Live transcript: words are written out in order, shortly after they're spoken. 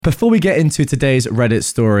Before we get into today's Reddit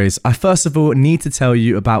stories, I first of all need to tell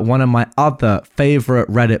you about one of my other favorite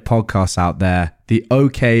Reddit podcasts out there, the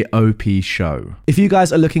OKOP Show. If you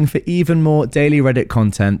guys are looking for even more daily Reddit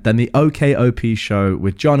content, then the OKOP Show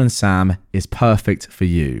with John and Sam is perfect for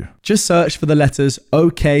you. Just search for the letters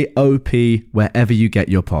OKOP wherever you get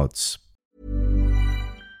your pods.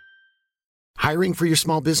 Hiring for your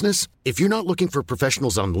small business? If you're not looking for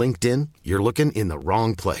professionals on LinkedIn, you're looking in the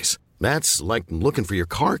wrong place. That's like looking for your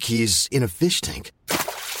car keys in a fish tank.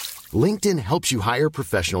 LinkedIn helps you hire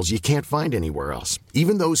professionals you can't find anywhere else,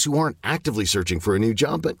 even those who aren't actively searching for a new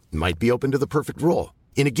job but might be open to the perfect role.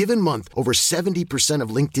 In a given month, over 70% of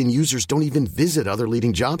LinkedIn users don't even visit other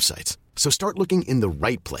leading job sites. So start looking in the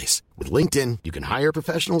right place. With LinkedIn, you can hire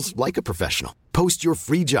professionals like a professional. Post your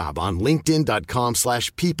free job on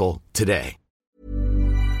linkedin.com/people today.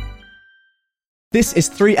 This is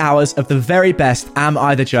 3 hours of the very best Am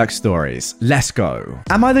I the Jerk stories. Let's go.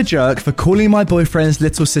 Am I the jerk for calling my boyfriend's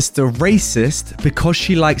little sister racist because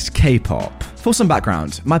she likes K-pop? For some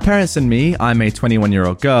background, my parents and me, I'm a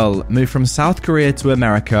 21-year-old girl, moved from South Korea to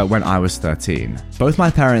America when I was 13. Both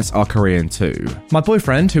my parents are Korean too. My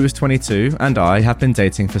boyfriend, who is 22, and I have been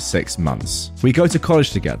dating for 6 months. We go to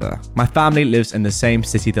college together. My family lives in the same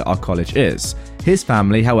city that our college is. His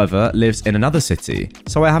family, however, lives in another city,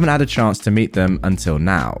 so I haven't had a chance to meet them until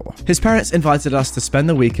now. His parents invited us to spend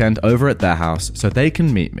the weekend over at their house so they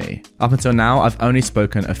can meet me. Up until now, I've only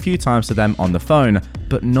spoken a few times to them on the phone,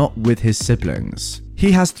 but not with his siblings.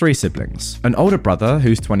 He has 3 siblings, an older brother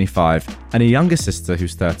who's 25, and a younger sister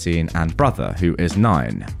who's 13, and brother who is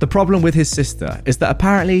 9. The problem with his sister is that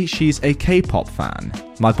apparently she's a K-pop fan.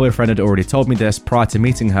 My boyfriend had already told me this prior to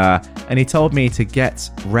meeting her, and he told me to get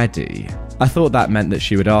ready. I thought that meant that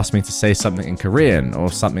she would ask me to say something in Korean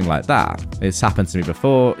or something like that. It's happened to me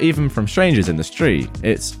before, even from strangers in the street.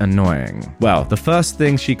 It's annoying. Well, the first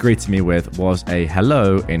thing she greeted me with was a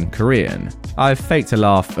hello in Korean. I faked a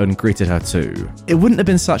laugh and greeted her too. It wouldn't have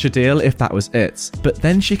been such a deal if that was it, but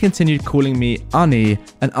then she continued calling me Ani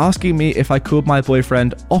and asking me if I called my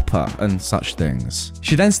boyfriend Oppa and such things.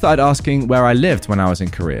 She then started asking where I lived when I was in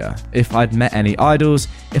Korea, if I'd met any idols,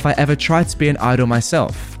 if I ever tried to be an idol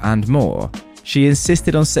myself, and more. She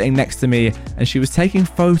insisted on sitting next to me, and she was taking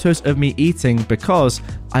photos of me eating because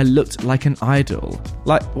I looked like an idol.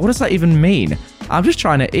 Like, what does that even mean? I'm just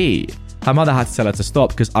trying to eat. Her mother had to tell her to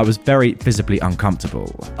stop because I was very visibly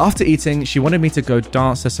uncomfortable. After eating, she wanted me to go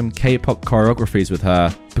dance to some K-pop choreographies with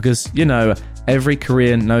her because, you know, every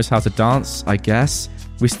Korean knows how to dance, I guess.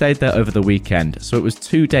 We stayed there over the weekend, so it was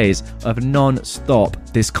 2 days of non-stop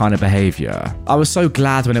this kind of behavior. I was so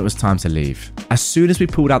glad when it was time to leave. As soon as we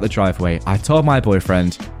pulled out the driveway, I told my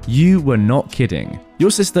boyfriend, "You were not kidding.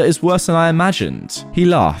 Your sister is worse than I imagined." He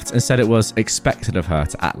laughed and said it was expected of her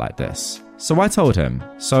to act like this. So I told him,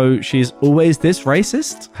 "So she's always this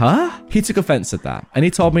racist? Huh?" He took offense at that, and he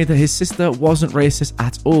told me that his sister wasn't racist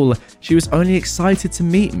at all. She was only excited to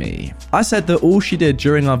meet me. I said that all she did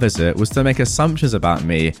during our visit was to make assumptions about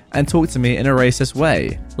me and talk to me in a racist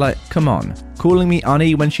way. Like, come on. Calling me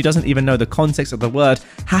Ani when she doesn't even know the context of the word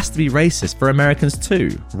has to be racist for Americans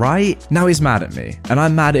too, right? Now he's mad at me, and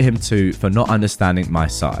I'm mad at him too for not understanding my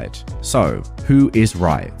side. So, who is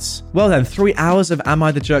right? Well then, 3 hours of Am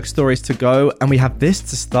I the Jerk stories to go, and we have this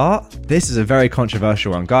to start. This is a very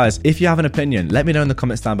controversial one. Guys, if you have an opinion, let me know in the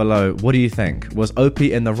comments down below. What do you think? Was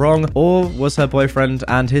OP in the wrong, or was her boyfriend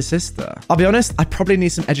and his sister? I'll be honest, I probably need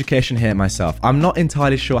some education here myself. I'm not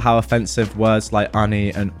entirely sure how offensive words like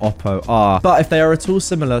Ani and Oppo are, but if they are at all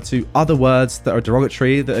similar to other words that are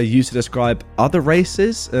derogatory that are used to describe other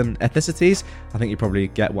races and ethnicities, I think you probably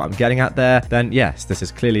get what I'm getting at there, then yes, this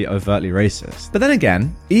is clearly overtly racist. But then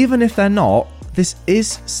again, even if they're not, this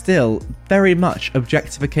is still very much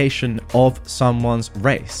objectification of someone's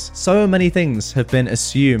race. So many things have been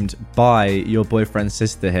assumed by your boyfriend's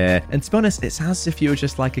sister here, and to be honest, it sounds as if you were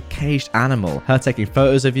just like a caged animal. Her taking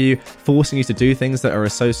photos of you, forcing you to do things that are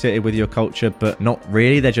associated with your culture, but not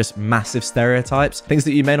really. They're just massive stereotypes, things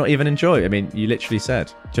that you may not even enjoy. I mean, you literally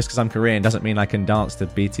said, just because I'm Korean doesn't mean I can dance to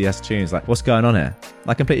BTS tunes. Like, what's going on here?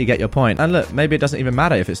 I completely get your point. And look, maybe it doesn't even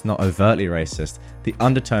matter if it's not overtly racist. The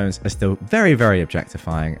undertones are still very, very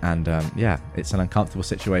objectifying, and yeah, it's an uncomfortable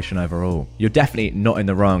situation overall. You're definitely not in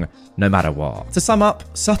the wrong, no matter what. To sum up,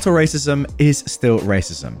 subtle racism is still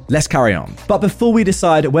racism. Let's carry on. But before we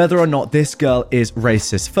decide whether or not this girl is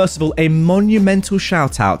racist, first of all, a monumental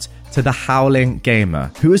shout out to the Howling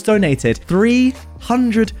Gamer, who has donated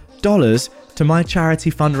 $300 to my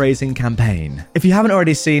charity fundraising campaign. If you haven't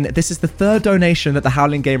already seen, this is the third donation that the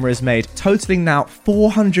Howling Gamer has made, totaling now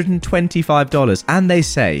 $425. And they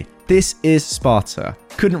say, this is Sparta.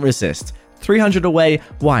 Couldn't resist. 300 away,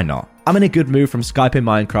 why not? I'm in a good mood from Skyping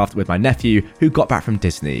Minecraft with my nephew who got back from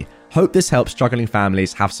Disney. Hope this helps struggling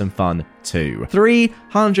families have some fun too.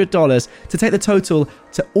 $300 to take the total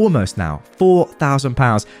to almost now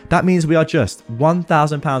 £4,000. That means we are just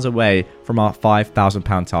 £1,000 away from our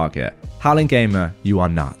 £5,000 target. Howling Gamer, you are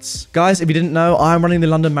nuts. Guys, if you didn't know, I'm running the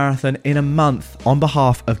London Marathon in a month on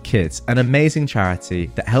behalf of Kids, an amazing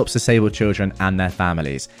charity that helps disabled children and their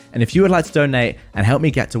families. And if you would like to donate and help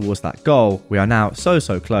me get towards that goal, we are now so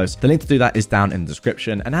close. The link to do that is down in the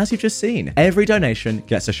description. And as you've just seen, every donation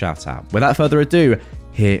gets a shout out. Without further ado,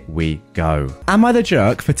 here we go. Am I the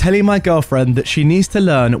jerk for telling my girlfriend that she needs to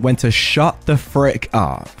learn when to shut the frick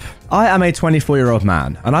up? I am a 24-year-old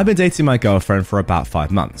man, and I've been dating my girlfriend for about 5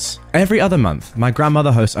 months. Every other month, my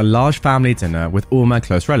grandmother hosts a large family dinner with all my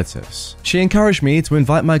close relatives. She encouraged me to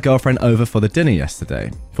invite my girlfriend over for the dinner yesterday.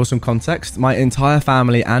 For some context, my entire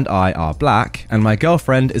family and I are black, and my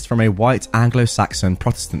girlfriend is from a white Anglo-Saxon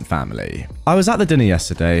Protestant family. I was at the dinner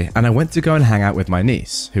yesterday, and I went to go and hang out with my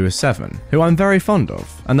niece, who is 7, who I'm very fond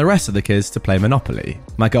of, and the rest of the kids to play Monopoly.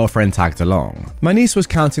 My girlfriend tagged along. My niece was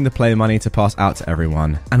counting the play money to pass out to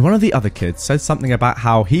everyone, and one of the other kids said something about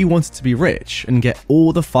how he wanted to be rich and get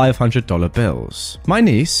all the $500 bills. My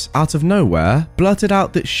niece, out of nowhere, blurted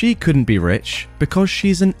out that she couldn't be rich because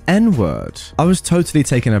she's an N-word. I was totally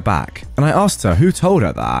taken aback, and I asked her who told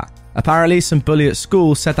her that. Apparently, some bully at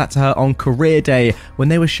school said that to her on career day when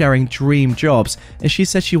they were sharing dream jobs, and she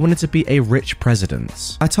said she wanted to be a rich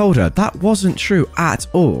president. I told her that wasn't true at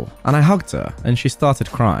all, and I hugged her, and she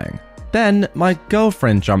started crying. Then, my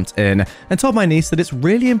girlfriend jumped in and told my niece that it's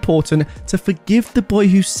really important to forgive the boy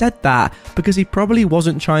who said that because he probably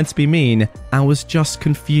wasn't trying to be mean and was just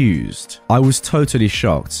confused. I was totally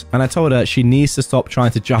shocked, and I told her she needs to stop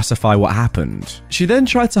trying to justify what happened. She then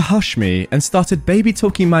tried to hush me and started baby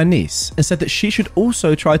talking my niece and said that she should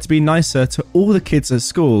also try to be nicer to all the kids at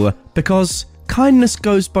school because kindness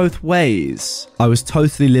goes both ways. I was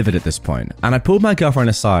totally livid at this point, and I pulled my girlfriend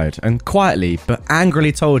aside and quietly but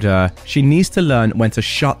angrily told her she needs to learn when to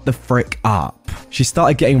shut the frick up. She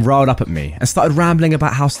started getting riled up at me and started rambling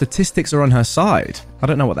about how statistics are on her side. I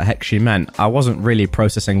don't know what the heck she meant. I wasn't really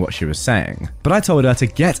processing what she was saying. But I told her to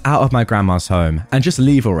get out of my grandma's home and just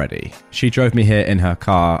leave already. She drove me here in her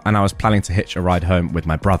car, and I was planning to hitch a ride home with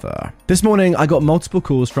my brother. This morning, I got multiple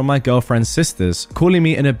calls from my girlfriend's sisters calling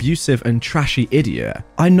me an abusive and trashy idiot.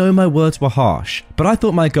 I know my words were harsh, but I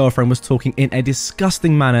thought my girlfriend was talking in a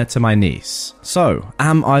disgusting manner to my niece. So,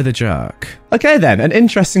 am I the jerk? Okay then, an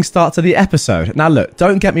interesting start to the episode. Now look,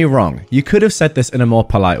 don't get me wrong, you could have said this in a more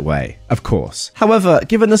polite way, of course. However,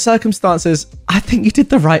 given the circumstances, I think you did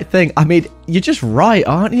the right thing. I mean, you're just right,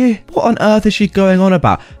 aren't you? What on earth is she going on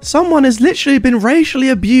about? Someone has literally been racially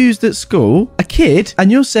abused at school, a kid,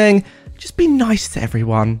 and you're saying, just be nice to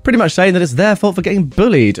everyone. Pretty much saying that it's their fault for getting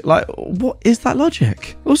bullied. Like, what is that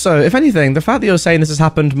logic? Also, if anything, the fact that you're saying this has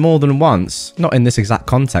happened more than once, not in this exact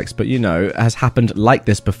context, but you know, has happened like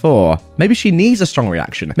this before, maybe she needs a strong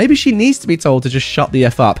reaction. Maybe she needs to be told to just shut the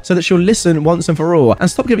F up so that she'll listen once and for all and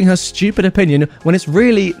stop giving her stupid opinion when it's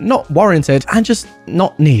really not warranted and just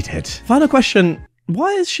not needed. Final question.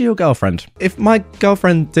 Why is she your girlfriend? If my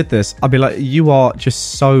girlfriend did this, I'd be like, you are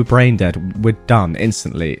just so brain dead. We're done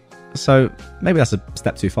instantly. So maybe that's a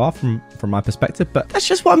step too far from my perspective, but that's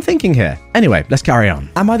just what I'm thinking here. Anyway, let's carry on.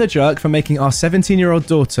 Am I the jerk for making our 17-year-old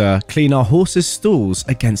daughter clean our horse's stalls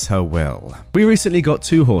against her will? We recently got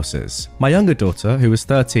 2 horses. My younger daughter, who was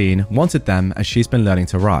 13, wanted them as she's been learning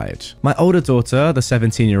to ride. My older daughter, the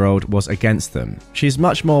 17-year-old, was against them. She's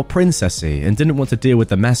much more princessy and didn't want to deal with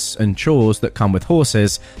the mess and chores that come with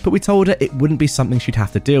horses, but we told her it wouldn't be something she'd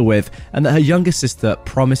have to deal with and that her younger sister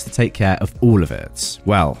promised to take care of all of it.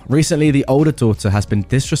 Well, recently the older daughter has been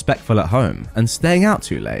disrespectful at home and staying out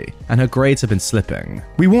too late, and her grades have been slipping.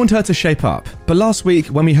 We warned her to shape up, but last week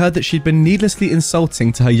when we heard that she'd been needlessly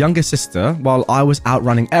insulting to her younger sister while I was out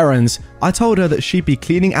running errands, I told her that she'd be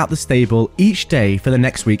cleaning out the stable each day for the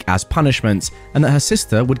next week as punishment, and that her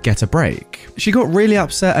sister would get a break. She got really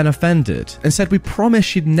upset and offended and said we promised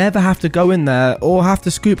she'd never have to go in there or have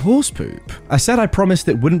to scoop horse poop. I said I promised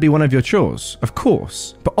it wouldn't be one of your chores, of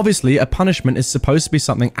course, but obviously a punishment is supposed to be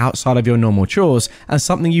something outside of your normal chores and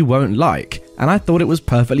something you won't like, and I thought it was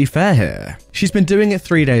perfectly fair here. She's been doing it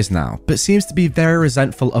 3 days now, but seems to be very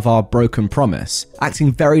resentful of our broken promise,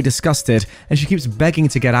 acting very disgusted, and she keeps begging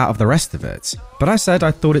to get out of the rest of it. But I said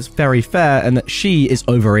I thought it's very fair and that she is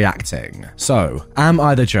overreacting. So, am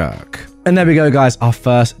I the jerk? And there we go, guys, our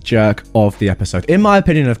first jerk of the episode. In my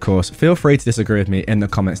opinion, of course, feel free to disagree with me in the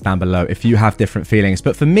comments down below if you have different feelings.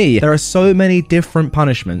 But for me, there are so many different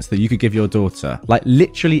punishments that you could give your daughter, like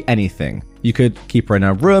literally anything. You could keep her in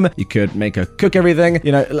her room, you could make her cook everything,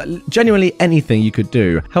 genuinely anything you could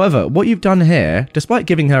do. However, what you've done here, despite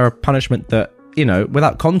giving her a punishment that,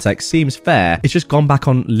 without context seems fair, it's just gone back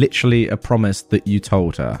on literally a promise that you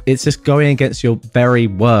told her. It's just going against your very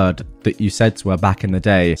word that you said to her back in the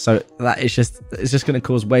day. So it's just going to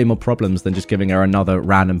cause way more problems than just giving her another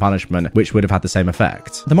random punishment, which would have had the same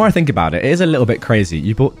effect. The more I think about it, it is a little bit crazy.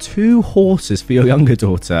 You bought 2 horses for your younger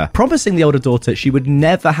daughter, promising the older daughter she would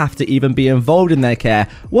never have to even be involved in their care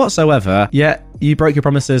whatsoever, yet you broke your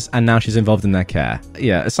promises and now she's involved in their care.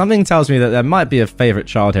 Yeah, something tells me that there might be a favourite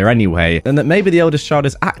child here anyway, and that maybe the oldest child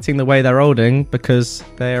is acting the way they're olding because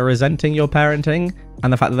they're resenting your parenting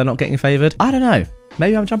and the fact that they're not getting favoured. I don't know.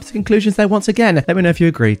 Maybe I'm jumping to conclusions there once again. Let me know if you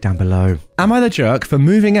agree down below. Am I the jerk for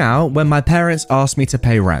moving out when my parents asked me to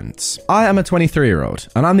pay rent? I am a 23-year-old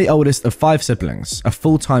and I'm the oldest of 5 siblings, a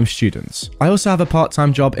full-time student. I also have a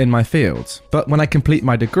part-time job in my field, but when I complete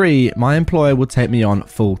my degree, my employer will take me on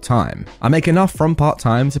full-time. I make enough from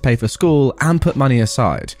part-time to pay for school and put money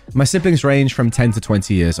aside. My siblings range from 10 to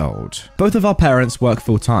 20 years old. Both of our parents work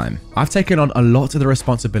full-time. I've taken on a lot of the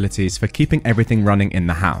responsibilities for keeping everything running in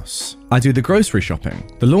the house. I do the grocery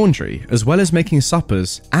shopping, the laundry, as well as making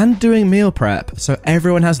suppers and doing meal prep so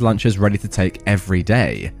everyone has lunches ready to take every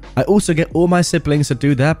day. I also get all my siblings to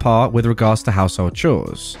do their part with regards to household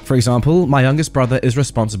chores. For example, my youngest brother is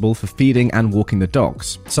responsible for feeding and walking the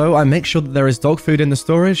dogs, so I make sure that there is dog food in the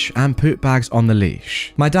storage and poop bags on the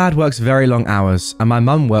leash. My dad works very long hours and my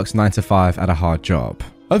mum works 9 to 5 at a hard job.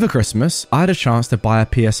 Over Christmas, I had a chance to buy a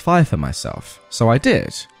PS5 for myself, so I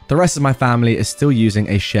did. The rest of my family is still using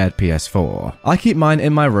a shared PS4. I keep mine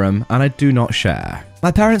in my room and I do not share.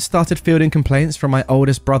 My parents started fielding complaints from my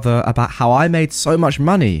oldest brother about how I made so much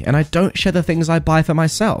money and I don't share the things I buy for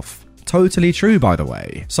myself. Totally true, by the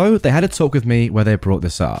way. So they had a talk with me where they brought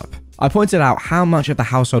this up. I pointed out how much of the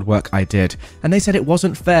household work I did, and they said it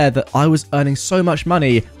wasn't fair that I was earning so much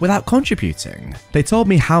money without contributing. They told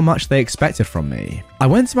me how much they expected from me. I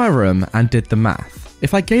went to my room and did the math.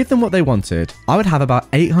 If I gave them what they wanted, I would have about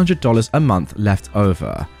 $800 a month left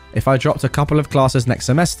over. If I dropped a couple of classes next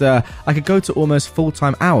semester, I could go to almost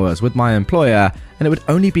full-time hours with my employer, and it would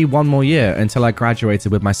only be 1 more year until I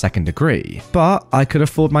graduated with my second degree. But I could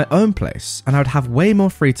afford my own place, and I would have way more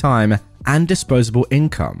free time and disposable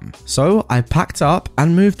income. So I packed up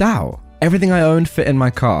and moved out. Everything I owned fit in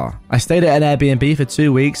my car. I stayed at an Airbnb for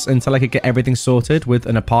 2 weeks until I could get everything sorted with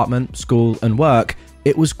an apartment, school, and work.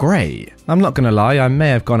 It was great. I'm not gonna lie, I may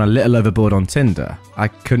have gone a little overboard on Tinder. I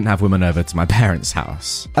couldn't have women over to my parents'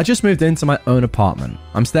 house. I just moved into my own apartment.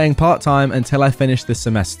 I'm staying part-time until I finish this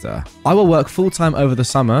semester. I will work full-time over the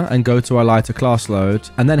summer and go to a lighter class load,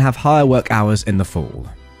 and then have higher work hours in the fall.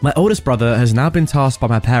 My oldest brother has now been tasked by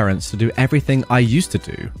my parents to do everything I used to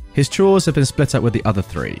do. His chores have been split up with the other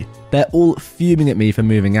 3. They're all fuming at me for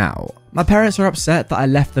moving out. My parents are upset that I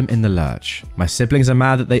left them in the lurch. My siblings are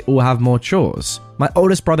mad that they all have more chores. My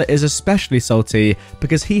oldest brother is especially salty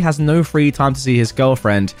because he has no free time to see his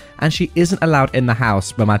girlfriend and she isn't allowed in the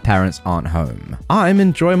house when my parents aren't home. I'm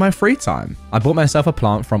enjoying my free time. I bought myself a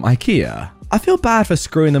plant from IKEA. I feel bad for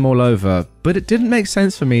screwing them all over, but it didn't make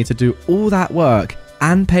sense for me to do all that work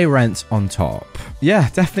and pay rent on top. Yeah,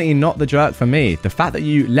 definitely not the jerk for me. The fact that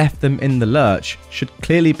you left them in the lurch should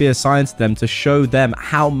clearly be a sign to them to show them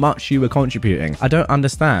how much you were contributing. I don't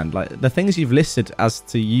understand. Like, the things you've listed as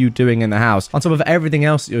to you doing in the house, on top of everything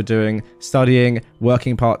else that you're doing, studying,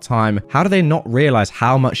 working part-time, how do they not realize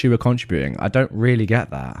how much you were contributing? I don't really get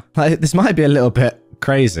that. Like, this might be a little bit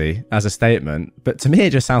crazy as a statement, but to me it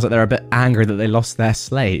just sounds like they're a bit angry that they lost their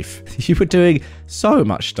slave. You were doing so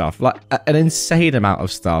much stuff, like an insane amount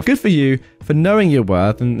of stuff. Good for you for knowing your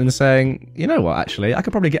worth and saying, you know what, actually, I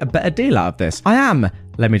could probably get a better deal out of this. I am,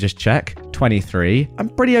 let me just check, 23. I'm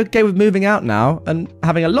pretty okay with moving out now and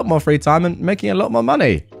having a lot more free time and making a lot more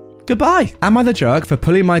money. Goodbye. Am I the jerk for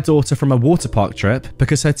pulling my daughter from a water park trip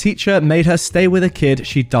because her teacher made her stay with a kid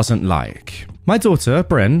she doesn't like? My daughter,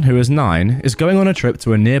 Bryn, who is 9, is going on a trip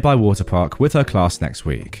to a nearby water park with her class next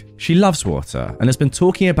week. She loves water and has been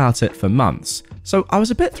talking about it for months, so I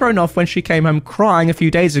was a bit thrown off when she came home crying a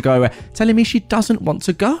few days ago, telling me she doesn't want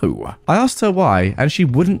to go. I asked her why, and she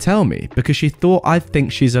wouldn't tell me because she thought I'd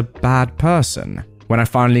think she's a bad person. When I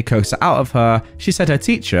finally coaxed it out of her, she said her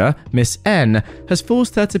teacher, Miss N, has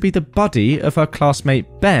forced her to be the buddy of her classmate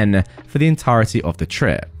Ben for the entirety of the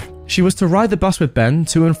trip. She was to ride the bus with Ben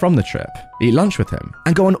to and from the trip, eat lunch with him,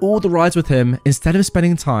 and go on all the rides with him instead of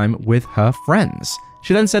spending time with her friends.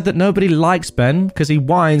 She then said that nobody likes Ben because he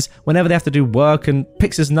whines whenever they have to do work and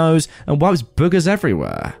picks his nose and wipes boogers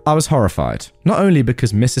everywhere. I was horrified, not only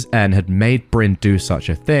because Mrs. N had made Bryn do such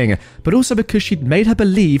a thing, but also because she'd made her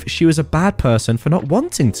believe she was a bad person for not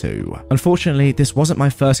wanting to. Unfortunately, this wasn't my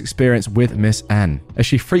first experience with Miss N, as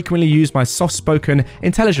she frequently used my soft-spoken,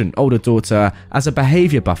 intelligent older daughter as a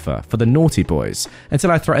behaviour buffer for the naughty boys,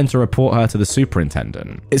 until I threatened to report her to the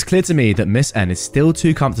superintendent. It's clear to me that Miss N is still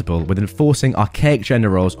too comfortable with enforcing archaic gender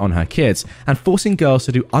roles on her kids and forcing girls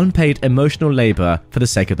to do unpaid emotional labour for the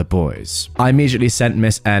sake of the boys. I immediately sent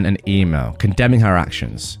Miss N an email condemning her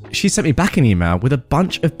actions. She sent me back an email with a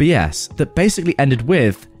bunch of BS that basically ended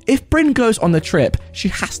with, if Bryn goes on the trip, she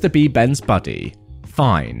has to be Ben's buddy.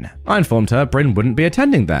 Fine. I informed her Bryn wouldn't be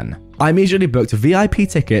attending then. I immediately booked VIP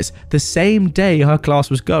tickets the same day her class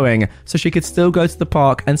was going so she could still go to the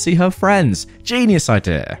park and see her friends. Genius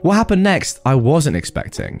idea. What happened next, I wasn't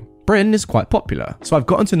expecting. Bryn is quite popular, so I've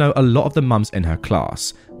gotten to know a lot of the mums in her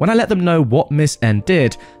class. When I let them know what Miss N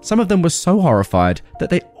did, some of them were so horrified that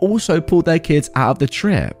they also pulled their kids out of the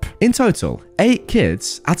trip. In total, 8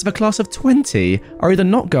 kids out of a class of 20 are either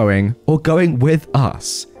not going or going with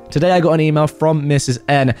us. Today I got an email from Mrs.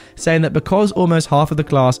 N saying that because almost half of the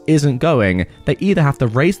class isn't going, they either have to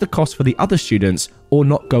raise the cost for the other students or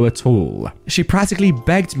not go at all. She practically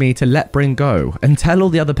begged me to let Bryn go and tell all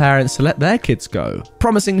the other parents to let their kids go,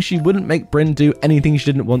 promising she wouldn't make Bryn do anything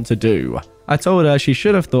she didn't want to do. I told her she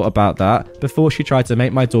should have thought about that before she tried to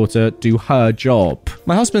make my daughter do her job.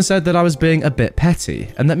 My husband said that I was being a bit petty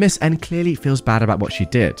and that Miss N clearly feels bad about what she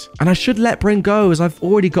did, and I should let Bryn go as I've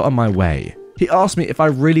already gotten my way. He asked me if I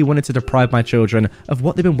really wanted to deprive my children of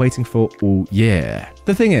what they've been waiting for all year.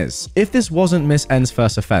 The thing is, if this wasn't Miss N's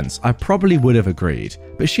first offence, I probably would have agreed,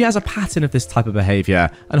 but she has a pattern of this type of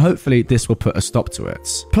behaviour, and hopefully this will put a stop to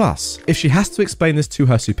it. Plus, if she has to explain this to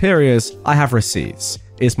her superiors, I have receipts.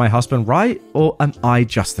 Is my husband right, or am I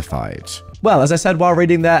justified? Well, as I said while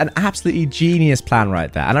reading there, an absolutely genius plan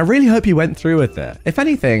right there, and I really hope you went through with it. If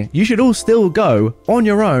anything, you should all still go on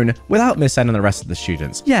your own without Miss N and the rest of the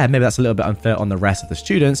students. Yeah, maybe that's a little bit unfair on the rest of the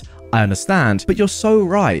students, I understand, but you're so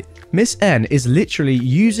right. Miss N is literally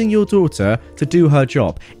using your daughter to do her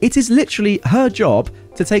job. It is literally her job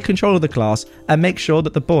to take control of the class and make sure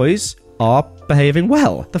that the boys are behaving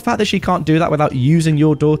well. The fact that she can't do that without using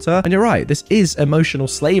your daughter, and you're right, this is emotional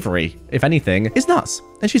slavery, if anything, is nuts.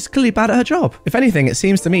 And she's clearly bad at her job. If anything, it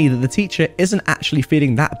seems to me that the teacher isn't actually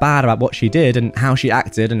feeling that bad about what she did and how she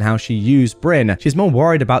acted and how she used Bryn. She's more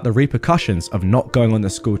worried about the repercussions of not going on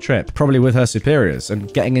the school trip, probably with her superiors,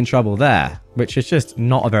 and getting in trouble there, which is just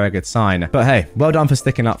not a very good sign. But hey, well done for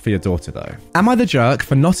sticking up for your daughter though. Am I the jerk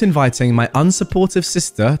for not inviting my unsupportive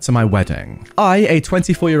sister to my wedding? I, a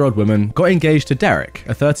 24-year-old woman, got engaged to Derek,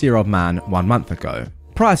 a 30-year-old man, 1 month ago.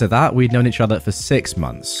 Prior to that, we'd known each other for 6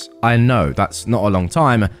 months. I know that's not a long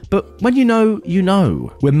time, but when you know, you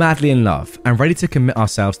know. We're madly in love and ready to commit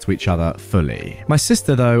ourselves to each other fully. My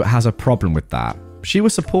sister, though, has a problem with that. She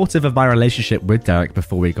was supportive of my relationship with Derek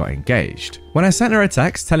before we got engaged. When I sent her a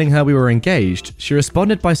text telling her we were engaged, she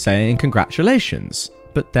responded by saying congratulations.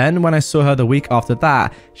 But then when I saw her the week after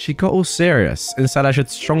that, she got all serious and said I should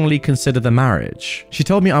strongly consider the marriage. She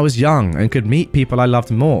told me I was young and could meet people I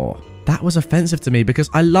loved more. That was offensive to me because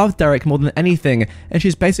I love Derek more than anything, and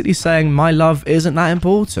she's basically saying my love isn't that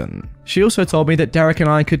important. She also told me that Derek and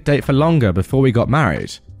I could date for longer before we got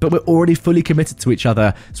married. But we're already fully committed to each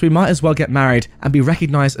other, so we might as well get married and be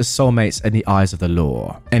recognized as soulmates in the eyes of the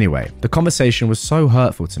law. Anyway, the conversation was so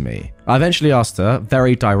hurtful to me. I eventually asked her,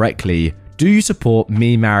 very directly, do you support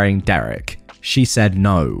me marrying Derek? She said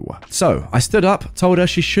no. So I stood up, told her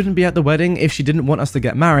she shouldn't be at the wedding if she didn't want us to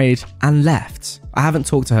get married, and left. I haven't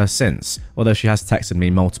talked to her since, although she has texted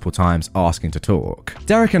me multiple times asking to talk.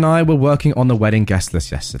 Derek and I were working on the wedding guest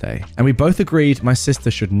list yesterday, and we both agreed my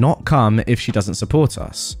sister should not come if she doesn't support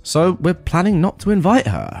us. So we're planning not to invite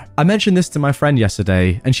her. I mentioned this to my friend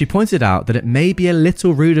yesterday, and she pointed out that it may be a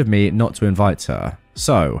little rude of me not to invite her.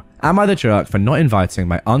 So, am I the jerk for not inviting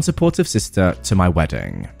my unsupportive sister to my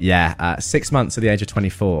wedding? Yeah, 6 months at the age of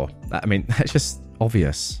 24. I mean, that's just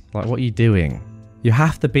obvious. Like, what are you doing? You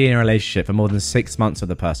have to be in a relationship for more than 6 months with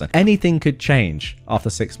the person. Anything could change after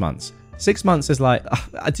 6 months. 6 months is like,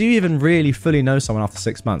 do you even really fully know someone after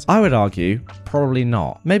 6 months? I would argue, probably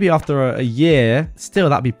not. Maybe after a year, still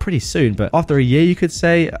that'd be pretty soon, but after a year you could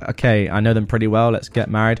say, okay, I know them pretty well, let's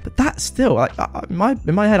get married. But that's still, like, in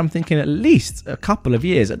my head I'm thinking at least a couple of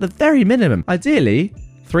years, at the very minimum. Ideally,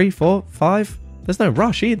 3, 4, 5, there's no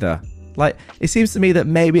rush either. Like, it seems to me that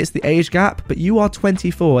maybe it's the age gap, but you are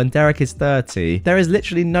 24 and Derek is 30. There is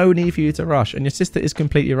literally no need for you to rush, and your sister is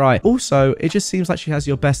completely right. Also, it just seems like she has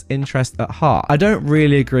your best interest at heart. I don't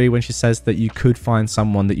really agree when she says that you could find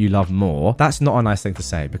someone that you love more. That's not a nice thing to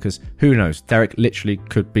say, because who knows, Derek literally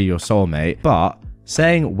could be your soulmate, but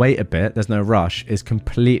saying wait a bit, there's no rush, is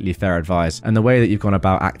completely fair advice, and the way that you've gone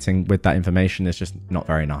about acting with that information is just not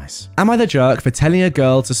very nice. Am I the jerk for telling a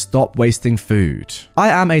girl to stop wasting food? I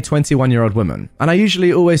am a 21-year-old woman, and I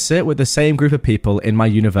usually always sit with the same group of people in my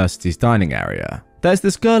university's dining area. There's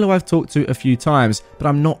this girl who I've talked to a few times, but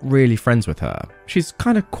I'm not really friends with her. She's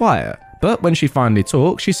kind of quiet, but when she finally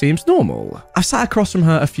talks, she seems normal. I've sat across from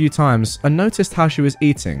her a few times and noticed how she was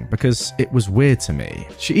eating because it was weird to me.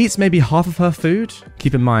 She eats maybe half of her food.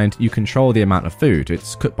 Keep in mind, you control the amount of food.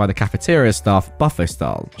 It's cooked by the cafeteria staff buffet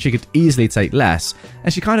style. She could easily take less,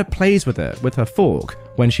 and she kind of plays with it with her fork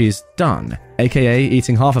when she's done, aka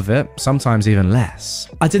eating half of it, sometimes even less.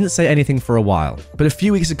 I didn't say anything for a while, but a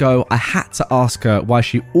few weeks ago, I had to ask her why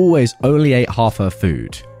she always only ate half her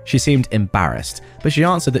food. She seemed embarrassed, but she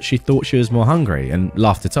answered that she thought she was more hungry and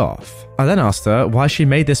laughed it off. I then asked her why she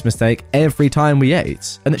made this mistake every time we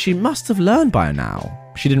ate, and that she must have learned by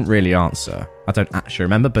now. She didn't really answer. I don't actually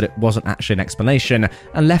remember, but it wasn't actually an explanation,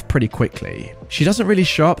 and left pretty quickly. She doesn't really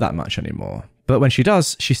show up that much anymore, but when she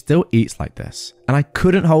does, she still eats like this, and I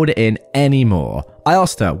couldn't hold it in anymore. I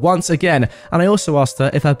asked her once again, and I also asked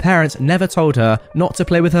her if her parents never told her not to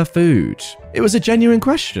play with her food. It was a genuine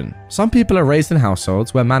question. Some people are raised in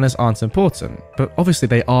households where manners aren't important, but obviously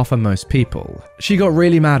they are for most people. She got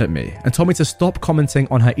really mad at me and told me to stop commenting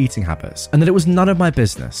on her eating habits and that it was none of my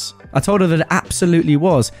business. I told her that it absolutely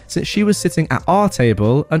was, since she was sitting at our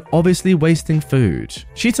table and obviously wasting food.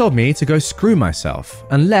 She told me to go screw myself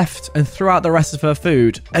and left and threw out the rest of her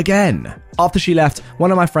food again. After she left, one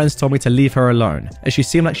of my friends told me to leave her alone, as she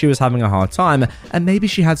seemed like she was having a hard time and maybe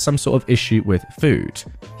she had some sort of issue with food.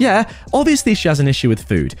 Yeah, obviously she has an issue with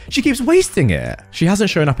food. She keeps wasting it. She hasn't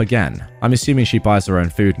shown up again. I'm assuming she buys her own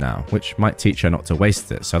food now, which might teach her not to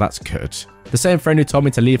waste it, so that's good. The same friend who told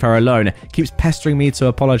me to leave her alone keeps pestering me to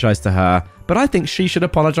apologize to her, but I think she should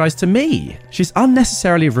apologize to me. She's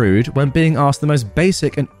unnecessarily rude when being asked the most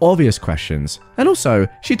basic and obvious questions. And also,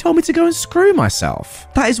 she told me to go and screw myself.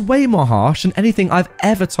 That is way more harsh than anything I've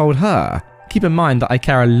ever told her. Keep in mind that I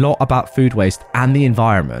care a lot about food waste and the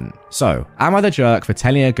environment. So, am I the jerk for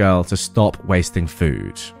telling a girl to stop wasting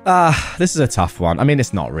food? This is a tough one. I mean,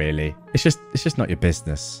 it's not really. It's just not your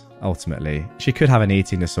business. Ultimately, she could have an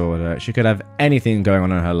eating disorder. She could have anything going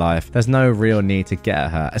on in her life. There's no real need to get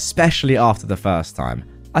at her, especially after the first time.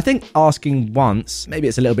 I think asking once, maybe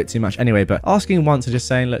it's a little bit too much anyway, but asking once and just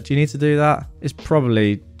saying, look, do you need to do that? Is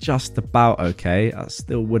probably just about okay. I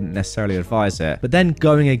still wouldn't necessarily advise it. But then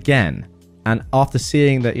going again, and after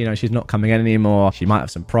seeing that, she's not coming in anymore, she might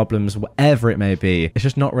have some problems, whatever it may be, it's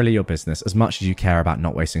just not really your business as much as you care about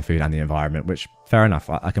not wasting food and the environment, which, fair enough,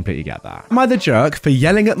 I completely get that. Am I the jerk for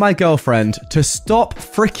yelling at my girlfriend to stop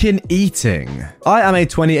freaking eating? I am a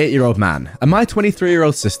 28-year-old man, and my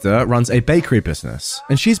 23-year-old sister runs a bakery business,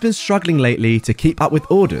 and she's been struggling lately to keep up with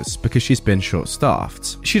orders because she's been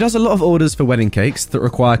short-staffed. She does a lot of orders for wedding cakes that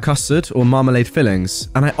require custard or marmalade fillings,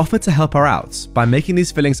 and I offered to help her out by making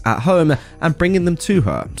these fillings at home and bringing them to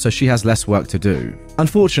her so she has less work to do.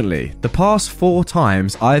 Unfortunately, the past 4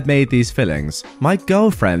 times I've made these fillings, my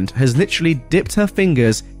girlfriend has literally dipped her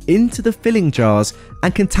fingers into the filling jars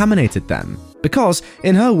and contaminated them. Because,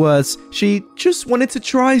 in her words, she just wanted to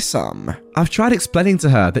try some. I've tried explaining to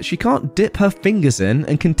her that she can't dip her fingers in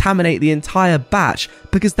and contaminate the entire batch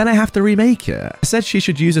because then I have to remake it. I said she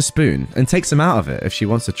should use a spoon and take some out of it if she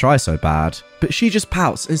wants to try so bad. But she just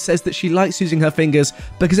pouts and says that she likes using her fingers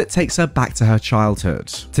because it takes her back to her childhood.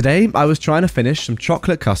 Today, I was trying to finish some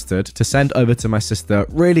chocolate custard to send over to my sister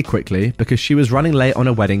really quickly because she was running late on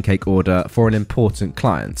a wedding cake order for an important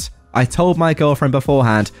client. I told my girlfriend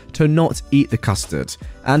beforehand to not eat the custard,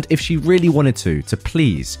 and if she really wanted to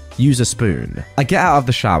please use a spoon. I get out of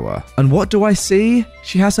the shower, and what do I see?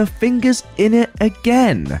 She has her fingers in it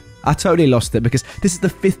again. I totally lost it because this is the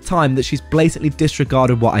 5th time that she's blatantly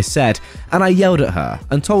disregarded what I said, and I yelled at her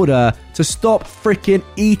and told her to stop freaking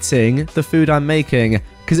eating the food I'm making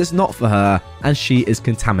because it's not for her and she is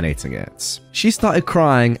contaminating it. She started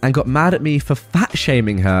crying and got mad at me for fat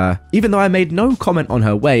shaming her, even though I made no comment on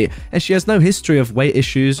her weight and she has no history of weight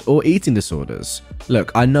issues or eating disorders.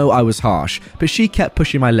 Look, I know I was harsh, but she kept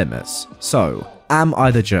pushing my limits. So, am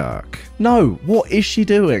I the jerk? No, what is she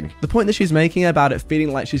doing? The point that she's making about it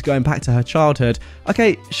feeling like she's going back to her childhood,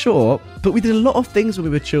 okay, sure, but we did a lot of things when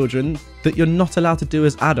we were children that you're not allowed to do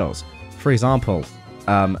as adults. For example,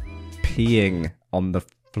 peeing on the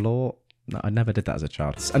floor. No, I never did that as a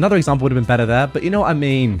child. Another example would have been better there, but you know what I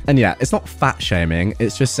mean. And yeah, it's not fat shaming.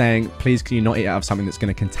 It's just saying, please, can you not eat out of something that's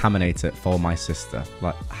going to contaminate it for my sister?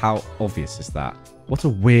 Like, how obvious is that? What a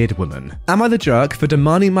weird woman. Am I the jerk for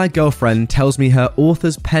demanding my girlfriend tells me her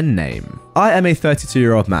author's pen name? I am a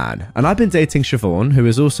 32-year-old man, and I've been dating Siobhan, who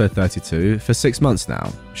is also 32, for 6 months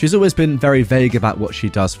now. She's always been very vague about what she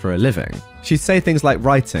does for a living. She'd say things like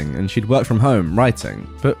writing, and she'd work from home writing.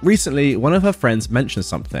 But recently, one of her friends mentioned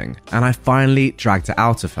something, and I finally dragged it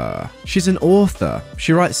out of her. She's an author.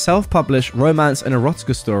 She writes self-published romance and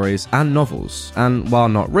erotica stories and novels, and while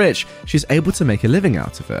not rich, she's able to make a living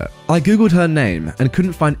out of it. I googled her name and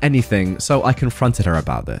couldn't find anything, so I confronted her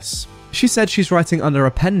about this. She said she's writing under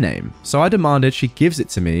a pen name, so I demanded she gives it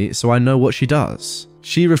to me so I know what she does.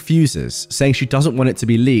 She refuses, saying she doesn't want it to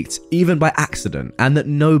be leaked, even by accident, and that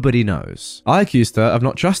nobody knows. I accused her of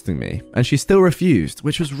not trusting me, and she still refused,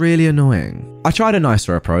 which was really annoying. I tried a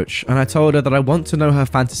nicer approach, and I told her that I want to know her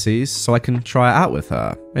fantasies so I can try it out with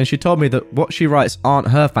her. And she told me that what she writes aren't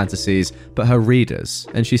her fantasies, but her readers,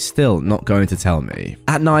 and she's still not going to tell me.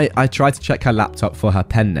 At night, I tried to check her laptop for her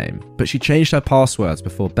pen name, but she changed her passwords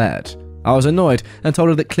before bed. I was annoyed and told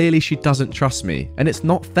her that clearly she doesn't trust me, and it's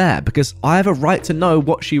not fair because I have a right to know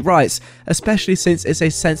what she writes, especially since it's a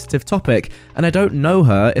sensitive topic, and I don't know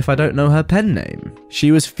her if I don't know her pen name.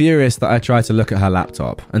 She was furious that I tried to look at her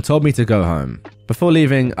laptop and told me to go home. Before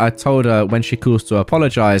leaving, I told her when she calls to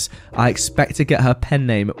apologize, I expect to get her pen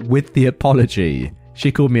name with the apology.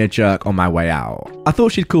 She called me a jerk on my way out. I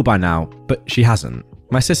thought she'd call by now, but she hasn't.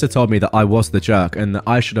 My sister told me that I was the jerk and that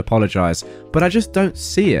I should apologize, but I just don't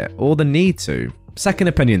see it or the need to. Second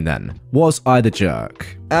opinion then, was I the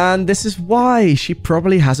jerk? And this is why she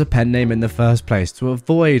probably has a pen name in the first place, to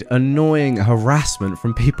avoid annoying harassment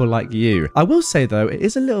from people like you. I will say though, it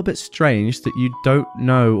is a little bit strange that you don't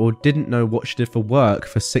know or didn't know what she did for work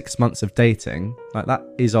for 6 months of dating. Like, that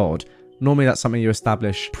is odd. Normally that's something you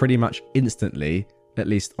establish pretty much instantly, at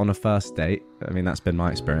least on a first date. I mean, that's been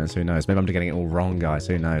my experience. Who knows? Maybe I'm getting it all wrong, guys.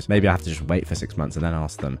 Who knows? Maybe I have to just wait for 6 months and then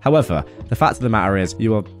ask them. However, the fact of the matter is,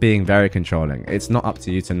 you are being very controlling. It's not up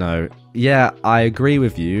to you to know. Yeah, I agree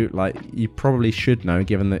with you. Like, you probably should know,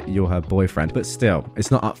 given that you're her boyfriend. But still,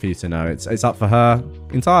 it's not up for you to know. It's up for her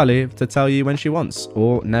entirely to tell you when she wants,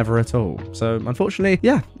 or never at all. So, unfortunately,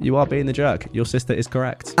 yeah, you are being the jerk. Your sister is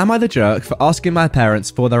correct. Am I the jerk for asking my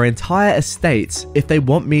parents for their entire estate if they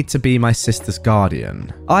want me to be my sister's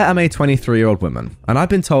guardian? I am a 23-year-old woman, and I've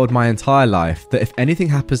been told my entire life that if anything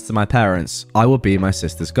happens to my parents, I will be my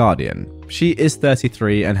sister's guardian. She is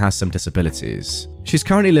 33 and has some disabilities. She's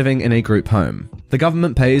currently living in a group home. The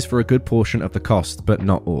government pays for a good portion of the cost, but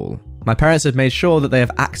not all. My parents have made sure that they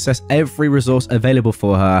have accessed every resource available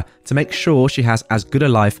for her to make sure she has as good a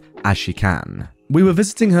life as she can. We were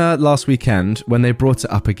visiting her last weekend when they brought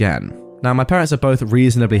it up again. Now, my parents are both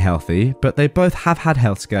reasonably healthy, but they both have had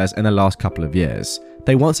health scares in the last couple of years.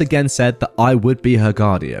 They once again said that I would be her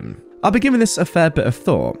guardian. I've been giving this a fair bit of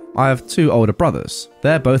thought. I have 2 older brothers.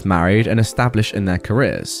 They're both married and established in their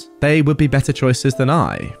careers. They would be better choices than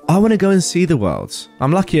I. I want to go and see the world.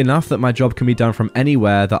 I'm lucky enough that my job can be done from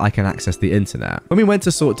anywhere that I can access the internet. When we went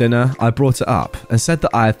to sort dinner, I brought it up and said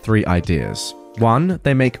that I had 3 ideas. 1,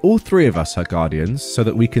 they make all 3 of us her guardians so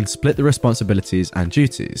that we can split the responsibilities and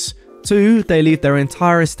duties. 2, they leave their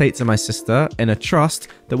entire estate to my sister in a trust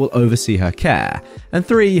that will oversee her care. And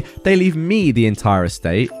 3, they leave me the entire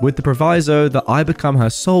estate with the proviso that I become her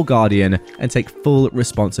sole guardian and take full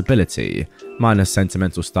responsibility. Minus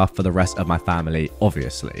sentimental stuff for the rest of my family,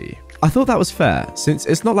 obviously. I thought that was fair, since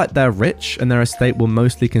it's not like they're rich and their estate will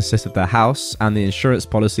mostly consist of their house and the insurance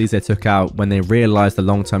policies they took out when they realised the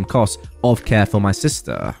long-term cost of care for my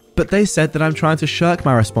sister. But they said that I'm trying to shirk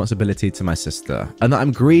my responsibility to my sister, and that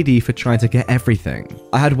I'm greedy for trying to get everything.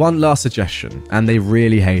 I had one last suggestion, and they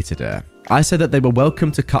really hated it. I said that they were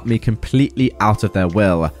welcome to cut me completely out of their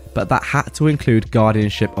will, but that had to include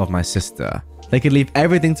guardianship of my sister. They could leave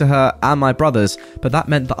everything to her and my brothers, but that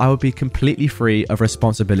meant that I would be completely free of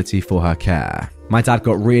responsibility for her care. My dad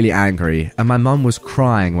got really angry, and my mum was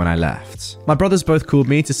crying when I left. My brothers both called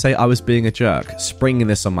me to say I was being a jerk, springing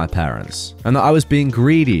this on my parents, and that I was being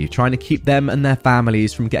greedy, trying to keep them and their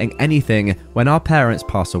families from getting anything when our parents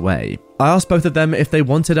pass away. I asked both of them if they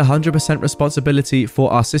wanted 100% responsibility for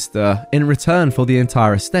our sister in return for the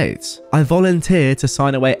entire estate. I volunteered to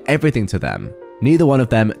sign away everything to them. Neither one of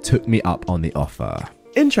them took me up on the offer.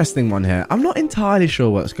 Interesting one here. I'm not entirely sure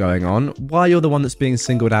what's going on, why you're the one that's being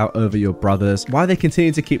singled out over your brothers, why they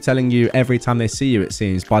continue to keep telling you every time they see you, it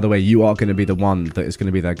seems, by the way, you are going to be the one that is going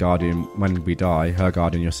to be their guardian when we die, her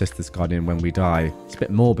guardian, your sister's guardian when we die. It's a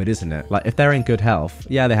bit morbid, isn't it? Like, if they're in good health,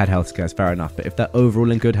 yeah, they had health scares, fair enough, but if they're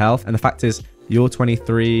overall in good health, and the fact is, you're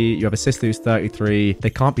 23, you have a sister who's 33, they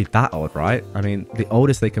can't be that old, right? I mean, the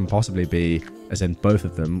oldest they can possibly be, as in both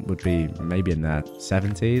of them, would be maybe in their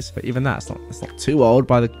 70s, but even that's not too old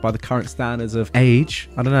by the current standards of age.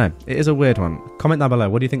 I don't know. It is a weird one. Comment down below.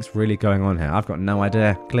 What do you think's really going on here? I've got no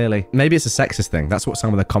idea, clearly. Maybe it's a sexist thing. That's what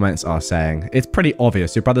some of the comments are saying. It's pretty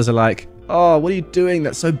obvious. Your brothers are like, oh, what are you doing?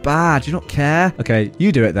 That's so bad. Do you not care? Okay,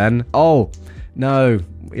 you do it then. Oh, no.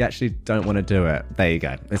 We actually don't want to do it. There you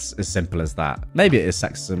go. It's as simple as that. Maybe it is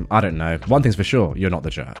sexism. I don't know. One thing's for sure, you're not the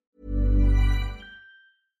jerk.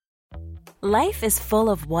 Life is full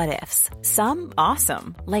of what-ifs. Some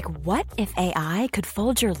awesome. Like, what if AI could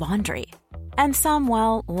fold your laundry? And some,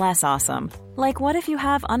 well, less awesome. Like, what if you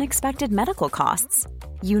have unexpected medical costs?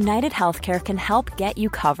 United Healthcare can help get you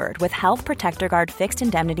covered with Health Protector Guard fixed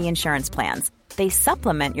indemnity insurance plans. They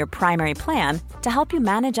supplement your primary plan to help you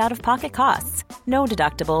manage out-of-pocket costs. No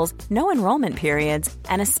deductibles, no enrollment periods,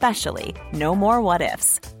 and especially no more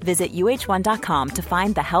what-ifs. Visit uh1.com to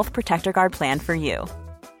find the Health Protector Guard plan for you.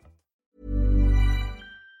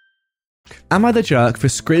 Am I the jerk for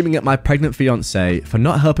screaming at my pregnant fiancé for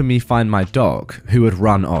not helping me find my dog, who had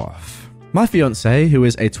run off? My fiancé, who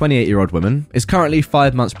is a 28-year-old woman, is currently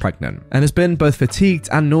 5 months pregnant and has been both fatigued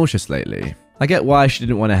and nauseous lately. I get why she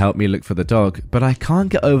didn't want to help me look for the dog, but I can't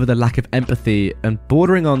get over the lack of empathy and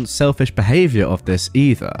bordering on selfish behaviour of this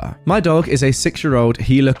either. My dog is a 6-year-old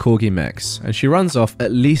Heeler Corgi mix, and she runs off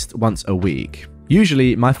at least once a week.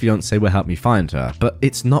 Usually, my fiancé will help me find her, but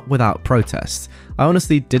it's not without protest. I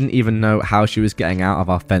honestly didn't even know how she was getting out of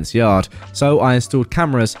our fence yard, so I installed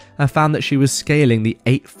cameras and found that she was scaling the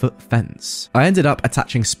 8-foot fence. I ended up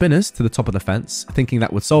attaching spinners to the top of the fence, thinking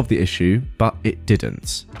that would solve the issue, but it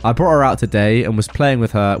didn't. I brought her out today and was playing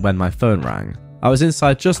with her when my phone rang. I was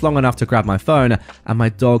inside just long enough to grab my phone, and my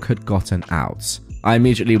dog had gotten out. I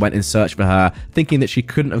immediately went in search for her, thinking that she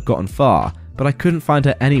couldn't have gotten far, but I couldn't find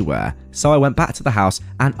her anywhere, so I went back to the house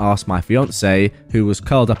and asked my fiancé, who was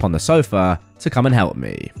curled up on the sofa, to come and help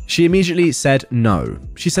me. She immediately said no.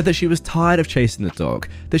 She said that she was tired of chasing the dog,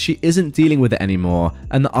 that she isn't dealing with it anymore,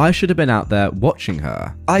 and that I should have been out there watching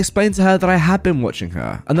her. I explained to her that I had been watching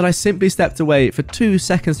her, and that I simply stepped away for 2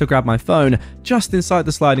 seconds to grab my phone just inside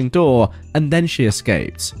the sliding door, and then she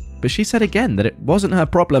escaped. But she said again that it wasn't her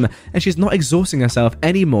problem and she's not exhausting herself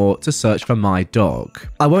anymore to search for my dog.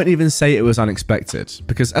 I won't even say it was unexpected,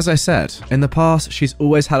 because as I said, in the past she's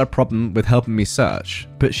always had a problem with helping me search,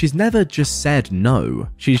 but she's never just said no,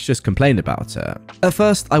 she's just complained about it. At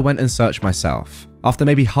first I went and searched myself. After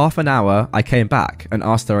maybe half an hour, I came back and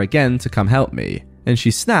asked her again to come help me, and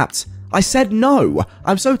she snapped, I said no!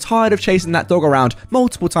 I'm so tired of chasing that dog around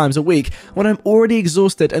multiple times a week when I'm already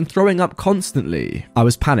exhausted and throwing up constantly. I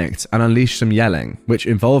was panicked and unleashed some yelling, which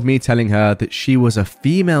involved me telling her that she was a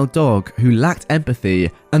female dog who lacked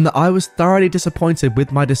empathy and that I was thoroughly disappointed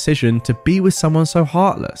with my decision to be with someone so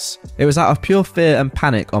heartless. It was out of pure fear and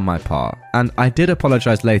panic on my part, and I did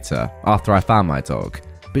apologise later after I found my dog.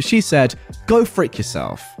 But she said, go freak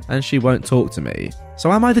yourself, and she won't talk to me.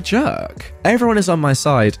 So am I the jerk? Everyone is on my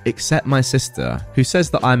side except my sister, who says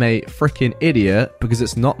that I'm a freaking idiot because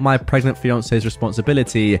it's not my pregnant fiance's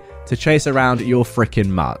responsibility to chase around your freaking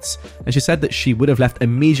mutts. And she said that she would have left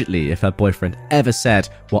immediately if her boyfriend ever said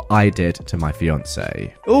what I did to my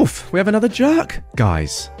fiance. Oof, we have another jerk.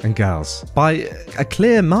 Guys and girls, by a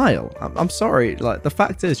clear mile. I'm sorry, like, the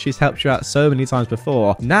fact is she's helped you out so many times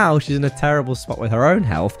before. Now she's in a terrible spot with her own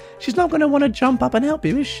health. She's not going to want to jump up and help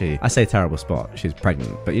you, is she? I say terrible spot, she's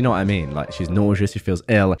pregnant, but you know what I mean. Like, she's nauseous, she feels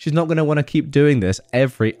ill. She's not going to want to keep doing this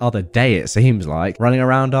every other day, it seems like, running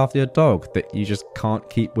around after your dog that you just can't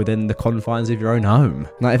keep within the confines of your own home.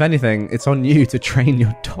 Like, if anything, it's on you to train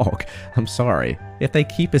your dog. I'm sorry. If they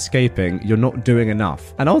keep escaping, you're not doing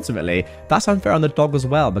enough. And ultimately, that's unfair on the dog as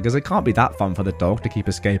well, because it can't be that fun for the dog to keep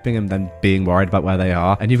escaping and then being worried about where they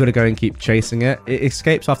are, and you've got to go and keep chasing it. It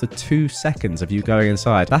escapes after 2 seconds of you going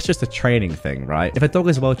inside. That's just a training thing, right? If a dog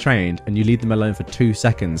is well trained and you leave them alone for 2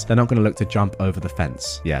 seconds, they're not going to look to jump over the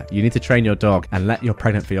fence. Yeah, you need to train your dog and let your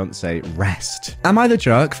pregnant fiance rest. Am I the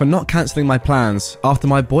jerk for not cancelling my plans after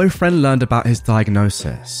my boyfriend learned about his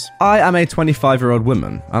diagnosis? I am a 25-year-old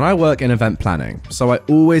woman and I work in event planning, so I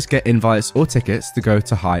always get invites or tickets to go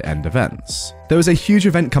to high-end events. There was a huge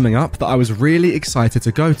event coming up that I was really excited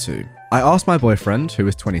to go to. I asked my boyfriend, who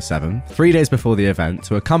was 27, 3 days before the event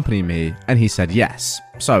to accompany me, and he said yes.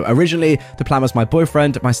 So originally, the plan was my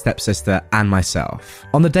boyfriend, my stepsister, and myself.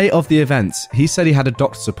 On the day of the event, he said he had a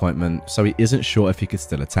doctor's appointment, so he isn't sure if he could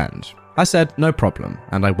still attend. I said no problem,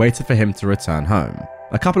 and I waited for him to return home.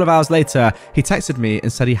 A couple of hours later, he texted me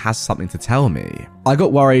and said he has something to tell me. I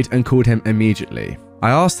got worried and called him immediately. I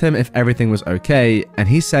asked him if everything was okay, and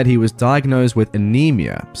he said he was diagnosed with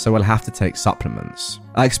anemia, so will have to take supplements.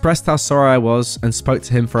 I expressed how sorry I was and spoke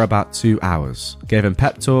to him for about 2 hours. Gave him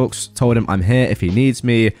pep talks, told him I'm here if he needs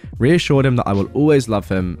me, reassured him that I will always love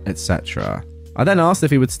him, etc. I then asked if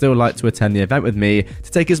he would still like to attend the event with me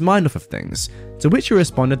to take his mind off of things, to which he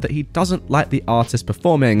responded that he doesn't like the artist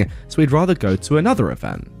performing, so he'd rather go to another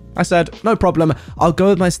event. I said, no problem, I'll go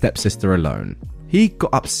with my stepsister alone. He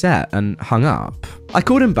got upset and hung up. I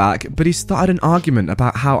called him back, but he started an argument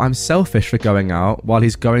about how I'm selfish for going out while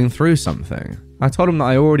he's going through something. I told him that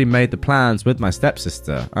I already made the plans with my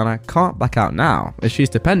stepsister, and I can't back out now, as she's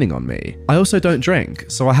depending on me. I also don't drink,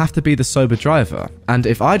 so I have to be the sober driver, and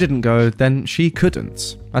if I didn't go, then she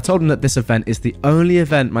couldn't. I told him that this event is the only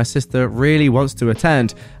event my sister really wants to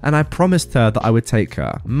attend, and I promised her that I would take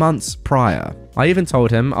her, months prior. I even told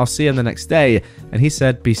him I'll see him the next day, and he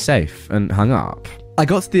said be safe, and hung up. I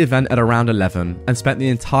got to the event at around 11 and spent the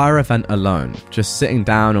entire event alone, just sitting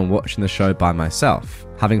down and watching the show by myself,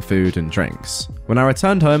 having food and drinks. When I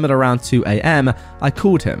returned home at around 2 a.m, I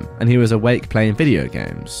called him and he was awake playing video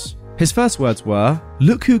games. His first words were,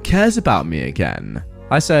 "Look who cares about me again."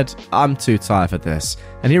 I said, "I'm too tired for this,"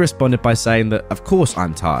 and he responded by saying that of course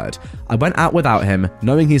I'm tired. I went out without him,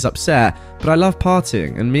 knowing he's upset, but I love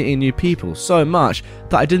partying and meeting new people so much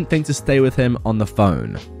that I didn't think to stay with him on the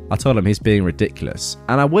phone. I told him he's being ridiculous,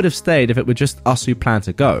 and I would have stayed if it were just us who planned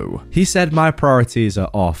to go. He said my priorities are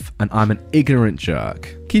off and I'm an ignorant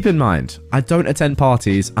jerk. Keep in mind, I don't attend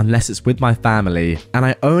parties unless it's with my family, and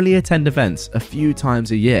I only attend events a few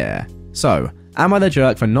times a year. So, am I the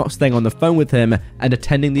jerk for not staying on the phone with him and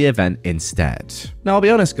attending the event instead? Now, I'll be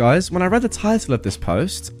honest, guys, when I read the title of this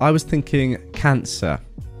post, I was thinking cancer.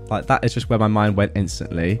 Like, that is just where my mind went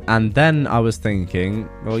instantly. And then I was thinking,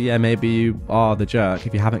 well, yeah, maybe you are the jerk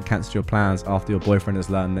if you haven't cancelled your plans after your boyfriend has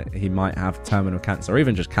learned that he might have terminal cancer, or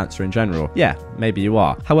even just cancer in general. Yeah, maybe you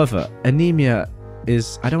are. However, anemia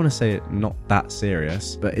is, I don't want to say it not that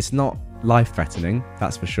serious, but it's not life-threatening,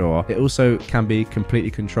 that's for sure. It also can be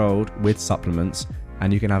completely controlled with supplements,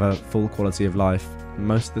 and you can have a full quality of life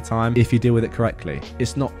most of the time if you deal with it correctly.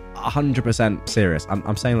 It's not 100% serious.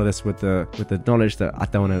 I'm saying all this with the knowledge that I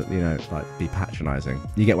don't want to, be patronizing.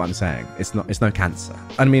 You get what I'm saying? It's no cancer.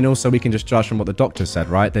 I mean, also we can just judge from what the doctor said,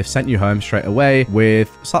 right? They've sent you home straight away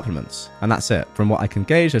with supplements, and that's it. From what I can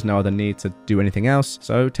gauge, there's no other need to do anything else.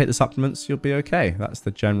 So take the supplements, you'll be okay. That's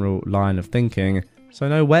the general line of thinking. So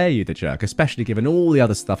no way are you the jerk, especially given all the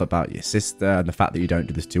other stuff about your sister and the fact that you don't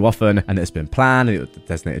do this too often and it's been planned and you're the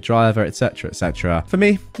designated driver, etc, etc. For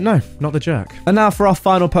me, no, not the jerk. And now for our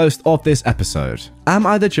final post of this episode. Am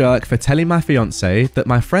I the jerk for telling my fiance that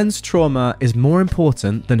my friend's trauma is more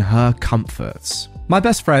important than her comforts? My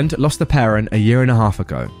best friend lost a parent a year and a half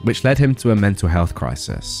ago, which led him to a mental health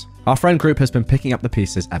crisis. Our friend group has been picking up the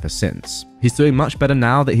pieces ever since. He's doing much better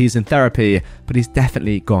now that he's in therapy, but he's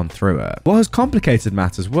definitely gone through it. What has complicated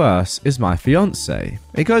matters worse is my fiance.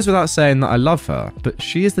 It goes without saying that I love her, but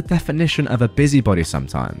she is the definition of a busybody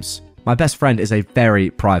sometimes. My best friend is a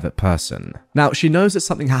very private person. Now, she knows that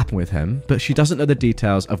something happened with him, but she doesn't know the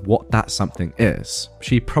details of what that something is.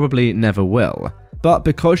 She probably never will. But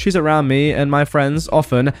because she's around me and my friends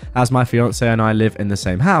often, as my fiance and I live in the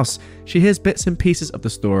same house, she hears bits and pieces of the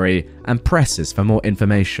story and presses for more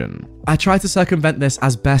information. I try to circumvent this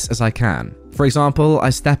as best as I can. For example,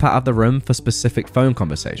 I step out of the room for specific phone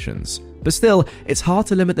conversations. But still, it's hard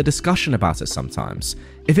to limit the discussion about it sometimes.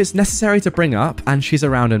 If it's necessary to bring up and she's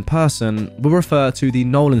around in person, we'll refer to the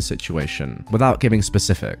Nolan situation without giving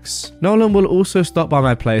specifics. Nolan will also stop by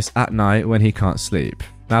my place at night when he can't sleep.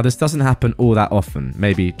 Now, this doesn't happen all that often,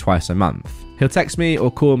 maybe twice a month. He'll text me or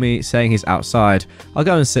call me saying he's outside. I'll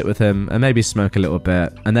go and sit with him and maybe smoke a little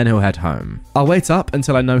bit, and then he'll head home. I'll wait up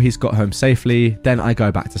until I know he's got home safely, then I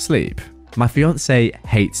go back to sleep. My fiance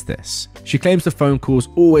hates this. She claims the phone calls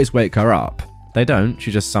always wake her up. They don't,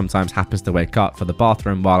 she just sometimes happens to wake up for the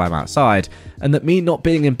bathroom while I'm outside, and that me not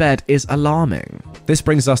being in bed is alarming. This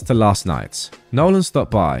brings us to last night. Nolan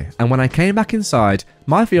stopped by, and when I came back inside,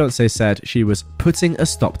 my fiance said she was putting a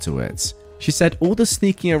stop to it. She said all the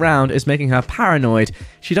sneaking around is making her paranoid.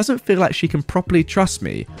 She doesn't feel like she can properly trust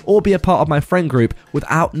me or be a part of my friend group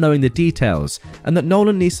without knowing the details, and that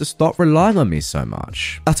Nolan needs to stop relying on me so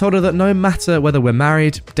much. I told her that no matter whether we're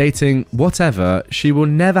married, dating, whatever, she will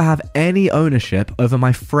never have any ownership over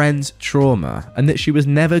my friend's trauma, and that she was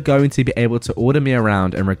never going to be able to order me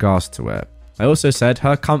around in regards to it. I also said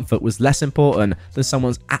her comfort was less important than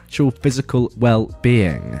someone's actual physical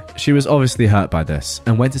well-being. She was obviously hurt by this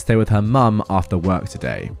and went to stay with her mum after work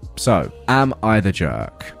today. So, am I the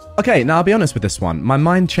jerk? Okay, now I'll be honest with this one. My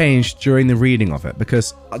mind changed during the reading of it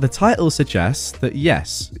because the title suggests that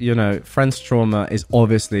yes, friend's trauma is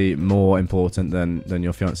obviously more important than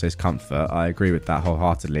your fiance's comfort. I agree with that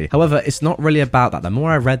wholeheartedly. However, it's not really about that. The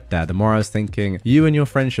more I read there, the more I was thinking, you and your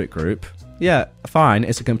friendship group, yeah, fine,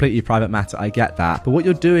 it's a completely private matter, I get that. But what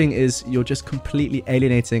you're doing is you're just completely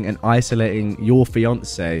alienating and isolating your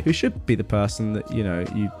fiancé, who should be the person that,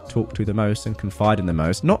 you talk to the most and confide in the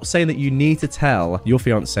most. Not saying that you need to tell your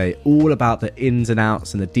fiancé all about the ins and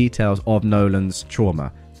outs and the details of Nolan's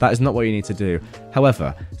trauma. That is not what you need to do.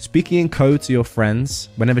 However, speaking in code to your friends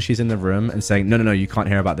whenever she's in the room and saying, no, you can't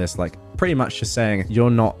hear about this, like pretty much just saying, you're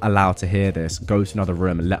not allowed to hear this, go to another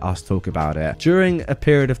room and let us talk about it. During a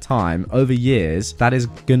period of time, over years, that is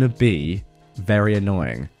gonna be very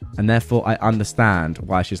annoying. And therefore, I understand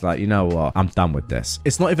why she's like, you know what, I'm done with this.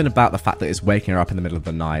 It's not even about the fact that it's waking her up in the middle of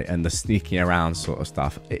the night and the sneaking around sort of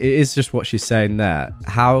stuff. It is just what she's saying there.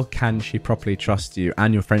 How can she properly trust you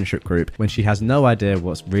and your friendship group when she has no idea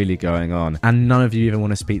what's really going on and none of you even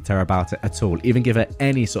want to speak to her about it at all, even give her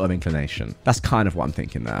any sort of inclination? That's kind of what I'm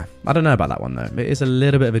thinking there. I don't know about that one though. It is a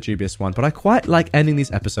little bit of a dubious one, but I quite like ending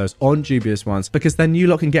these episodes on dubious ones because then you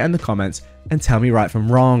lot can get in the comments and tell me right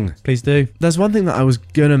from wrong. Please do. There's one thing that I was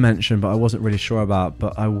gonna mention, but I wasn't really sure about,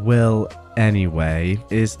 but I will anyway,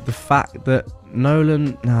 is the fact that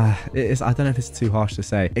Nolan, I don't know if it's too harsh to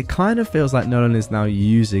say, it kind of feels like Nolan is now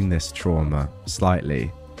using this trauma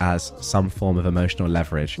slightly as some form of emotional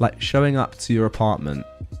leverage, like showing up to your apartment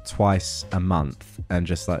twice a month and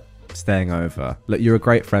just like staying over. Look, you're a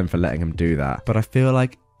great friend for letting him do that, but I feel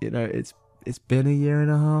like, it's been a year and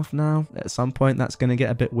a half now. At some point, that's going to get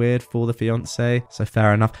a bit weird for the fiance. So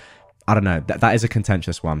fair enough. I don't know. That is a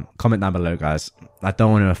contentious one. Comment down below, guys. I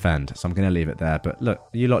don't want to offend, so I'm going to leave it there. But look,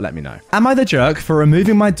 you lot let me know. Am I the jerk for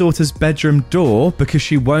removing my daughter's bedroom door because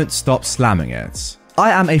she won't stop slamming it? I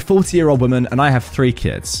am a 40-year-old woman and I have 3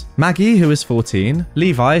 kids. Maggie, who is 14,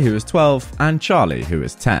 Levi, who is 12, and Charlie, who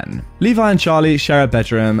is 10. Levi and Charlie share a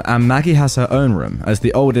bedroom and Maggie has her own room as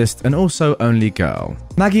the oldest and also only girl.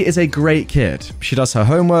 Maggie is a great kid. She does her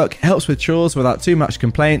homework, helps with chores without too much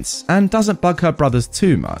complaints, and doesn't bug her brothers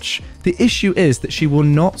too much. The issue is that she will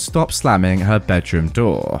not stop slamming her bedroom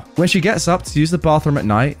door. When she gets up to use the bathroom at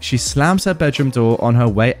night, she slams her bedroom door on her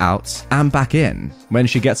way out and back in. When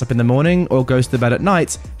she gets up in the morning or goes to bed at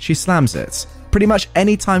night, she slams it. Pretty much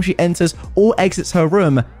any time she enters or exits her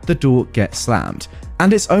room, the door gets slammed.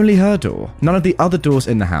 And it's only her door, none of the other doors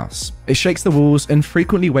in the house. It shakes the walls and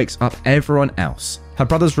frequently wakes up everyone else. Her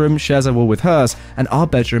brother's room shares a wall with hers, and our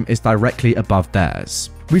bedroom is directly above theirs.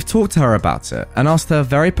 We've talked to her about it and asked her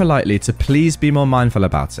very politely to please be more mindful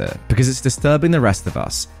about it because it's disturbing the rest of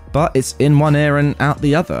us, but it's in one ear and out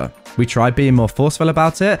the other. We tried being more forceful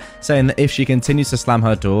about it, saying that if she continues to slam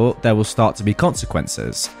her door, there will start to be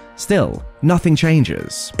consequences. Still, nothing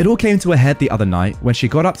changes. It all came to a head the other night when she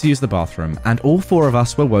got up to use the bathroom and all 4 of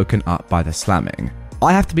us were woken up by the slamming.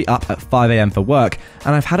 I have to be up at 5 a.m. for work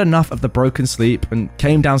and I've had enough of the broken sleep and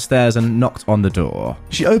came downstairs and knocked on the door.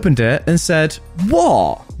 She opened it and said,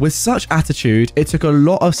 "What?" With such attitude, it took a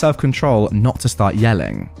lot of self-control not to start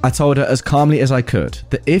yelling. I told her as calmly as I could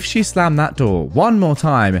that if she slammed that door one more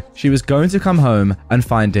time, she was going to come home and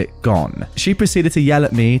find it gone. She proceeded to yell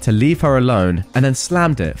at me to leave her alone and then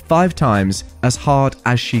slammed it 5 times as hard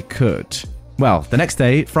as she could. Well, the next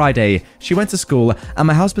day, Friday, she went to school and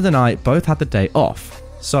my husband and I both had the day off.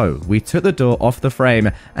 So we took the door off the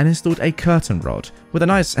frame and installed a curtain rod with a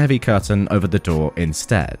nice heavy curtain over the door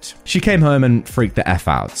instead. She came home and freaked the F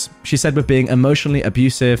out. She said we're being emotionally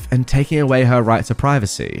abusive and taking away her right to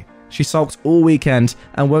privacy. She sulked all weekend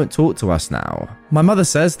and won't talk to us now. My mother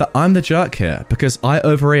says that I'm the jerk here because I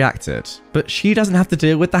overreacted, but she doesn't have to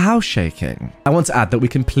deal with the house shaking. I want to add that we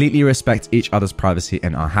completely respect each other's privacy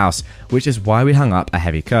in our house, which is why we hung up a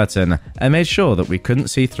heavy curtain and made sure that we couldn't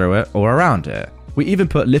see through it or around it. We even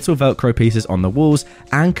put little Velcro pieces on the walls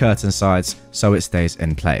and curtain sides so it stays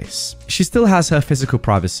in place. She still has her physical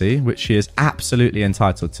privacy, which she is absolutely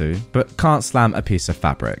entitled to, but can't slam a piece of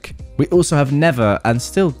fabric. We also have never, and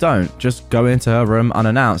still don't, just go into her room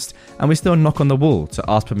unannounced, and we still knock on the wall to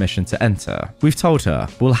ask permission to enter. We've told her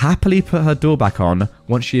we'll happily put her door back on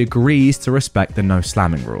once she agrees to respect the no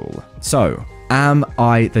slamming rule. So, am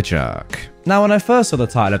I the jerk? Now, when I first saw the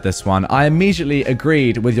title of this one, I immediately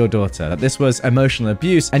agreed with your daughter that this was emotional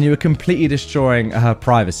abuse and you were completely destroying her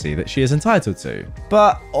privacy that she is entitled to.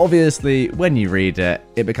 But obviously, when you read it,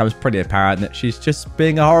 it becomes pretty apparent that she's just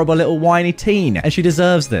being a horrible little whiny teen and she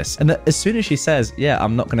deserves this. And that as soon as she says, yeah,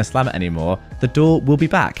 I'm not going to slam it anymore, the door will be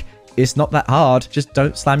back. It's not that hard, just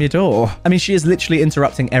don't slam your door. I mean, she is literally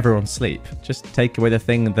interrupting everyone's sleep. Just take away the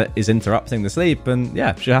thing that is interrupting the sleep and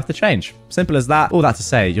yeah, she'll have to change. Simple as that. All that to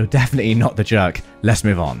say, you're definitely not the jerk. Let's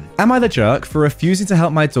move on. Am I the jerk for refusing to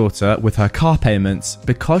help my daughter with her car payments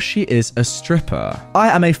because she is a stripper? I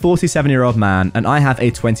am a 47-year-old man and I have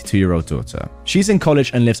a 22-year-old daughter. She's in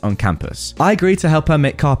college and lives on campus. I agreed to help her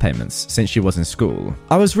make car payments since she was in school.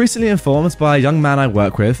 I was recently informed by a young man I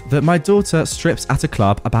work with that my daughter strips at a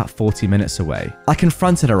club about 40 minutes away. I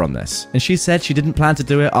confronted her on this and she said she didn't plan to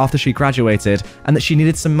do it after she graduated and that she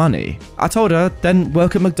needed some money. I told her, then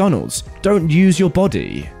work at McDonald's. Don't use your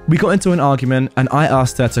body. We got into an argument and I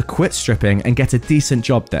asked her to quit stripping and get a decent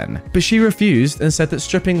job then. But she refused and said that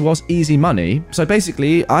stripping was easy money. So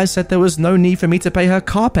basically, I said there was no need for me to pay her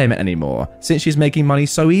car payment anymore since she's making money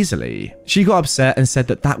so easily. She got upset and said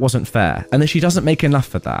that that wasn't fair and that she doesn't make enough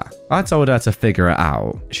for that. I told her to figure it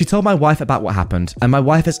out. She told my wife about what happened and my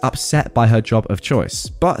wife is upset by her job of choice,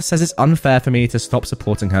 but says it's unfair for me to stop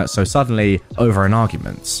supporting her so suddenly over an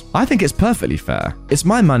argument. I think it's perfectly fair. It's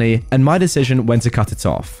my money and my decision when to cut it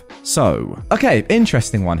off. So, okay,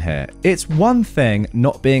 interesting one here. It's one thing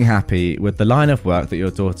not being happy with the line of work that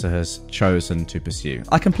your daughter has chosen to pursue.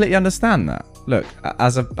 I completely understand that. Look,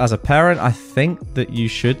 as a parent, I think that you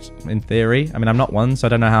should, in theory, I mean, I'm not one, so I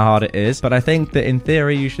don't know how hard it is, but I think that in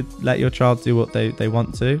theory, you should let your child do what they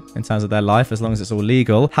want to in terms of their life, as long as it's all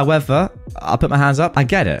legal. However, I'll put my hands up. I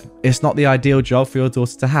get it. It's not the ideal job for your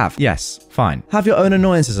daughter to have. Yes, fine. Have your own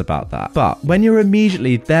annoyances about that. But when you're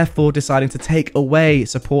immediately, therefore, deciding to take away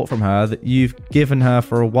support from her that you've given her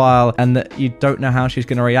for a while and that you don't know how she's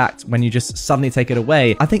going to react when you just suddenly take it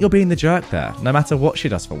away, I think you're being the jerk there, no matter what she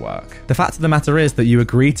does for work. The fact of the matter is that you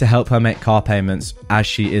agreed to help her make car payments as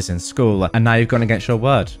she is in school, and now you've gone against your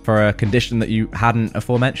word for a condition that you hadn't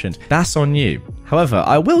aforementioned. That's on you. However,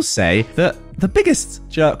 I will say that the biggest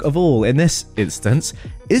jerk of all in this instance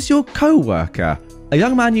is your co-worker, a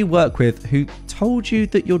young man you work with who told you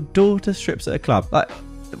that your daughter strips at a club. Like,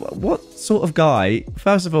 what sort of guy,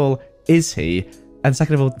 first of all, is he? And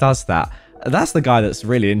second of all, does that? That's the guy that's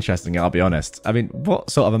really interesting, I'll be honest. I mean, what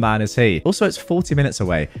sort of a man is he? Also, it's 40 minutes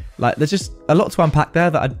away. Like, there's just a lot to unpack there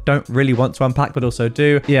that I don't really want to unpack, but also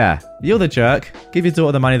do. Yeah, you're the jerk. Give your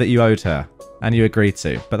daughter the money that you owed her. And you agreed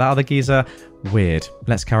to. But that other geezer, weird.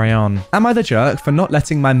 Let's carry on. Am I the jerk for not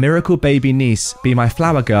letting my miracle baby niece be my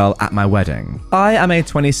flower girl at my wedding? I am a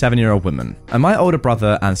 27-year-old woman, and my older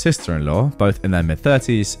brother and sister-in-law, both in their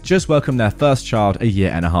mid-30s, just welcomed their first child a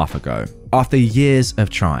year and a half ago. After years of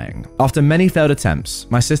trying. After many failed attempts,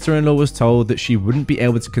 my sister-in-law was told that she wouldn't be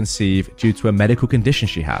able to conceive due to a medical condition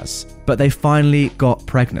she has, but they finally got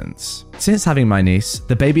pregnant. Since having my niece,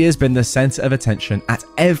 the baby has been the center of attention at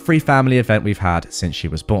every family event we've had since she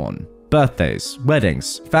was born. Birthdays,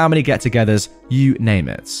 weddings, family get-togethers, you name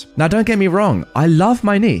it. Now don't get me wrong, I love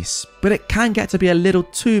my niece, but it can get to be a little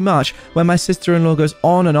too much when my sister-in-law goes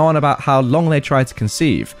on and on about how long they tried to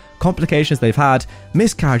conceive, complications they've had,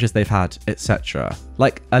 miscarriages they've had, etc.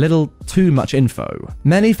 Like a little too much info.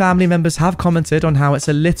 Many family members have commented on how it's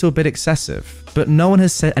a little bit excessive, but no one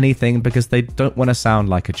has said anything because they don't want to sound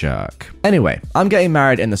like a jerk. Anyway, I'm getting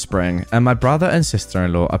married in the spring, and my brother and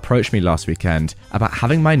sister-in-law approached me last weekend about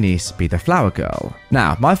having my niece be the flower girl.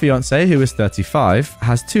 Now, my fiance, who is 35,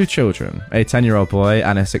 has 2 children, a 10-year-old boy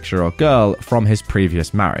and a 6-year-old girl from his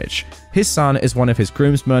previous marriage. His son is one of his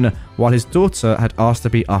groomsmen, while his daughter had asked to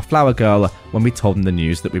be our flower girl when we told him the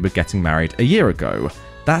news that we were getting married a year ago.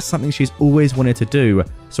 That's something she's always wanted to do,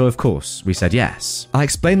 so of course we said yes. I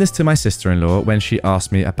explained this to my sister-in-law when she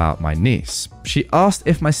asked me about my niece. She asked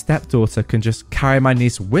if my stepdaughter can just carry my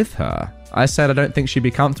niece with her. I said I don't think she'd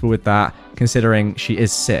be comfortable with that, considering she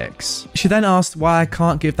is 6. She then asked why I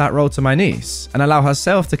can't give that role to my niece and allow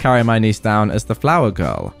herself to carry my niece down as the flower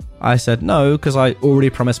girl. I said no, because I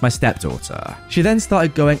already promised my stepdaughter. She then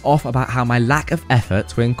started going off about how my lack of effort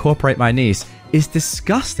to incorporate my niece is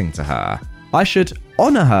disgusting to her. I should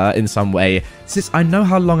honor her in some way, since I know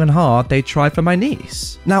how long and hard they tried for my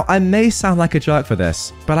niece. Now, I may sound like a jerk for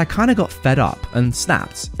this, but I kind of got fed up and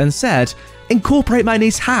snapped and said, incorporate my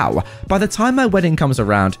niece how? By the time my wedding comes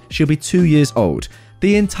around, she'll be 2 years old.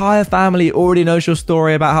 The entire family already knows your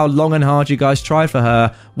story about how long and hard you guys tried for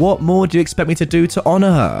her. What more do you expect me to do to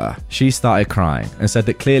honor her? She started crying and said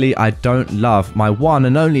that clearly I don't love my one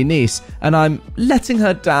and only niece and I'm letting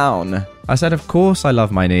her down. I said, of course I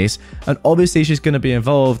love my niece, and obviously she's going to be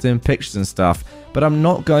involved in pictures and stuff, but I'm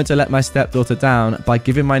not going to let my stepdaughter down by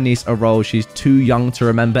giving my niece a role she's too young to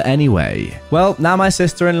remember anyway. Well, now my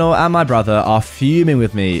sister-in-law and my brother are fuming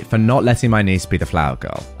with me for not letting my niece be the flower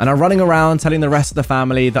girl, and are running around telling the rest of the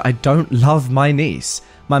family that I don't love my niece.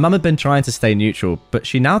 My mum had been trying to stay neutral, but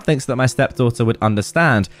she now thinks that my stepdaughter would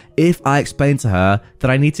understand if I explained to her that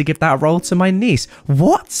I need to give that role to my niece.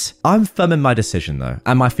 What? I'm firm in my decision though,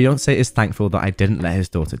 and my fiance is thankful that I didn't let his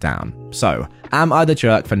daughter down. So, am I the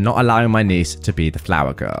jerk for not allowing my niece to be the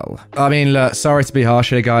flower girl? I mean, look, sorry to be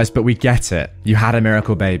harsh here guys, but we get it. You had a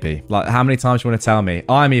miracle baby. Like, how many times do you want to tell me?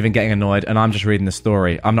 I'm even getting annoyed and I'm just reading the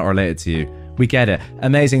story. I'm not related to you. We get it.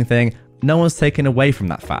 Amazing thing. No one's taken away from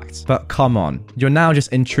that fact. But come on, you're now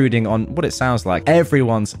just intruding on what it sounds like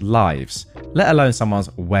everyone's lives, let alone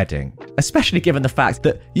someone's wedding. Especially given the fact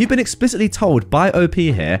that you've been explicitly told by OP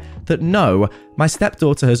here that no, my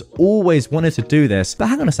stepdaughter has always wanted to do this. But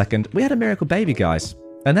hang on a second, we had a miracle baby, guys.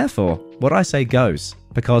 And therefore, what I say goes,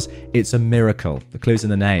 because it's a miracle. The clue's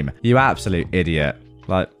in the name. You absolute idiot.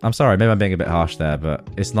 Like, I'm sorry, maybe I'm being a bit harsh there, but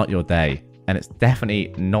it's not your day. And it's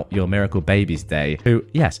definitely not your miracle baby's day, who,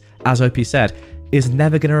 yes, as OP said, is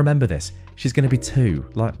never going to remember this. She's going to be 2.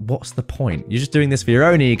 Like, what's the point? You're just doing this for your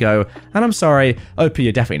own ego. And I'm sorry, OP,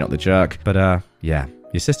 you're definitely not the jerk. But, yeah,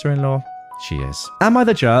 your sister-in-law, she is. Am I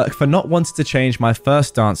the jerk for not wanting to change my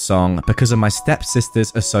first dance song because of my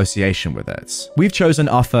stepsister's association with it? We've chosen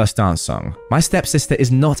our first dance song. My stepsister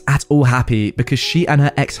is not at all happy because she and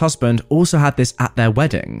her ex-husband also had this at their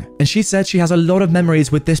wedding. And she said she has a lot of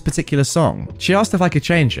memories with this particular song. She asked if I could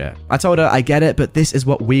change it. I told her, I get it, but this is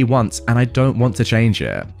what we want and I don't want to change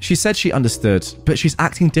it. She said she understood, but she's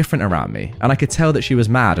acting different around me and I could tell that she was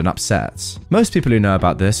mad and upset. Most people who know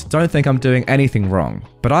about this don't think I'm doing anything wrong,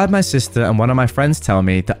 but I had my sister and one of my friends tell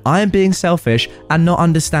me that I am being selfish and not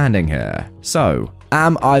understanding here. So,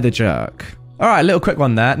 am I the jerk? Alright, little quick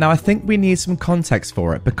one there. Now, I think we need some context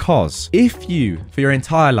for it because if you, for your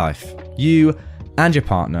entire life, you and your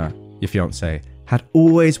partner, your fiance, had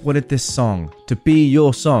always wanted this song to be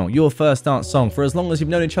your song, your first dance song, for as long as you've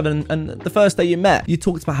known each other and the first day you met, you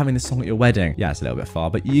talked about having this song at your wedding. Yeah, it's a little bit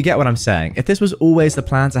far, but you get what I'm saying. If this was always the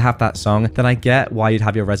plan to have that song, then I get why you'd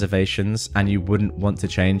have your reservations and you wouldn't want to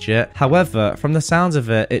change it. However, from the sounds of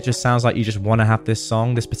it, it just sounds like you just want to have this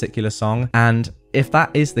song, this particular song. And if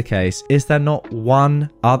that is the case, is there not one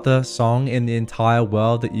other song in the entire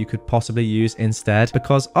world that you could possibly use instead?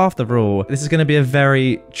 Because after all, this is going to be a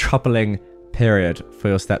very troubling period for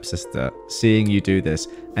your stepsister, seeing you do this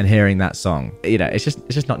and hearing that song. You know, it's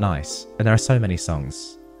just not nice. And there are so many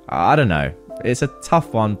songs. I don't know. It's a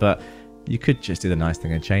tough one, but you could just do the nice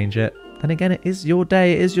thing and change it. Then again, it is your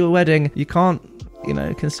day, it is your wedding. You can't,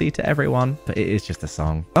 concede to everyone, but it is just a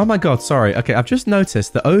song. Oh my god, sorry. Okay, I've just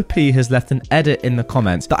noticed that OP has left an edit in the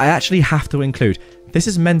comments that I actually have to include. This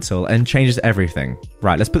is mental and changes everything.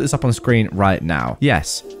 Right, let's put this up on screen right now.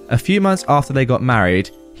 Yes, a few months after they got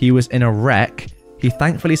married, he was in a wreck. He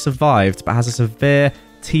thankfully survived, but has a severe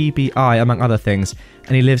TBI, among other things,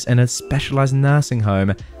 and he lives in a specialized nursing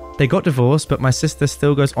home. They got divorced, but my sister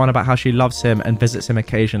still goes on about how she loves him and visits him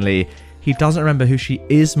occasionally. He doesn't remember who she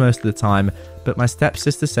is most of the time, but my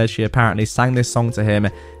stepsister says she apparently sang this song to him,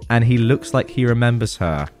 and he looks like he remembers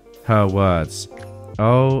her. Her words.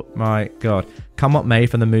 Oh my god. Come What May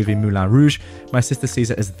from the movie Moulin Rouge, my sister sees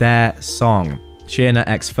it as their song. She and her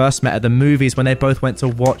ex first met at the movies when they both went to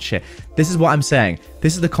watch it. This is what I'm saying.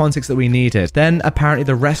 This is the context that we needed. Then apparently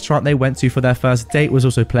the restaurant they went to for their first date was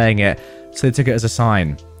also playing it, so they took it as a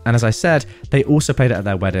sign. And as I said, they also played it at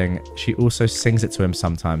their wedding. She also sings it to him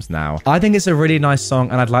sometimes now. I think it's a really nice song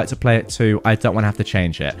and I'd like to play it too. I don't want to have to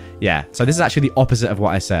change it. Yeah, so this is actually the opposite of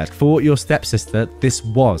what I said. For your stepsister, this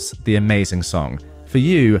was the amazing song. For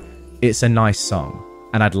you, it's a nice song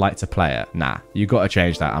and I'd like to play it. Nah, you got to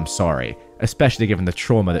change that. I'm sorry. Especially given the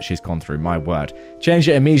trauma that she's gone through, my word. Change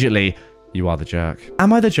it immediately. you are the jerk.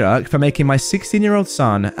 Am I the jerk for making my 16-year-old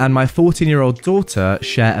son and my 14-year-old daughter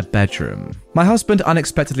share a bedroom? My husband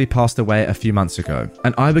unexpectedly passed away a few months ago,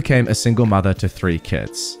 and I became a single mother to 3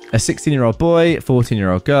 kids. A 16-year-old boy,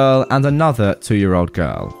 14-year-old girl, and another 2-year-old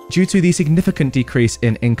girl. Due to the significant decrease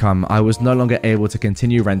in income, I was no longer able to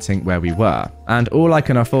continue renting where we were, and all I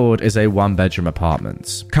can afford is a 1-bedroom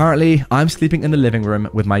apartment. Currently, I'm sleeping in the living room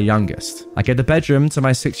with my youngest. I gave the bedroom to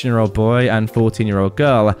my 16-year-old boy and 14-year-old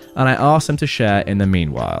girl, and I asked them to share in the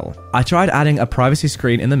meanwhile. I tried adding a privacy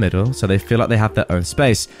screen in the middle so they feel like they have their own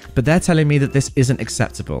space, but they're telling me that this isn't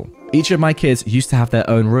acceptable. Each of my kids used to have their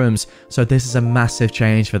own rooms, so this is a massive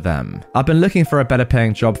change for them. I've been looking for a better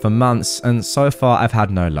paying job for months, and so far I've had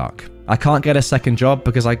no luck. I can't get a second job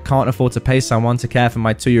because I can't afford to pay someone to care for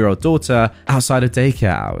my 2-year-old daughter outside of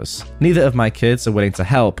daycare hours. Neither of my kids are willing to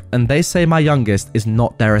help, and they say my youngest is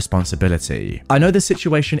not their responsibility. I know this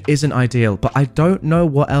situation isn't ideal, but I don't know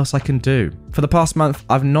what else I can do. For the past month,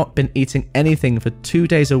 I've not been eating anything for 2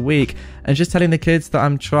 days a week and just telling the kids that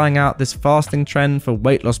I'm trying out this fasting trend for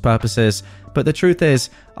weight loss purposes, but the truth is,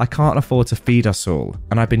 I can't afford to feed us all,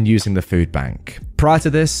 and I've been using the food bank. Prior to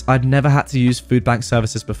this, I'd never had to use food bank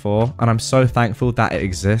services before, and I'm so thankful that it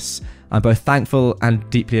exists. I'm both thankful and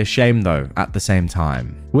deeply ashamed though at the same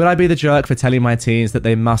time. Will I be the jerk for telling my teens that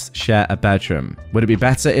they must share a bedroom? Would it be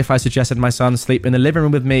better if I suggested my son sleep in the living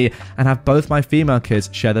room with me and have both my female kids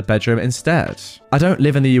share the bedroom instead? I don't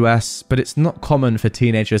live in the US, but it's not common for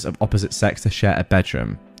teenagers of opposite sex to share a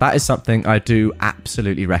bedroom. That is something I do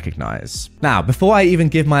absolutely recognize. Now, before I even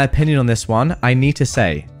give my opinion on this one, I need to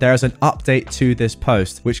say there is an update to this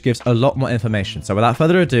post which gives a lot more information. So without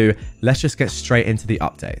further ado, let's just get straight into the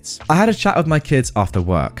updates. I had a chat with my kids after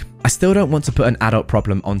work. I still don't want to put an adult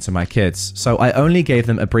problem onto my kids, so I only gave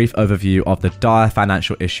them a brief overview of the dire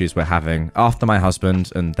financial issues we're having after my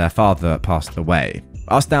husband and their father passed away.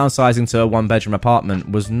 Us downsizing to a 1-bedroom apartment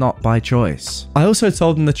was not by choice. I also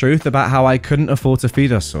told them the truth about how I couldn't afford to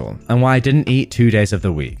feed us all, and why I didn't eat 2 days of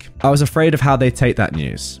the week. I was afraid of how they'd take that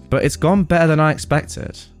news, but it's gone better than I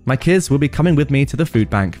expected. My kids will be coming with me to the food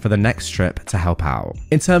bank for the next trip to help out.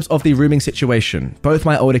 In terms of the rooming situation, both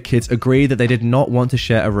my older kids agreed that they did not want to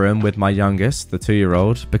share a room with my youngest, the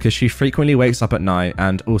 2-year-old, because she frequently wakes up at night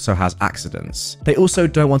and also has accidents. They also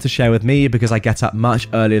don't want to share with me because I get up much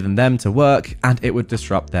earlier than them to work and it would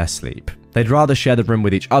disrupt their sleep. They'd rather share the room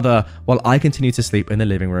with each other while I continue to sleep in the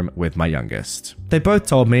living room with my youngest. They both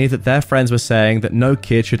told me that their friends were saying that no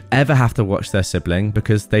kid should ever have to watch their sibling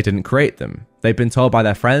because they didn't create them. They've been told by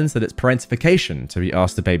their friends that it's parentification to be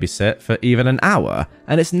asked to babysit for even an hour,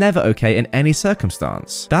 and it's never okay in any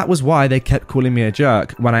circumstance. That was why they kept calling me a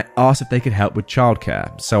jerk when I asked if they could help with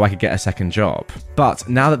childcare so I could get a second job. But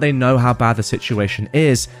now that they know how bad the situation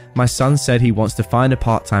is, my son said he wants to find a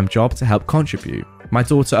part-time job to help contribute. My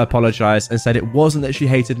daughter apologized and said it wasn't that she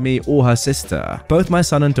hated me or her sister. Both my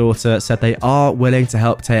son and daughter said they are willing to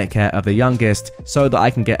help take care of the youngest so that I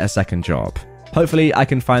can get a second job. Hopefully, I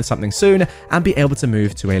can find something soon and be able to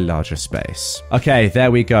move to a larger space. Okay, there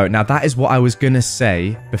we go. Now, that is what I was gonna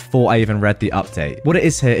say before I even read the update. What it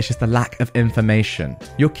is here is just the lack of information.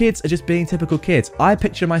 Your kids are just being typical kids. I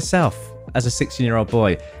picture myself as a 16-year-old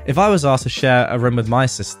boy. If I was asked to share a room with my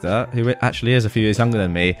sister, who actually is a few years younger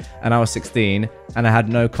than me, and I was 16, and I had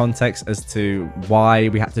no context as to why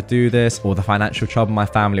we had to do this or the financial trouble my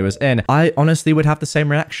family was in, I honestly would have the same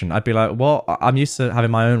reaction. I'd be like, well, I'm used to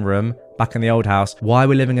having my own room back in the old house. Why are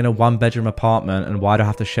we living in a 1-bedroom apartment and why do I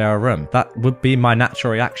have to share a room? That would be my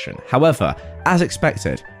natural reaction. However, as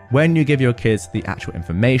expected, when you give your kids the actual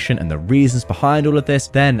information and the reasons behind all of this,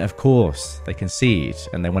 then of course they concede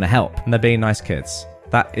and they want to help and they're being nice kids.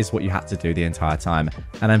 That is what you had to do the entire time.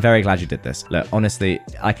 And I'm very glad you did this. Look, honestly,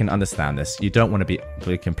 I can understand this. You don't want to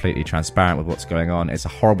be completely transparent with what's going on. It's a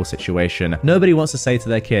horrible situation. Nobody wants to say to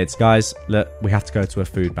their kids, guys, look, we have to go to a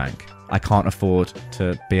food bank. I can't afford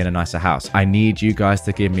to be in a nicer house. I need you guys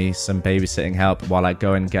to give me some babysitting help while I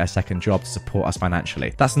go and get a second job to support us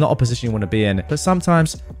financially. That's not a position you want to be in, but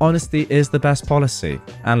sometimes honesty is the best policy.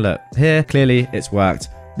 And look, here, clearly it's worked.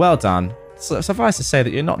 Well done. So, suffice to say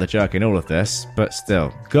that you're not the jerk in all of this, but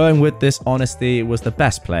still, going with this honesty was the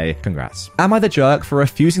best play. Congrats. Am I the jerk for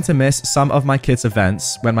refusing to miss some of my kids'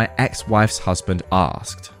 events when my ex-wife's husband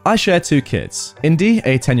asked? I share 2 kids, Indy,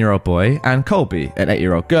 a 10-year-old boy, and Colby, an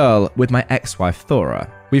 8-year-old girl, with my ex-wife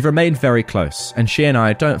Thora. We've remained very close, and she and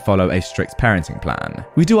I don't follow a strict parenting plan.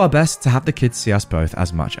 We do our best to have the kids see us both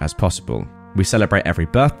as much as possible. We celebrate every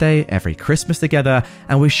birthday, every Christmas together,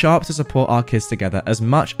 and we show up to support our kids together as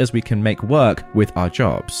much as we can make work with our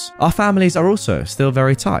jobs. Our families are also still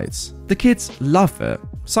very tight. The kids love it.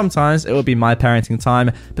 Sometimes it will be my parenting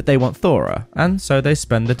time, but they want Thora, and so they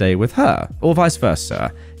spend the day with her, or vice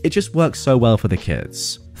versa. It just works so well for the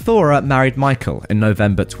kids. Thora married Michael in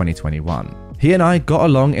November 2021. He and I got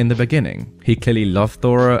along in the beginning. He clearly loved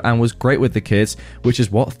Thora and was great with the kids, which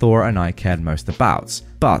is what Thora and I cared most about.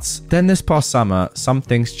 But then this past summer, some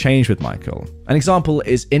things changed with Michael. An example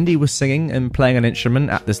is Indy was singing and playing an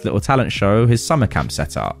instrument at this little talent show his summer camp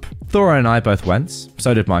set up. Thora and I both went,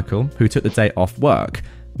 so did Michael, who took the day off work.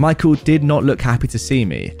 Michael did not look happy to see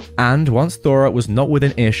me, and once Thora was not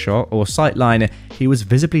within earshot or sightline, he was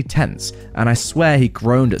visibly tense, and I swear he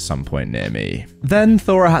groaned at some point near me. Then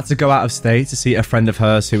Thora had to go out of state to see a friend of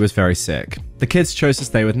hers who was very sick. The kids chose to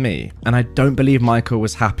stay with me, and I don't believe Michael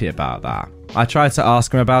was happy about that. I tried to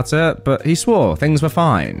ask him about it, but he swore things were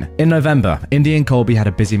fine. In November, Indy and Colby had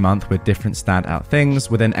a busy month with different standout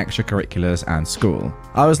things within extracurriculars and school.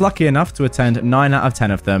 I was lucky enough to attend 9 out of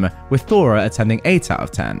 10 of them, with Thora attending 8 out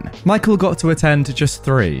of 10. Michael got to attend just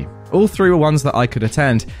 3. All 3 were ones that I could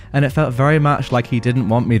attend, and it felt very much like he didn't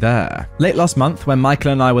want me there. Late last month, when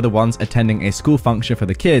Michael and I were the ones attending a school function for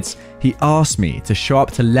the kids, he asked me to show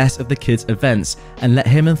up to less of the kids' events and let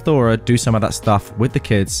him and Thora do some of that stuff with the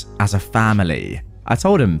kids as a family. I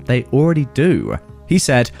told him they already do. He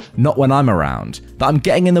said, not when I'm around, that I'm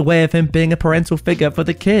getting in the way of him being a parental figure for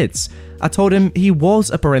the kids. I told him he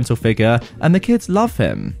was a parental figure and the kids love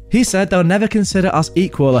him. He said they'll never consider us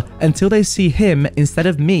equal until they see him instead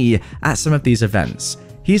of me at some of these events.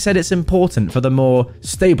 He said it's important for the more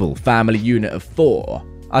stable family unit of 4.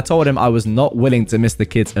 I told him I was not willing to miss the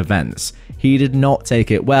kids' events. He did not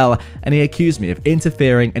take it well, and he accused me of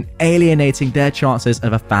interfering and alienating their chances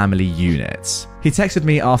of a family unit. He texted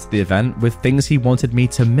me after the event with things he wanted me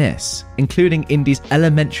to miss, including Indy's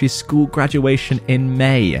elementary school graduation in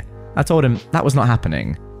May. I told him that was not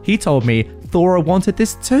happening. He told me Thora wanted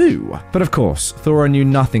this too. But of course, Thora knew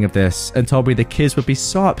nothing of this and told me the kids would be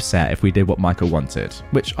so upset if we did what Michael wanted,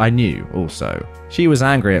 which I knew also. She was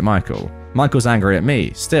angry at Michael. Michael's angry at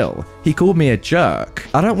me, still. He called me a jerk.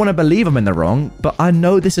 I don't want to believe I'm in the wrong, but I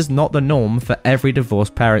know this is not the norm for every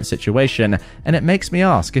divorced parent situation, and it makes me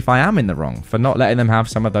ask if I am in the wrong for not letting them have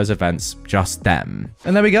some of those events, just them.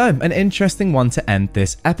 And there we go, an interesting one to end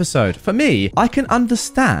this episode. For me, I can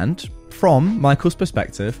understand from Michael's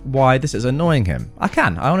perspective why this is annoying him. I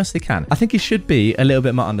honestly can. I think he should be a little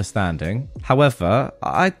bit more understanding. However,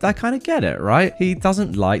 I kind of get it, right? He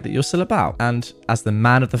doesn't like that you're still about. And as the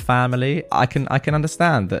man of the family, I can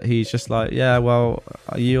understand that he's just like, yeah, well,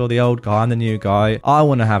 you're the old guy, I'm the new guy. I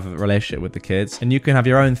want to have a relationship with the kids, and you can have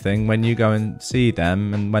your own thing when you go and see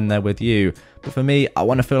them and when they're with you. But for me, I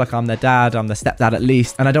want to feel like I'm their dad, I'm their stepdad at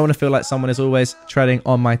least, and I don't want to feel like someone is always treading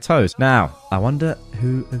on my toes. Now, I wonder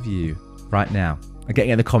who of you right now are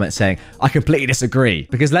getting in the comments saying, I completely disagree.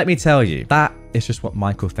 Because let me tell you, that is just what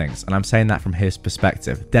Michael thinks. And I'm saying that from his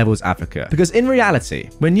perspective, devil's advocate. Because in reality,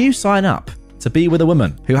 when you sign up to be with a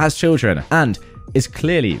woman who has children and is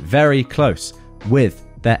clearly very close with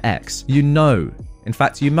their ex, you know, in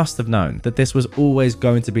fact, you must have known that this was always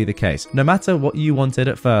going to be the case. No matter what you wanted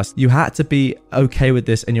at first, you had to be okay with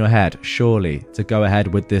this in your head, surely, to go ahead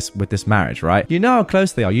with this marriage, right? You know how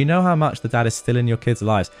close they are. You know how much the dad is still in your kids'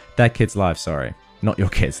 lives. Their kids' lives, sorry. Not your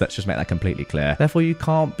kids. Let's just make that completely clear. Therefore, you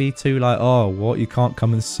can't be too like, oh, what? You can't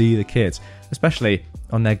come and see the kids, especially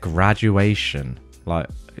on their graduation. Like,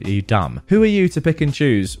 are you dumb? Who are you to pick and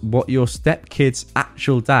choose what your stepkid's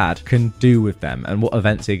actual dad can do with them and what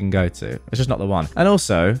events he can go to? It's just not the one. And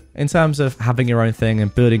also, in terms of having your own thing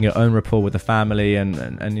and building your own rapport with the family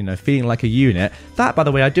and you know, feeling like a unit, that, by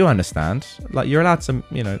the way, I do understand. Like, you're allowed to,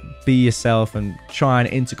 you know, be yourself and try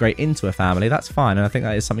and integrate into a family. That's fine. And I think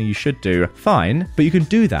that is something you should do. Fine. But you can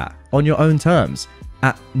do that on your own terms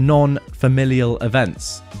at non-familial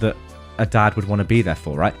events that a dad would want to be there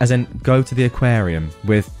for, right? As in, go to the aquarium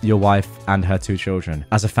with your wife and her 2 children,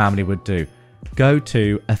 as a family would do. Go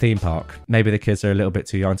to a theme park. Maybe the kids are a little bit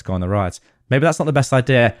too young to go on the rides. Maybe that's not the best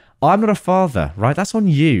idea. I'm not a father, right? That's on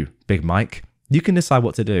you, Big Mike. You can decide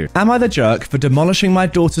what to do. Am I the jerk for demolishing my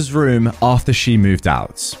daughter's room after she moved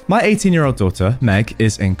out? My 18-year-old daughter, Meg,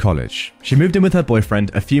 is in college. She moved in with her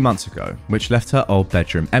boyfriend a few months ago, which left her old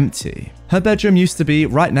bedroom empty. Her bedroom used to be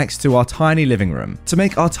right next to our tiny living room. To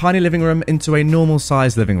make our tiny living room into a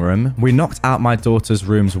normal-sized living room, we knocked out my daughter's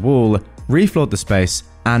room's wall, refloored the space,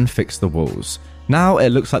 and fixed the walls. Now it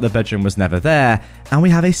looks like the bedroom was never there, and we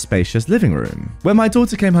have a spacious living room. When my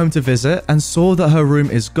daughter came home to visit and saw that her room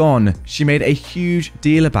is gone, she made a huge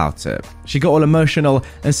deal about it. She got all emotional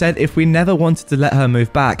and said if we never wanted to let her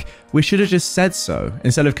move back, we should have just said so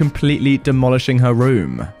instead of completely demolishing her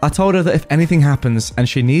room. I told her that if anything happens and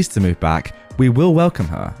she needs to move back, we will welcome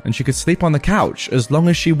her and she could sleep on the couch as long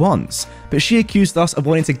as she wants. But she accused us of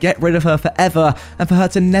wanting to get rid of her forever and for her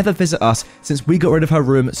to never visit us since we got rid of her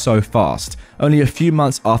room so fast, only a few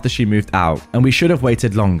months after she moved out, and we should have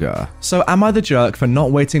waited longer. So am I the jerk for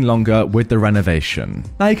not waiting longer with the renovation?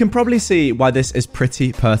 Now you can probably see why this is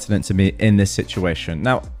pretty pertinent to me in this situation.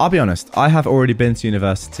 Now, I'll be honest, I have already been to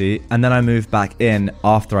university and then I moved back in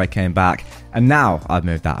after I came back, and now I've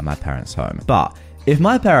moved out of my parents' home. But if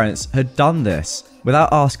my parents had done this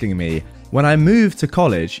without asking me when I moved to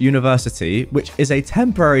college, university, which is a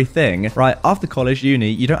temporary thing, right? After college, uni,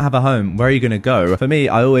 you don't have a home. Where are you going to go? For me,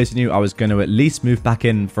 I always knew I was going to at least move back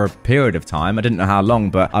in for a period of time. I didn't know how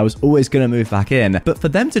long, but I was always going to move back in. But for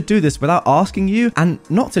them to do this without asking you and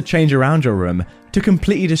not to change around your room, to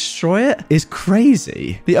completely destroy it is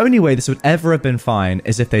crazy. The only way this would ever have been fine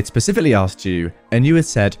is if they'd specifically asked you and you had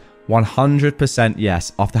said 100%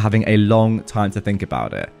 yes after having a long time to think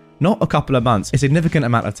about it. Not a couple of months, a significant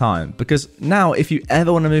amount of time, because now if you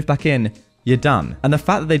ever want to move back in, you're done. And the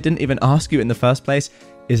fact that they didn't even ask you in the first place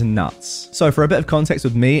is nuts. So for a bit of context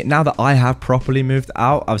with me, now that I have properly moved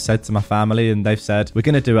out, I've said to my family and they've said, we're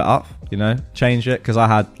going to do it up, change it, because I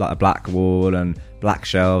had like a black wall and black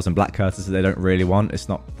shelves and black curtains that they don't really want. It's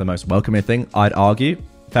not the most welcoming thing, I'd argue.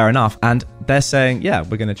 Fair enough. And they're saying, yeah,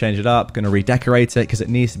 we're going to change it up, going to redecorate it because it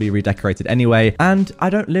needs to be redecorated anyway. And I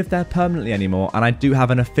don't live there permanently anymore. And I do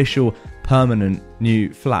have an official permanent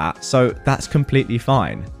new flat. So that's completely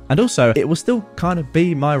fine. And also, it will still kind of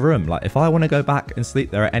be my room. Like if I want to go back and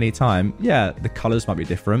sleep there at any time, yeah, the colors might be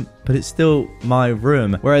different, but it's still my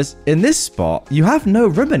room. Whereas in this spot, you have no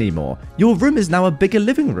room anymore. Your room is now a bigger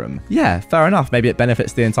living room. Yeah, fair enough. Maybe it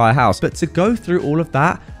benefits the entire house. But to go through all of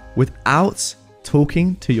that without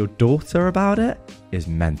talking to your daughter about it is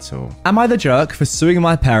mental. Am I the jerk for suing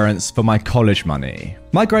my parents for my college money?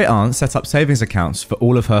 My great aunt set up savings accounts for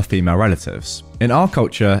all of her female relatives. In our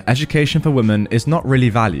culture, education for women is not really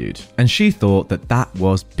valued, and she thought that that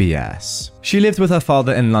was BS. She lived with her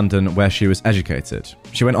father in London where she was educated.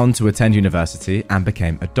 She went on to attend university and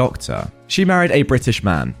became a doctor. She married a British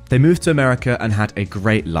man. They moved to America and had a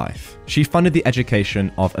great life. She funded the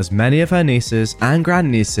education of as many of her nieces and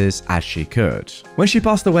grandnieces as she could. When she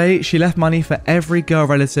passed away, she left money for every girl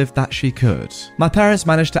relative that she could. My parents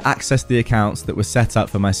managed to access the accounts that were set up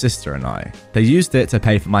for my sister and I. They used it to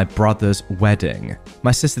pay for my brother's wedding.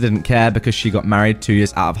 My sister didn't care because she got married 2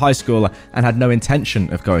 years out of high school and had no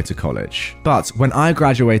intention of going to college. But when I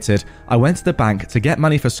graduated, I went to the bank to get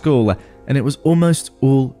money for school and it was almost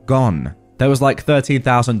all gone. There was like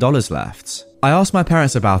 $13,000 left. I asked my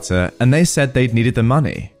parents about it and they said they'd needed the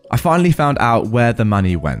money. I finally found out where the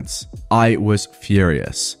money went. I was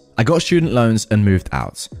furious. I got student loans and moved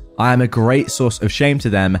out. I am a great source of shame to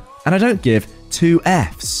them and I don't give two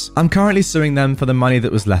Fs. I'm currently suing them for the money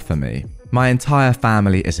that was left for me. My entire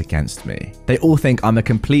family is against me. They all think I'm a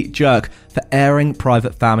complete jerk for airing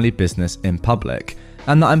private family business in public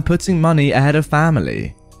and that I'm putting money ahead of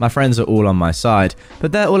family. My friends are all on my side,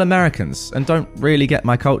 but they're all Americans and don't really get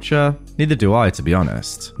my culture. Neither do I, to be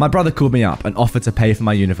honest. My brother called me up and offered to pay for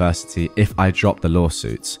my university if I dropped the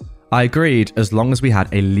lawsuit. I agreed as long as we had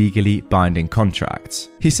a legally binding contract.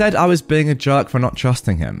 He said I was being a jerk for not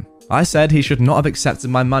trusting him. I said he should not have accepted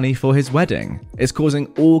my money for his wedding. It's causing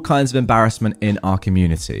all kinds of embarrassment in our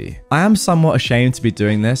community. I am somewhat ashamed to be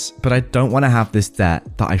doing this, but I don't want to have this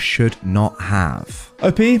debt that I should not have.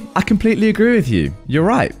 OP, I completely agree with you. You're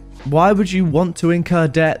right. Why would you want to incur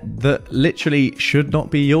debt that literally should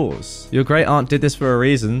not be yours? Your great aunt did this for a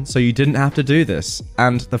reason, so you didn't have to do this.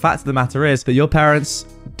 And the fact of the matter is that your parents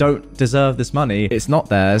don't deserve this money. It's not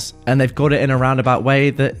theirs, and they've got it in a roundabout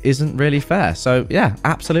way that isn't really fair. So yeah,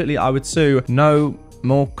 absolutely, I would sue. No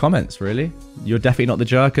more comments, really. You're definitely not the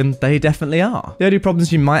jerk, and they definitely are. The only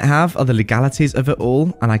problems you might have are the legalities of it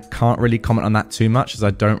all, and I can't really comment on that too much as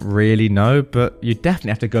I don't really know, but you definitely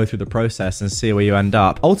have to go through the process and see where you end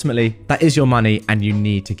up. Ultimately, that is your money and you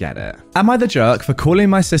need to get it. Am I the jerk for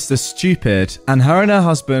calling my sister stupid and her and her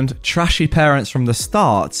husband trashy parents from the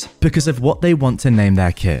start because of what they want to name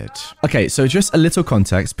their kid? Okay, so just a little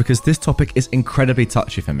context because this topic is incredibly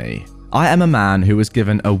touchy for me. I am a man who was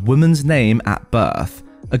given a woman's name at birth.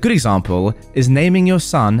 A good example is naming your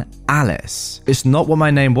son Alice. It's not what my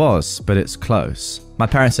name was, but it's close. My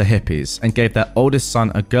parents are hippies and gave their oldest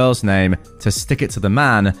son a girl's name to stick it to the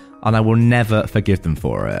man, and I will never forgive them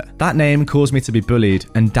for it. That name caused me to be bullied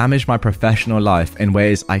and damaged my professional life in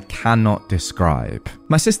ways I cannot describe.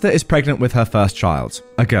 My sister is pregnant with her first child,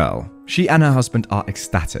 a girl. She and her husband are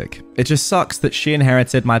ecstatic. It just sucks that she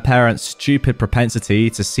inherited my parents' stupid propensity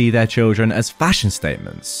to see their children as fashion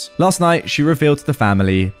statements. Last night, she revealed to the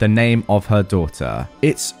family the name of her daughter.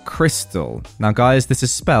 It's Crystal. Now guys, this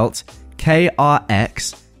is spelt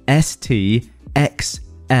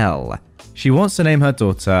KRXSTXL. She wants to name her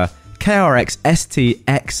daughter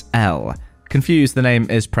KRXSTXL. Confused, the name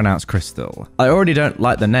is pronounced Crystal. I already don't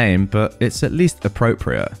like the name, but it's at least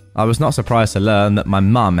appropriate. I was not surprised to learn that my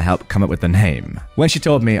mum helped come up with the name. When she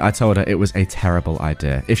told me, I told her it was a terrible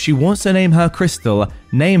idea. If she wants to name her Crystal,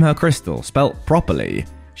 spelt properly.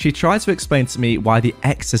 She tried to explain to me why the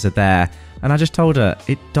X's are there, and I just told her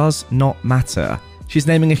it does not matter. She's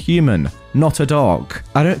naming a human, not a dog.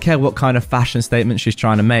 I don't care what kind of fashion statement she's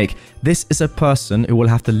trying to make. This is a person who will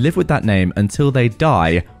have to live with that name until they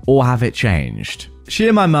die or have it changed. She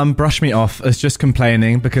and my mum brushed me off as just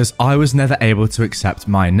complaining because I was never able to accept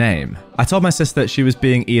my name. I told my sister that she was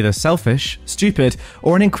being either selfish, stupid,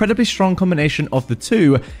 or an incredibly strong combination of the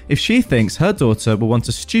two if she thinks her daughter will want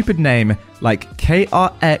a stupid name like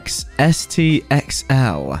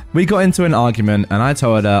KRXSTXL. We got into an argument and I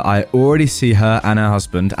told her I already see her and her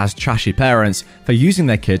husband as trashy parents for using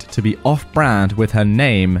their kid to be off-brand with her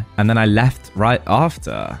name, and then I left right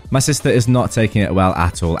after. My sister is not taking it well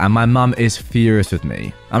at all, and my mum is furious with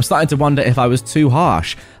me. I'm starting to wonder if I was too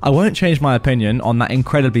harsh. I won't change my opinion on that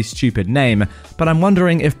incredibly stupid name, but I'm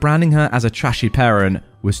wondering if branding her as a trashy parent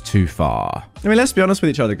was too far. I mean, let's be honest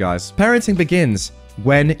with each other, guys. Parenting begins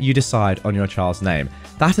when you decide on your child's name.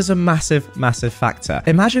 That is a massive, massive factor.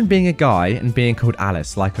 Imagine being a guy and being called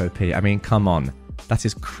Alice like OP. I mean, come on. That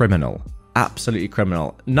is criminal. Absolutely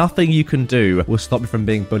criminal. Nothing you can do will stop you from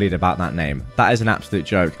being bullied about that name. That is an absolute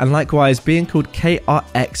joke. And likewise, being called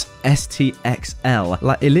KRXSTXL,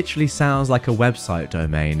 like, it literally sounds like a website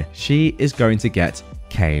domain. She is going to get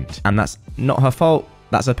caned. And that's not her fault.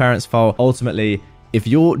 That's her parents' fault. Ultimately, if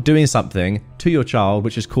you're doing something to your child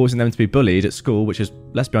which is causing them to be bullied at school, which is,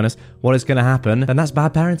 let's be honest, what is going to happen, then that's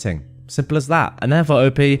bad parenting. Simple as that. And therefore,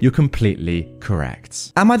 OP, you're completely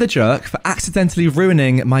correct. Am I the jerk for accidentally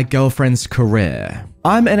ruining my girlfriend's career?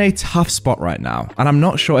 I'm in a tough spot right now, and I'm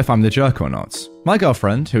not sure if I'm the jerk or not. My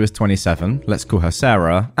girlfriend, who is 27, let's call her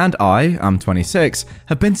Sarah, and I'm 26,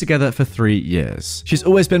 have been together for 3 years. She's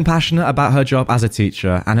always been passionate about her job as a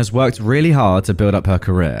teacher and has worked really hard to build up her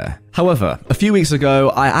career. However, a few weeks ago,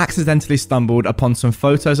 I accidentally stumbled upon some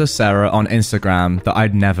photos of Sarah on Instagram that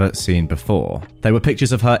I'd never seen before. They were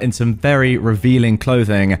pictures of her in some very revealing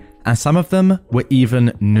clothing, and some of them were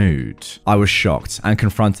even nude. I was shocked and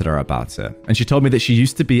confronted her about it, and she told me that she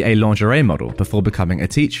used to be a lingerie model before becoming a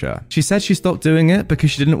teacher. She said she stopped doing it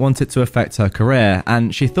because she didn't want it to affect her career,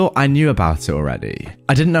 and she thought I knew about it already.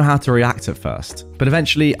 I didn't know how to react at first, but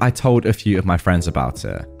eventually I told a few of my friends about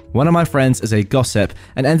it. One of my friends is a gossip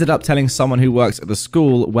and ended up telling someone who works at the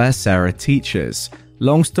school where Sarah teaches.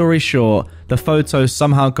 Long story short, the photos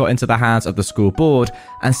somehow got into the hands of the school board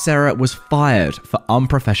and Sarah was fired for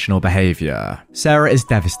unprofessional behavior. Sarah is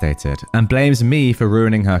devastated and blames me for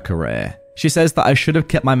ruining her career. She says that I should have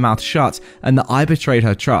kept my mouth shut and that I betrayed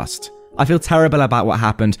her trust. I feel terrible about what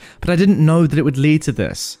happened, but I didn't know that it would lead to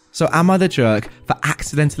this. So am I the jerk for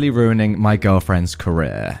accidentally ruining my girlfriend's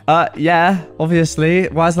career? Yeah, obviously.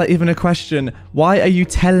 Why is that even a question? Why are you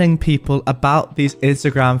telling people about these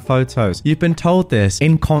Instagram photos? You've been told this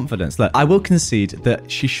in confidence. Look, I will concede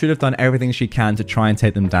that she should have done everything she can to try and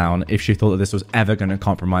take them down if she thought that this was ever going to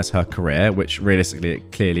compromise her career, which realistically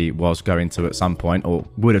it clearly was going to at some point, or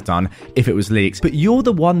would have done if it was leaked. But you're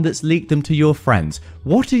the one that's leaked them to your friends.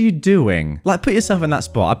 What are you doing? Like, put yourself in that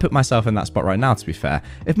spot. I put myself in that spot right now, to be fair.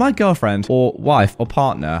 If my girlfriend or wife or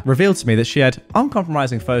partner revealed to me that she had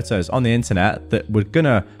uncompromising photos on the internet that were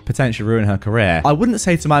gonna potentially ruin her career, I wouldn't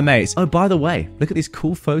say to my mates, oh, by the way, look at these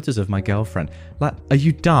cool photos of my girlfriend. Like, are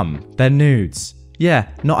you dumb? They're nudes. Yeah,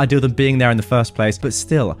 not ideal them being there in the first place, but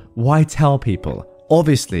still, why tell people?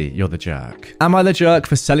 Obviously, you're the jerk. Am I the jerk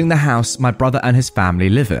for selling the house my brother and his family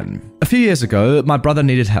live in? A few years ago, my brother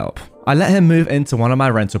needed help. I let him move into one of my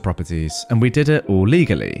rental properties, and we did it all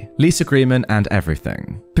legally. Lease agreement and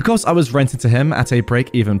everything. Because I was renting to him at a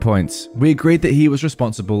break-even point, we agreed that he was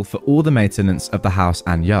responsible for all the maintenance of the house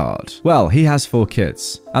and yard. Well, he has 4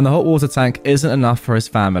 kids, and the hot water tank isn't enough for his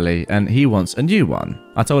family, and he wants a new one.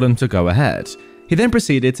 I told him to go ahead. He then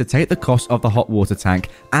proceeded to take the cost of the hot water tank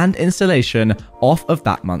and installation off of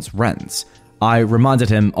that month's rent. I reminded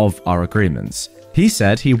him of our agreements. He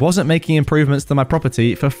said he wasn't making improvements to my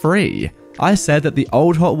property for free. I said that the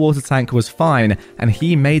old hot water tank was fine and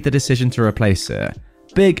he made the decision to replace it.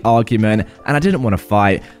 Big argument, and I didn't want to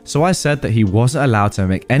fight, so I said that he wasn't allowed to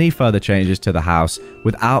make any further changes to the house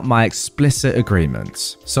without my explicit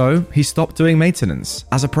agreement. So he stopped doing maintenance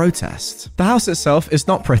as a protest. The house itself is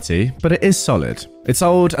not pretty, but it is solid. It's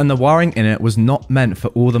old and the wiring in it was not meant for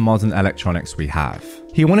all the modern electronics we have.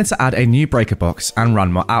 He wanted to add a new breaker box and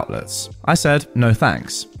run more outlets. I said, no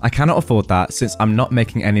thanks. I cannot afford that since I'm not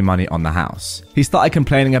making any money on the house. He started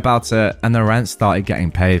complaining about it and the rent started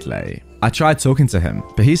getting paid late. I tried talking to him,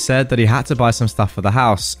 but he said that he had to buy some stuff for the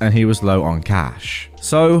house and he was low on cash.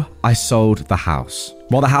 So I sold the house.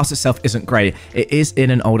 While the house itself isn't great, it is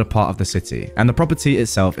in an older part of the city, and the property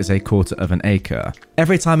itself is 1/4 of an acre.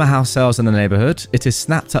 Every time a house sells in the neighborhood, it is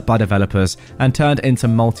snapped up by developers and turned into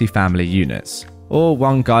multi-family units. Or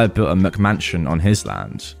one guy built a McMansion on his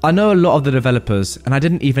land. I know a lot of the developers, and I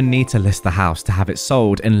didn't even need to list the house to have it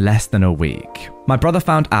sold in less than a week. My brother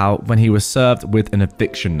found out when he was served with an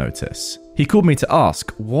eviction notice. He called me to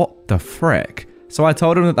ask, what the frick? So I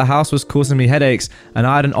told him that the house was causing me headaches and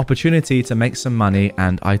I had an opportunity to make some money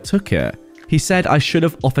and I took it. He said I should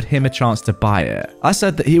have offered him a chance to buy it. I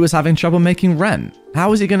said that he was having trouble making rent. How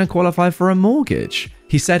was he going to qualify for a mortgage?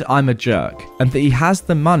 He said I'm a jerk and that he has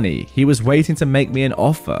the money. He was waiting to make me an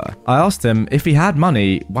offer. I asked him if he had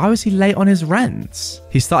money, why was he late on his rent?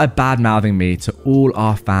 He started bad-mouthing me to all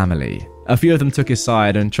our family. A few of them took his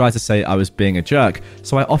side and tried to say I was being a jerk,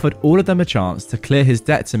 so I offered all of them a chance to clear his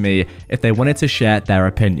debt to me if they wanted to share their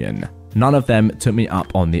opinion. None of them took me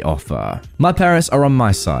up on the offer. My parents are on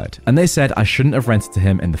my side, and they said I shouldn't have rented to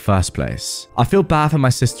him in the first place. I feel bad for my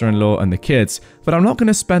sister-in-law and the kids, but I'm not going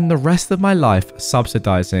to spend the rest of my life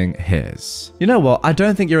subsidizing his. You know what? I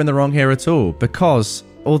don't think you're in the wrong here at all, because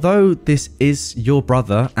although this is your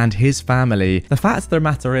brother and his family, the fact of the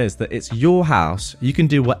matter is that it's your house. You can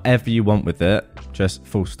do whatever you want with it, just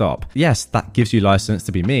full stop. Yes, that gives you license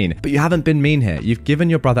to be mean, but you haven't been mean here. You've given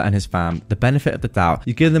your brother and his fam the benefit of the doubt.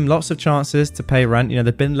 You've given them lots of chances to pay rent. You know,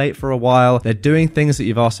 they've been late for a while. They're doing things that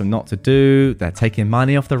you've asked them not to do. They're taking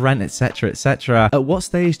money off the rent, etc., etc. At what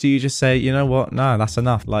stage do you just say, you know what? No, that's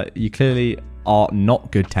enough. Like, you clearly are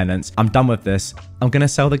not good tenants. I'm done with this. I'm going to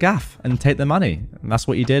sell the gaff and take the money. And that's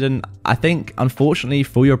what you did. And I think, unfortunately,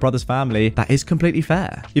 for your brother's family, that is completely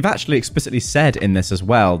fair. You've actually explicitly said in this as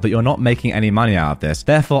well that you're not making any money out of this.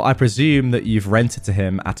 Therefore, I presume that you've rented to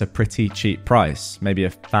him at a pretty cheap price, maybe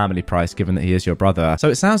a family price, given that he is your brother. So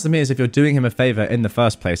it sounds to me as if you're doing him a favor in the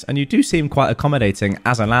first place. And you do seem quite accommodating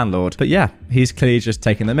as a landlord. But yeah, he's clearly just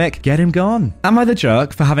taking the mick. Get him gone. Am I the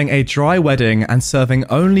jerk for having a dry wedding and serving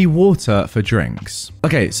only water for drinks?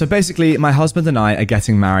 Okay, so basically, my husband and I are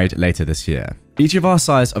getting married later this year. Each of our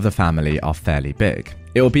sides of the family are fairly big.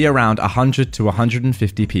 It will be around 100 to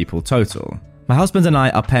 150 people total. My husband and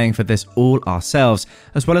I are paying for this all ourselves,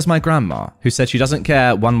 as well as my grandma, who said she doesn't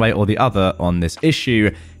care one way or the other on this issue.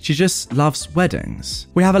 She just loves weddings.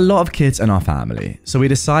 We have a lot of kids in our family, so we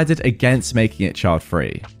decided against making it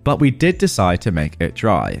child-free. But we did decide to make it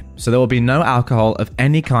dry, so there will be no alcohol of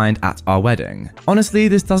any kind at our wedding. Honestly,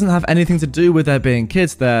 this doesn't have anything to do with there being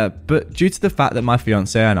kids there, but due to the fact that my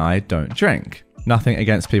fiancé and I don't drink. Nothing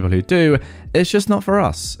against people who do, it's just not for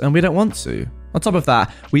us, and we don't want to. On top of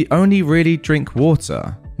that, we only really drink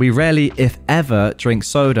water. We rarely, if ever, drink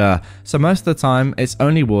soda, so most of the time it's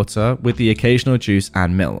only water with the occasional juice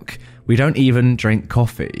and milk. We don't even drink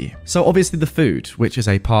coffee. So obviously the food, which is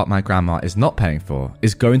a part my grandma is not paying for,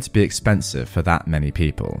 is going to be expensive for that many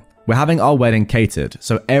people. We're having our wedding catered,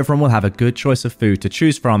 so everyone will have a good choice of food to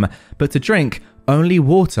choose from, but to drink, only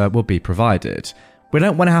water will be provided. We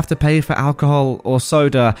don't want to have to pay for alcohol or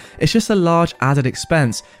soda. It's just a large added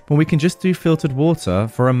expense when we can just do filtered water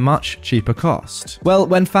for a much cheaper cost. Well,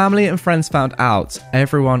 when family and friends found out,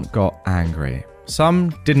 everyone got angry.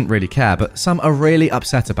 Some didn't really care, but some are really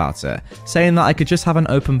upset about it, saying that I could just have an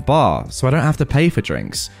open bar so I don't have to pay for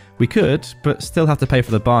drinks. We could, but still have to pay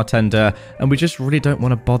for the bartender, and we just really don't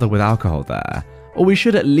want to bother with alcohol there. Or we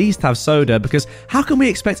should at least have soda, because how can we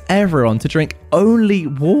expect everyone to drink only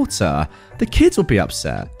water? The kids will be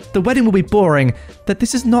upset. The wedding will be boring, that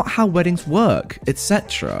this is not how weddings work,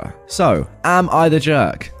 etc. So, am I the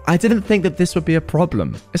jerk? I didn't think that this would be a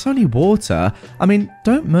problem. It's only water. I mean,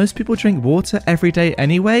 don't most people drink water every day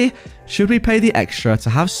anyway? Should we pay the extra to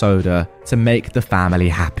have soda to make the family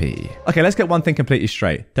happy? Okay, let's get one thing completely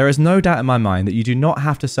straight. There is no doubt in my mind that you do not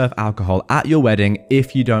have to serve alcohol at your wedding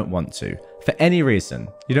if you don't want to. for any reason.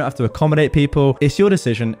 You don't have to accommodate people. It's your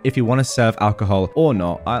decision if you want to serve alcohol or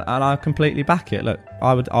not. And I completely back it. Look,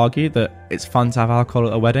 I would argue that it's fun to have alcohol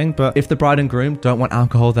at a wedding, but if the bride and groom don't want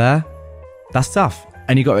alcohol there, that's tough.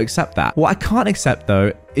 And you got to accept that. What I can't accept,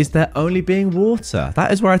 though, is there only being water.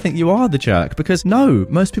 That is where I think you are the jerk. Because no,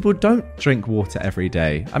 most people don't drink water every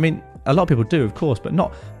day. I mean, a lot of people do, of course, but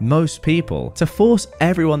not most people. To force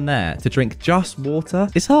everyone there to drink just water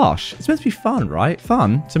is harsh. It's meant to be fun, right?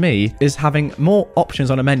 Fun, to me, is having more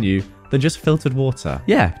options on a menu than just filtered water.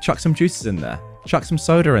 Yeah, chuck some juices in there. Chuck some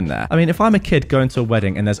soda in there. I mean, if I'm a kid going to a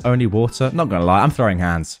wedding and there's only water, not gonna lie, I'm throwing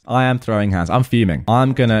hands. I am throwing hands. I'm fuming.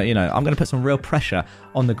 I'm gonna put some real pressure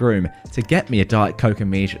on the groom to get me a Diet Coke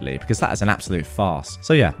immediately, because that is an absolute farce.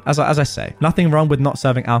 So yeah, as I say, nothing wrong with not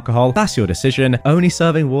serving alcohol. That's your decision. Only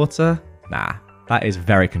serving water? Nah. That is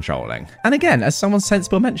very controlling. And again, as someone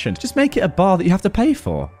sensible mentioned, just make it a bar that you have to pay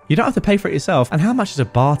for. You don't have to pay for it yourself. And how much is a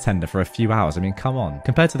bartender for a few hours? I mean, come on.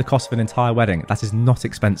 Compared to the cost of an entire wedding, that is not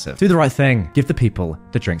expensive. Do the right thing. Give the people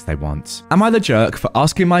the drinks they want. Am I the jerk for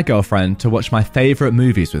asking my girlfriend to watch my favorite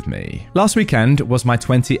movies with me? Last weekend was my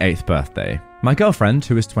 28th birthday. My girlfriend,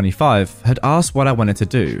 who is 25, had asked what I wanted to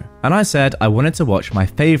do, and I said I wanted to watch my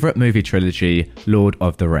favorite movie trilogy, Lord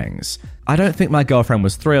of the Rings. I don't think my girlfriend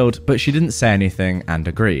was thrilled, but she didn't say anything and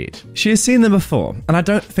agreed. She has seen them before, and I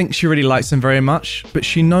don't think she really likes them very much, but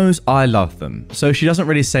she knows I love them, so she doesn't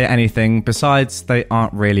really say anything besides they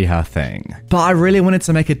aren't really her thing. But I really wanted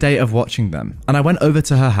to make a date of watching them, and I went over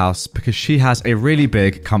to her house because she has a really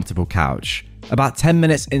big, comfortable couch. About 10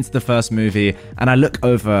 minutes into the first movie, and I look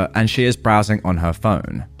over and she is browsing on her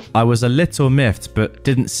phone. I was a little miffed, but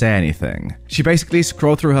didn't say anything. She basically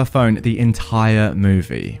scrolled through her phone the entire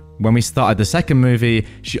movie. When we started the second movie,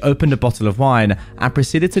 she opened a bottle of wine and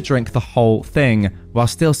proceeded to drink the whole thing while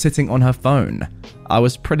still sitting on her phone. I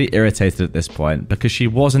was pretty irritated at this point because she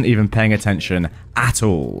wasn't even paying attention at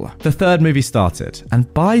all. The third movie started,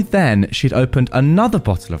 and by then she'd opened another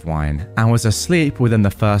bottle of wine and was asleep within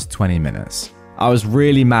the first 20 minutes. I was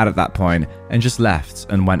really mad at that point and just left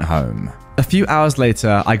and went home. A few hours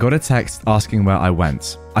later, I got a text asking where I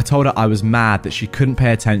went. I told her I was mad that she couldn't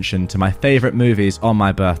pay attention to my favorite movies on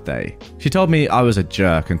my birthday. She told me I was a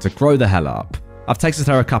jerk and to grow the hell up. I've texted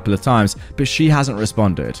her a couple of times, but she hasn't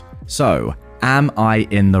responded. So, am I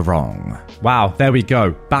in the wrong? Wow, there we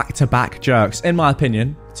go. Back-to-back jerks, in my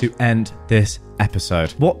opinion, to end this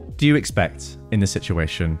episode. What do you expect in this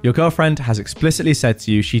situation? Your girlfriend has explicitly said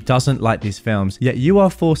to you she doesn't like these films, yet you are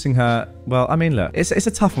forcing her. Well, I mean, look, it's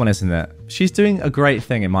a tough one, isn't it? She's doing a great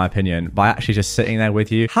thing, in my opinion, by actually just sitting there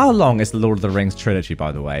with you. How long is the Lord of the Rings trilogy,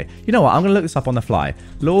 by the way? You know what? I'm going to look this up on the fly.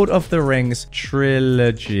 Lord of the Rings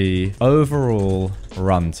trilogy overall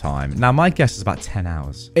runtime. Now, my guess is about 10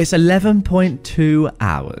 hours. It's 11.2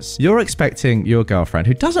 hours. You're expecting your girlfriend,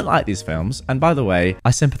 who doesn't like these films, and by the way,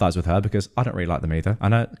 I sympathize with her because I don't really like them either. I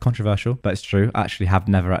know, controversial, but it's true. I actually have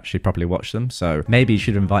never actually properly watched them, so maybe you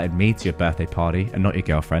should have invited me to your birthday party and not your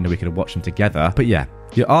girlfriend, and we could have watched them together. But yeah,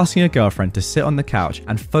 you're asking your girlfriend to sit on the couch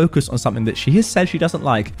and focus on something that she has said she doesn't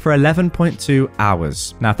like for 11.2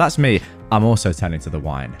 hours. Now, if that's me, I'm also turning to the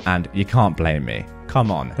wine, and you can't blame me.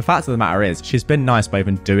 Come on. The fact of the matter is, she's been nice by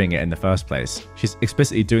even doing it in the first place. She's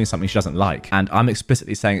explicitly doing something she doesn't like, and I'm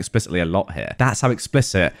explicitly saying explicitly a lot here. That's how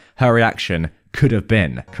explicit her reaction could have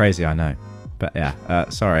been. Crazy, I know. But yeah,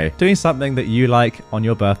 sorry. Doing something that you like on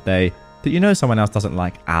your birthday that you know someone else doesn't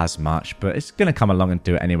like as much, but it's going to come along and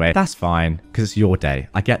do it anyway. That's fine, because it's your day.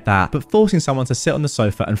 I get that. But forcing someone to sit on the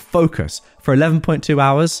sofa and focus for 11.2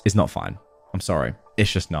 hours is not fine. I'm sorry.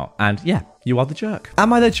 It's just not. And yeah, you are the jerk.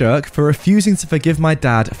 Am I the jerk for refusing to forgive my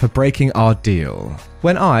dad for breaking our deal?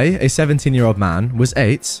 When I, a 17-year-old man, was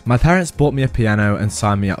 8, my parents bought me a piano and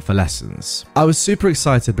signed me up for lessons. I was super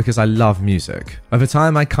excited because I love music. Over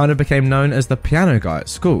time, I kind of became known as the piano guy at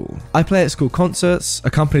school. I play at school concerts,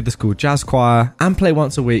 accompany the school jazz choir, and play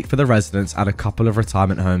once a week for the residents at a couple of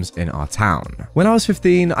retirement homes in our town. When I was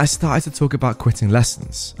 15, I started to talk about quitting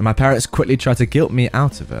lessons, and my parents quickly tried to guilt me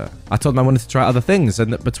out of it. I told them I wanted to try other things,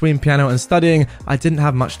 and that between piano and studying, I didn't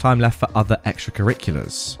have much time left for other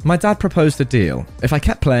extracurriculars. My dad proposed a deal. If I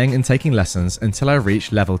kept playing and taking lessons until I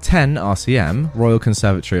reached level 10 RCM, Royal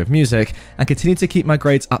Conservatory of Music, and continued to keep my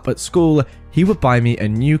grades up at school, he would buy me a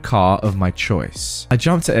new car of my choice. I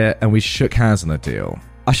jumped at it and we shook hands on the deal.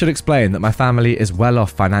 I should explain that my family is well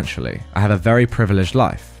off financially. I have a very privileged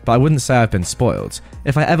life. but I wouldn't say I've been spoiled.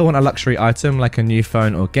 If I ever want a luxury item like a new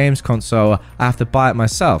phone or games console, I have to buy it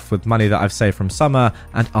myself with money that I've saved from summer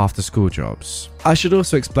and after school jobs. I should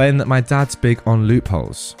also explain that my dad's big on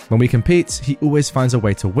loopholes. When we compete, he always finds a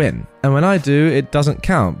way to win. And when I do, it doesn't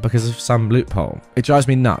count because of some loophole. It drives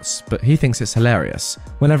me nuts, but he thinks it's hilarious.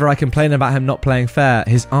 Whenever I complain about him not playing fair,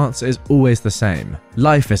 his answer is always the same.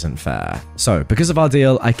 Life isn't fair. So, because of our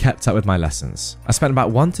deal, I kept up with my lessons. I spent about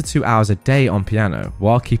 1 to 2 hours a day on piano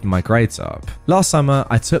while keeping my grades up. Last summer,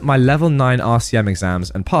 I took my level 9 RCM exams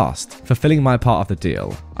and passed, fulfilling my part of the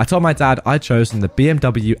deal. I told my dad I'd chosen the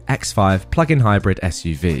BMW X5 plug-in hybrid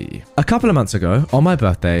SUV. A couple of months ago, on my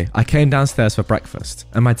birthday, I came downstairs for breakfast,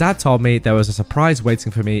 and my dad told me there was a surprise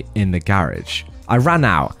waiting for me in the garage. I ran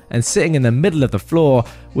out, and sitting in the middle of the floor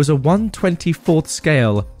was a 1/24th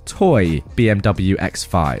scale toy BMW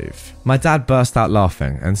X5. My dad burst out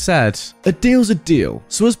laughing and said, "A deal's a deal,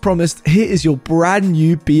 so as promised, here is your brand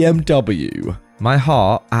new BMW." My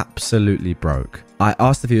heart absolutely broke. I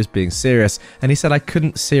asked if he was being serious, and he said I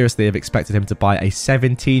couldn't seriously have expected him to buy a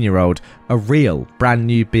 17-year-old a real brand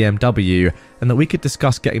new BMW, and that we could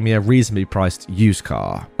discuss getting me a reasonably priced used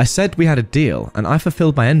car. I said we had a deal, and I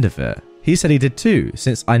fulfilled my end of it. He said he did too,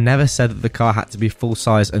 since I never said that the car had to be full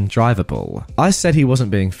size and drivable. I said he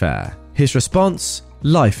wasn't being fair. His response,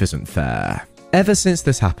 "Life isn't fair." Ever since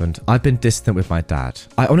this happened, I've been distant with my dad.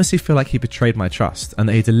 I honestly feel like he betrayed my trust and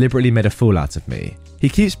that he deliberately made a fool out of me. He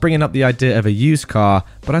keeps bringing up the idea of a used car,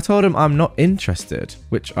 but I told him I'm not interested,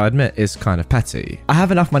 which I admit is kind of petty. I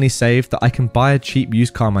have enough money saved that I can buy a cheap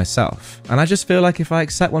used car myself, and I just feel like if I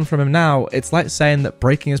accept one from him now, it's like saying that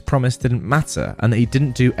breaking his promise didn't matter and that he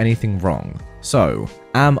didn't do anything wrong. So,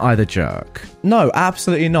 am I the jerk? No,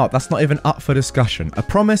 absolutely not. That's not even up for discussion. A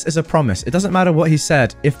promise is a promise. It doesn't matter what he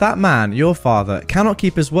said. If that man, your father, cannot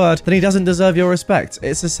keep his word, then he doesn't deserve your respect.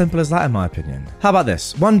 It's as simple as that in my opinion. How about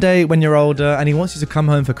this? One day when you're older and he wants you to come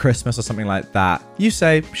home for Christmas or something like that, you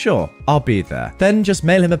say, "Sure, I'll be there." Then just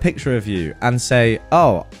mail him a picture of you and say,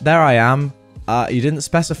 "Oh, there I am. You didn't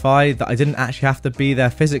specify that I didn't actually have to be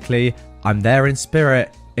there physically. I'm there in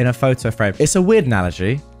spirit in a photo frame." It's a weird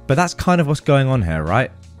analogy, but that's kind of what's going on here,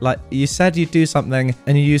 right? Like, you said you'd do something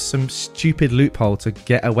and you used some stupid loophole to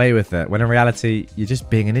get away with it, when in reality, you're just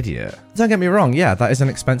being an idiot. Don't get me wrong, yeah, that is an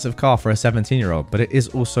expensive car for a 17-year-old, but it is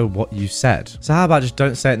also what you said. So how about just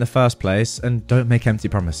don't say it in the first place and don't make empty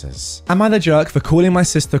promises? Am I the jerk for calling my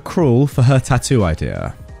sister cruel for her tattoo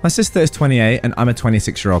idea? My sister is 28 and I'm a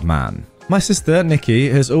 26-year-old man. My sister, Nikki,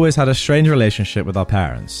 has always had a strange relationship with our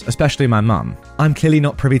parents, especially my mum. I'm clearly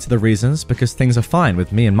not privy to the reasons because things are fine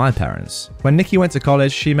with me and my parents. When Nikki went to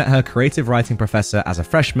college, she met her creative writing professor as a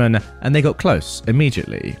freshman and they got close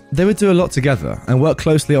immediately. They would do a lot together and work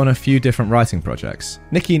closely on a few different writing projects.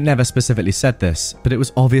 Nikki never specifically said this, but it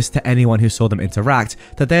was obvious to anyone who saw them interact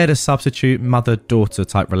that they had a substitute mother-daughter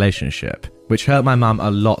type relationship, which hurt my mum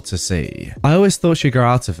a lot to see. I always thought she'd grow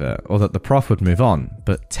out of it, or that the prof would move on,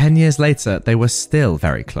 but 10 years later, they were still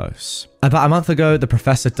very close. About a month ago, the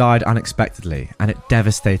professor died unexpectedly, and it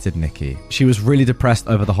devastated Nikki. She was really depressed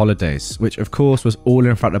over the holidays, which of course was all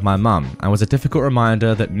in front of my mum, and was a difficult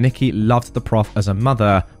reminder that Nikki loved the prof as a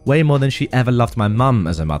mother way more than she ever loved my mum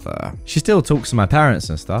as a mother. She still talks to my parents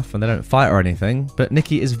and stuff, and they don't fight or anything, but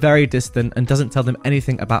Nikki is very distant and doesn't tell them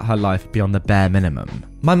anything about her life beyond the bare minimum.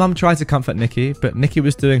 My mum tried to comfort Nikki, but Nikki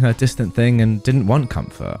was doing her distant thing and didn't want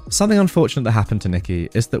comfort. Something unfortunate that happened to Nikki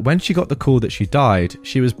is that when she got the call that she died,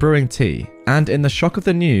 she was brewing tea, and in the shock of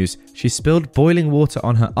the news, she spilled boiling water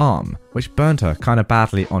on her arm, which burned her kind of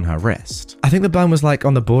badly on her wrist. I think the burn was like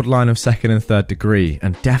on the borderline of 2nd and 3rd degree,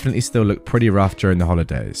 and definitely still looked pretty rough during the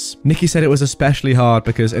holidays. Nikki said it was especially hard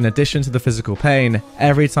because in addition to the physical pain,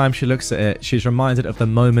 every time she looks at it, she's reminded of the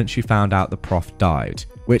moment she found out the prof died,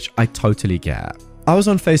 which I totally get. I was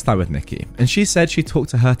on FaceTime with Nikki, and she said she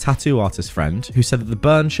talked to her tattoo artist friend who said that the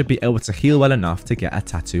burn should be able to heal well enough to get a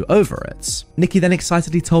tattoo over it. Nikki then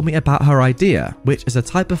excitedly told me about her idea, which is a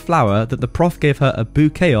type of flower that the prof gave her a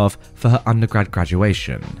bouquet of for her undergrad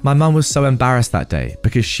graduation. My mum was so embarrassed that day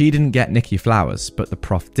because she didn't get Nikki flowers, but the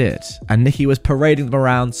prof did, and Nikki was parading them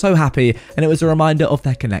around so happy, and it was a reminder of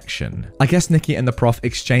their connection. I guess Nikki and the prof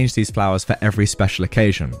exchanged these flowers for every special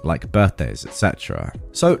occasion, like birthdays, etc.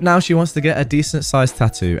 So now she wants to get a decent size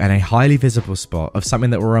tattoo and a highly visible spot of something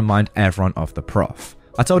that will remind everyone of the prof.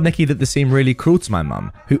 I told Nikki that this seemed really cruel to my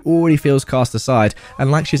mum, who already feels cast aside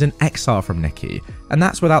and like she's in exile from Nikki, and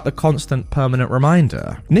that's without the constant permanent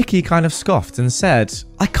reminder. Nikki kind of scoffed and said,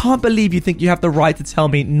 I can't believe you think you have the right to tell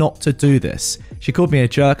me not to do this. She called me a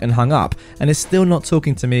jerk and hung up, and is still not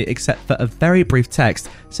talking to me except for a very brief text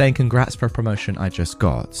saying congrats for a promotion I just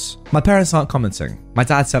got. My parents aren't commenting. My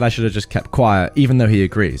dad said I should have just kept quiet, even though he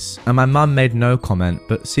agrees, and my mum made no comment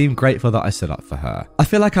but seemed grateful that I stood up for her. I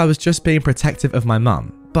feel like I was just being protective of my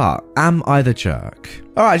mum. But am I the jerk?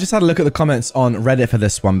 Alright, I just had a look at the comments on Reddit for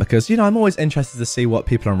this one because, I'm always interested to see what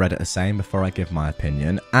people on Reddit are saying before I give my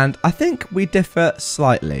opinion. And I think we differ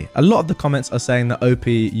slightly. A lot of the comments are saying that OP,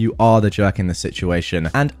 you are the jerk in this situation.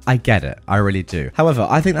 And I get it. I really do. However,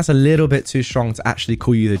 I think that's a little bit too strong to actually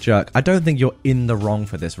call you the jerk. I don't think you're in the wrong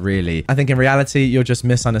for this, really. I think in reality, you're just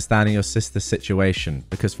misunderstanding your sister's situation.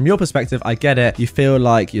 Because from your perspective, I get it. You feel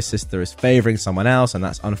like your sister is favoring someone else and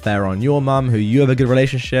that's unfair on your mum, who you have a good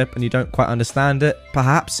relationship, and you don't quite understand it,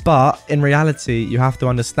 perhaps. But in reality, you have to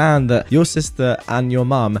understand that your sister and your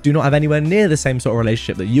mum do not have anywhere near the same sort of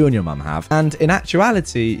relationship that you and your mum have. And in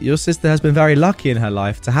actuality, your sister has been very lucky in her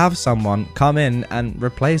life to have someone come in and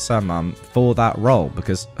replace her mum for that role,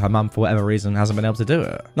 because her mum, for whatever reason, hasn't been able to do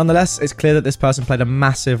it. Nonetheless, it's clear that this person played a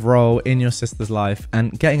massive role in your sister's life,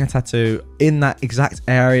 and getting a tattoo in that exact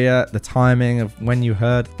area, the timing of when you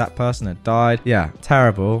heard that person had died, yeah,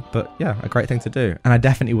 terrible, but yeah, a great thing to do. And I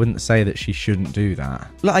definitely wouldn't say that she shouldn't do that.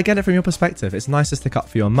 Look, I get it from your perspective. It's nice to stick up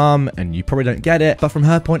for your mum, and you probably don't get it, but from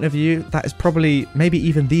her point of view, that is probably maybe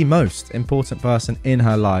even the most important person in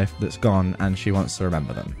her life that's gone, and she wants to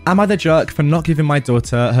remember them. Am I the jerk for not giving my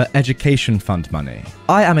daughter her education fund money?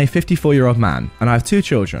 I am a 54-year-old man, and I have two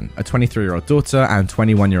children, a 23-year-old daughter and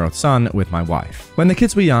 21-year-old son with my wife. When the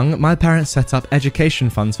kids were young, my parents set up education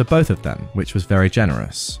funds for both of them, which was very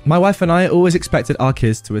generous. My wife and I always expected our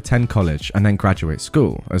kids to attend college and then graduate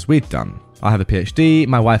school, as we'd done. I have a PhD,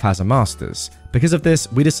 my wife has a master's. Because of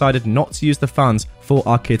this, we decided not to use the funds for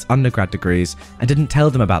our kids' undergrad degrees and didn't tell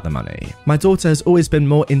them about the money. My daughter has always been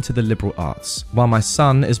more into the liberal arts, while my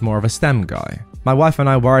son is more of a STEM guy. My wife and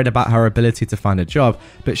I worried about her ability to find a job,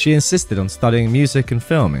 but she insisted on studying music and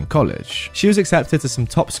film in college. She was accepted to some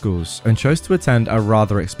top schools and chose to attend a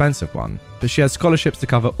rather expensive one, but she had scholarships to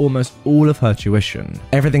cover almost all of her tuition.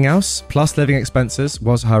 Everything else, plus living expenses,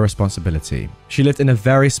 was her responsibility. She lived in a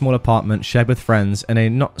very small apartment shared with friends in a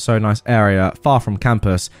not so nice area far from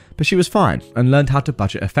campus, but she was fine and learned how to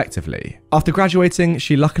budget effectively. After graduating,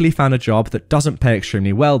 she luckily found a job that doesn't pay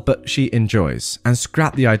extremely well, but she enjoys, and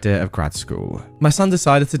scrapped the idea of grad school. My son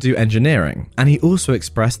decided to do engineering, and he also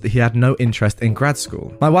expressed that he had no interest in grad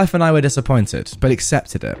school. My wife and I were disappointed, but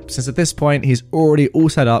accepted it, since at this point he's already all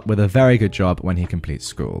set up with a very good job when he completes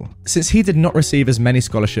school. Since he did not receive as many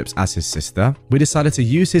scholarships as his sister, we decided to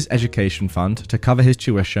use his education fund to cover his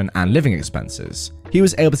tuition and living expenses. He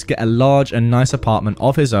was able to get a large and nice apartment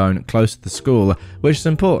of his own close to the school, which is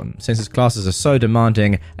important since his classes are so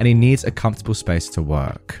demanding and he needs a comfortable space to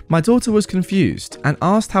work. My daughter was confused and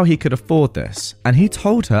asked how he could afford this, and he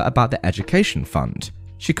told her about the education fund.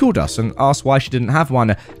 She called us and asked why she didn't have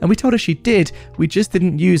one, and we told her she did, we just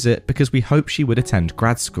didn't use it because we hoped she would attend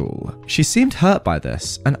grad school. She seemed hurt by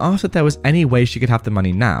this and asked if there was any way she could have the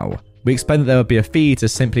money now. We explained that there would be a fee to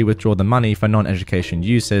simply withdraw the money for non-education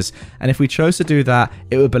uses, and if we chose to do that,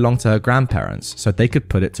 it would belong to her grandparents, so they could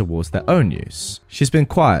put it towards their own use. She's been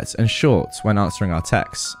quiet and short when answering our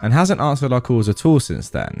texts, and hasn't answered our calls at all since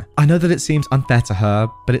then. I know that it seems unfair to her,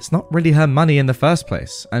 but it's not really her money in the first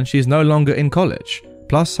place, and she's no longer in college.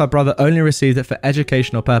 Plus, her brother only received it for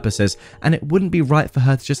educational purposes, and it wouldn't be right for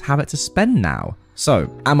her to just have it to spend now.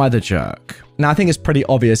 So, am I the jerk? Now, I think it's pretty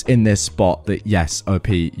obvious in this spot that yes, OP,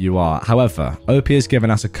 you are. However, OP has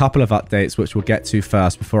given us a couple of updates which we'll get to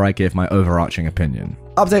first before I give my overarching opinion.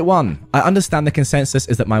 Update 1. I understand the consensus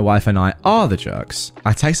is that my wife and I are the jerks.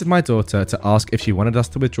 I texted my daughter to ask if she wanted us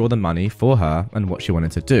to withdraw the money for her and what she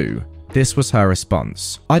wanted to do. This was her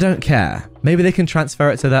response. I don't care. Maybe they can transfer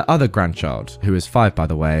it to their other grandchild, who is 5 by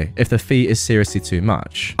the way, if the fee is seriously too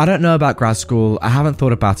much. I don't know about grad school, I haven't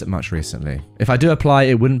thought about it much recently. If I do apply,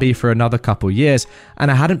 it wouldn't be for another couple years,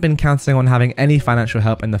 and I hadn't been counting on having any financial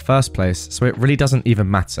help in the first place, so it really doesn't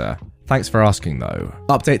even matter. Thanks for asking though.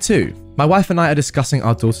 Update 2. My wife and I are discussing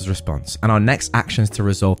our daughter's response and our next actions to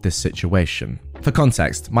resolve this situation. For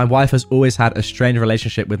context, my wife has always had a strained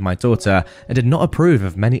relationship with my daughter and did not approve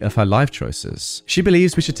of many of her life choices. She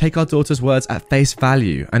believes we should take our daughter's words at face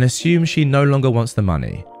value and assume she no longer wants the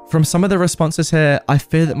money. From some of the responses here, I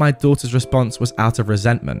fear that my daughter's response was out of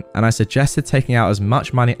resentment, and I suggested taking out as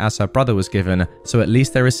much money as her brother was given, so at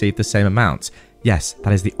least they received the same amount. Yes,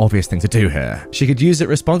 that is the obvious thing to do here. She could use it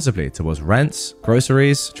responsibly towards rent,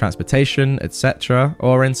 groceries, transportation, etc.,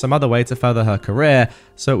 or in some other way to further her career,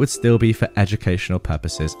 so it would still be for educational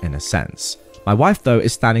purposes in a sense. My wife, though,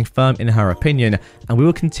 is standing firm in her opinion, and we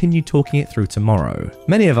will continue talking it through tomorrow.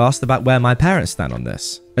 Many have asked about where my parents stand on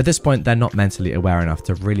this. At this point, they're not mentally aware enough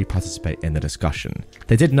to really participate in the discussion.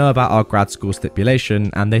 They did know about our grad school stipulation,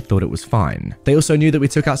 and they thought it was fine. They also knew that we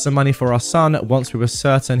took out some money for our son once we were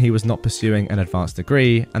certain he was not pursuing an advanced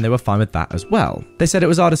degree, and they were fine with that as well. They said it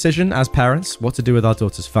was our decision as parents what to do with our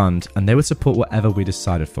daughter's fund, and they would support whatever we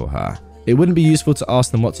decided for her. It wouldn't be useful to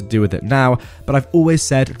ask them what to do with it now, but I've always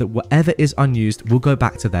said that whatever is unused will go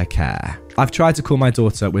back to their care. I've tried to call my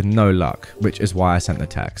daughter with no luck, which is why I sent the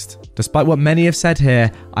text. Despite what many have said here,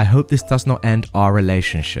 I hope this does not end our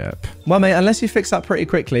relationship. Well, mate, unless you fix up pretty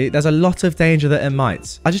quickly, there's a lot of danger that it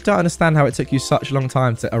might. I just don't understand how it took you such a long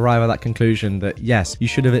time to arrive at that conclusion that, yes, you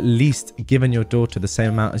should have at least given your daughter the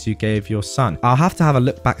same amount as you gave your son. I'll have to have a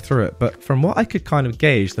look back through it, but from what I could kind of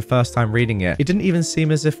gauge the first time reading it, it didn't even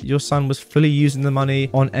seem as if your son was fully using the money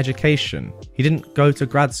on education. He didn't go to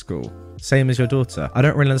grad school. Same as your daughter. I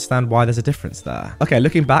don't really understand why there's a difference there. Okay,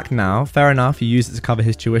 looking back now, fair enough, you used it to cover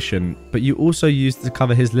his tuition, but you also used it to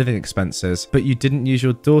cover his living expenses, but you didn't use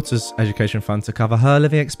your daughter's education fund to cover her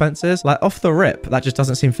living expenses? Like, off the rip, that just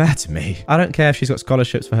doesn't seem fair to me. I don't care if she's got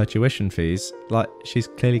scholarships for her tuition fees. Like, she's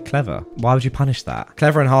clearly clever. Why would you punish that?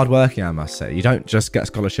 Clever and hardworking, I must say. You don't just get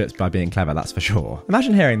scholarships by being clever, that's for sure.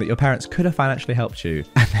 Imagine hearing that your parents could have financially helped you,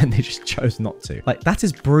 and then they just chose not to. Like, that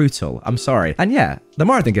is brutal. I'm sorry. And yeah, the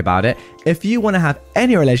more I think about it, if you want to have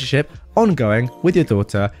any relationship ongoing with your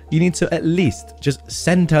daughter, you need to at least just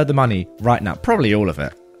send her the money right now. Probably all of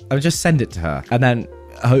it. I would just send it to her. And then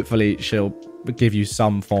hopefully she'll give you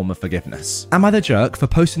some form of forgiveness. Am I the jerk for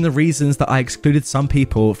posting the reasons that I excluded some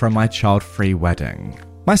people from my child-free wedding?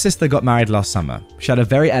 My sister got married last summer. She had a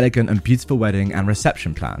very elegant and beautiful wedding and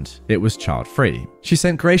reception planned. It was child-free. She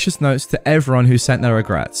sent gracious notes to everyone who sent their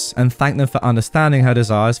regrets and thanked them for understanding her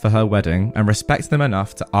desires for her wedding and respected them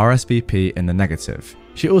enough to RSVP in the negative.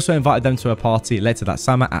 She also invited them to a party later that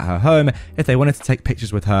summer at her home if they wanted to take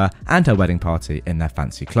pictures with her and her wedding party in their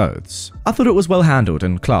fancy clothes. I thought it was well handled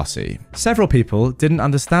and classy. Several people didn't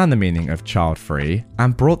understand the meaning of child-free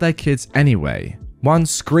and brought their kids anyway. One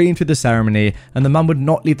screamed through the ceremony, and the mum would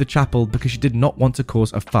not leave the chapel because she did not want to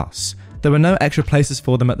cause a fuss. There were no extra places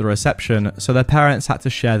for them at the reception, so their parents had to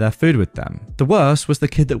share their food with them. The worst was the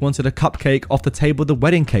kid that wanted a cupcake off the table the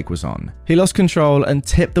wedding cake was on. He lost control and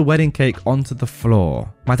tipped the wedding cake onto the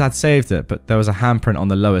floor. My dad saved it, but there was a handprint on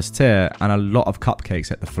the lowest tier and a lot of cupcakes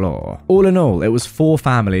hit the floor. All in all, it was 4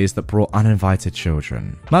 families that brought uninvited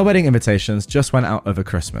children. My wedding invitations just went out over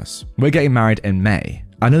Christmas. We're getting married in May.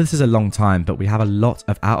 I know this is a long time, but we have a lot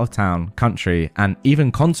of out-of-town, country, and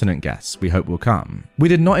even continent guests we hope will come. We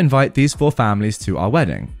did not invite these 4 families to our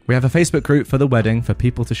wedding. We have a Facebook group for the wedding for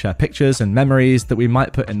people to share pictures and memories that we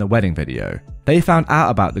might put in the wedding video. They found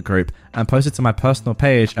out about the group and posted to my personal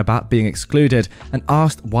page about being excluded and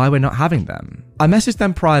asked why we're not having them. I messaged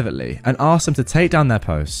them privately and asked them to take down their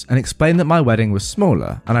posts and explain that my wedding was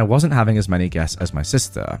smaller and I wasn't having as many guests as my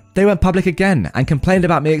sister. They went public again and complained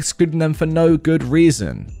about me excluding them for no good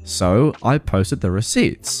reason. So I posted the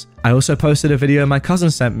receipts. I also posted a video my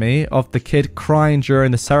cousin sent me of the kid crying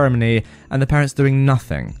during the ceremony and the parents doing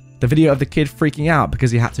nothing. The video of the kid freaking out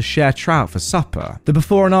because he had to share trout for supper. The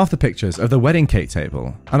before and after pictures of the wedding cake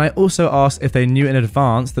table. And I also asked if they knew in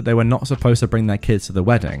advance that they were not supposed to bring their kids to the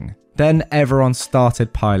wedding. Then everyone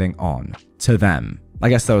started piling on. To them. I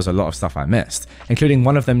guess there was a lot of stuff I missed, including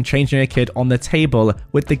one of them changing a kid on the table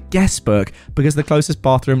with the guest book because the closest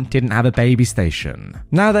bathroom didn't have a baby station.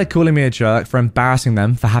 Now they're calling me a jerk for embarrassing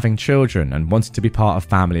them for having children and wanting to be part of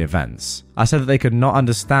family events. I said that they could not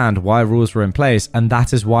understand why rules were in place and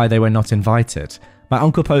that is why they were not invited. My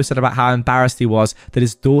uncle posted about how embarrassed he was that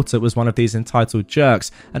his daughter was one of these entitled jerks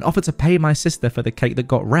and offered to pay my sister for the cake that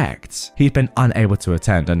got wrecked. He'd been unable to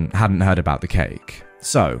attend and hadn't heard about the cake.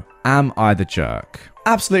 So, am I the jerk?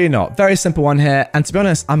 Absolutely not. Very simple one here. And to be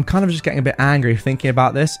honest, I'm kind of just getting a bit angry thinking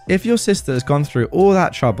about this. If your sister has gone through all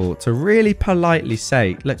that trouble to really politely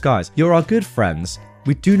say, look guys, you're our good friends.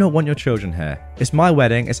 We do not want your children here. It's my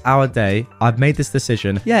wedding. It's our day. I've made this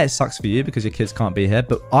decision. Yeah, it sucks for you because your kids can't be here,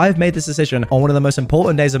 but I've made this decision on one of the most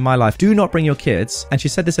important days of my life. Do not bring your kids. And she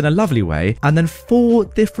said this in a lovely way. And then 4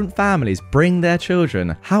 different families bring their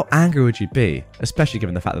children. How angry would you be? Especially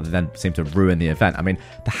given the fact that they then seem to ruin the event. I mean,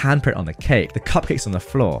 the handprint on the cake, the cupcakes on the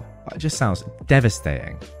floor. It just sounds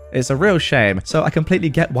devastating. It's a real shame. So I completely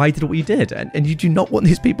get why you did what you did. And you do not want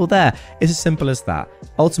these people there. It's as simple as that.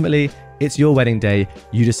 Ultimately, it's your wedding day.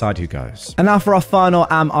 You decide who goes. And now for our final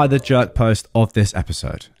Am I the Jerk post of this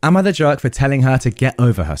episode. Am I the jerk for telling her to get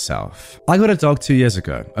over herself? I got a dog 2 years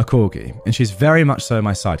ago, a corgi, and she's very much so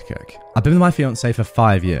my sidekick. I've been with my fiance for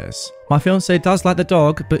 5 years. My fiance does like the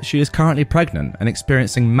dog, but she is currently pregnant and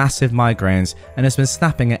experiencing massive migraines and has been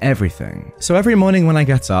snapping at everything. So every morning when I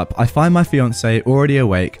get up, I find my fiance already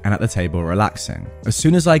awake and at the table relaxing. As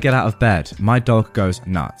soon as I get out of bed, my dog goes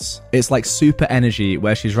nuts. It's like super energy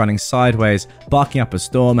where she's running sideways, barking up a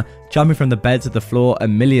storm, jumping from the bed to the floor a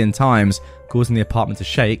million times, causing the apartment to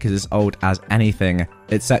shake because it's old as anything,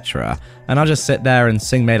 etc. And I'll just sit there and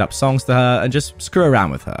sing made up songs to her and just screw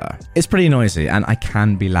around with her. It's pretty noisy and I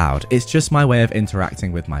can be loud. It's just my way of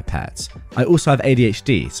interacting with my pets. I also have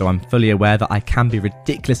ADHD, so I'm fully aware that I can be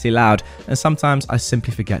ridiculously loud and sometimes I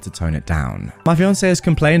simply forget to tone it down. My fiance has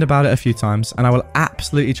complained about it a few times and I will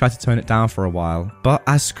absolutely try to tone it down for a while, but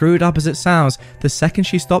as screwed up as it sounds, the second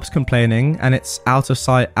she stops complaining and it's out of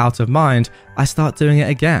sight, out of mind, I start doing it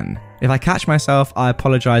again. If I catch myself, I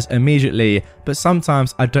apologize immediately, but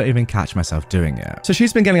sometimes I don't even catch myself doing it. So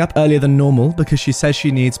she's been getting up earlier than normal because she says she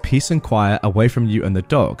needs peace and quiet away from you and the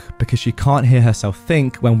dog because she can't hear herself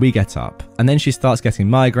think when we get up. And then she starts getting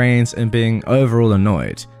migraines and being overall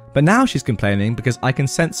annoyed. But now she's complaining because I can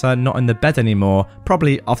sense her not in the bed anymore,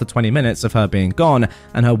 probably after 20 minutes of her being gone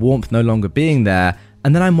and her warmth no longer being there.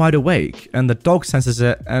 And then I'm wide awake and the dog senses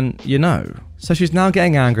it and So she's now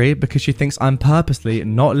getting angry because she thinks I'm purposely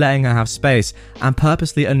not letting her have space and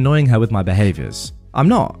purposely annoying her with my behaviors. I'm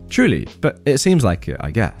not, truly, but it seems like it, I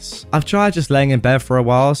guess. I've tried just laying in bed for a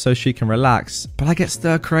while so she can relax, but I get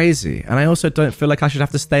stir crazy and I also don't feel like I should have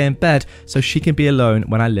to stay in bed so she can be alone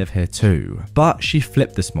when I live here too. But she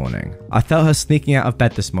flipped this morning. I felt her sneaking out of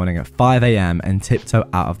bed this morning at 5 a.m. and tiptoe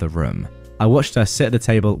out of the room. I watched her sit at the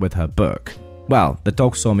table with her book. Well, the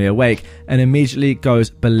dog saw me awake and immediately goes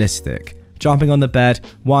ballistic, jumping on the bed,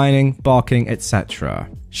 whining, barking, etc.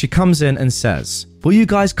 She comes in and says, "Will you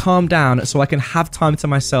guys calm down so I can have time to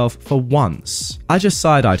myself for once?" I just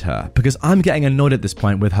side-eyed her because I'm getting annoyed at this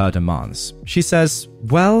point with her demands. She says,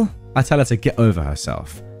 "Well," I tell her to get over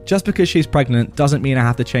herself. Just because she's pregnant doesn't mean I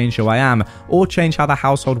have to change who I am, or change how the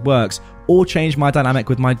household works, or change my dynamic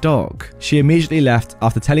with my dog. She immediately left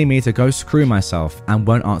after telling me to go screw myself and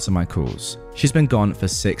won't answer my calls. She's been gone for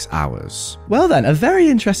 6 hours. Well then, a very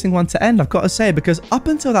interesting one to end, I've got to say, because up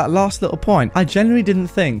until that last little point, I genuinely didn't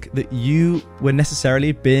think that you were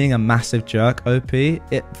necessarily being a massive jerk, OP.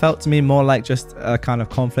 It felt to me more like just a kind of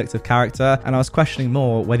conflict of character, and I was questioning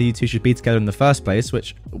more whether you two should be together in the first place,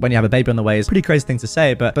 which when you have a baby on the way is a pretty crazy thing to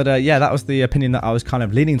say, but yeah, that was the opinion that I was kind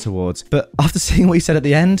of leaning towards. But after seeing what you said at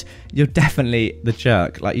the end, you're definitely the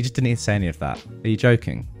jerk. Like, you just didn't need to say any of that. Are you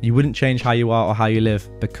joking? You wouldn't change how you are or how you live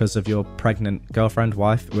because of your pregnant girlfriend,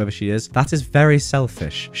 wife, whoever she is. That is very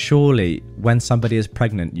selfish. Surely, when somebody is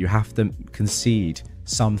pregnant, you have to concede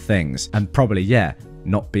some things and probably,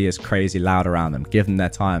 not be as crazy loud around them, give them their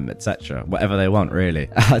time, etc. Whatever they want, really.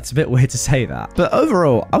 It's a bit weird to say that. But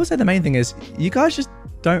overall, I would say the main thing is you guys just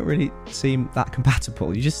don't really seem that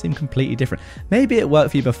compatible. You just seem completely different. Maybe it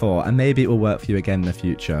worked for you before and maybe it will work for you again in the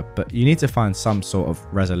future, but you need to find some sort of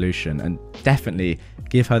resolution and definitely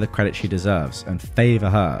give her the credit she deserves and favor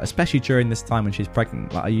her, especially during this time when she's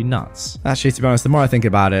pregnant. Like, are you nuts? Actually, to be honest, the more I think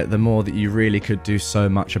about it, the more that you really could do so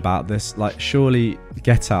much about this. Like, surely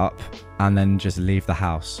get up and then just leave the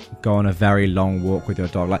house. Go on a very long walk with your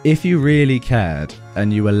dog. Like, if you really cared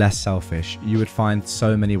and you were less selfish, you would find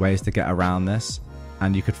so many ways to get around this.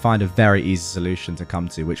 And you could find a very easy solution to come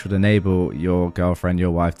to, which would enable your girlfriend, your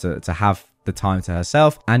wife to have the time to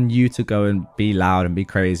herself and you to go and be loud and be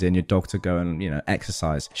crazy and your dog to go and,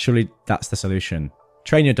 exercise. Surely that's the solution.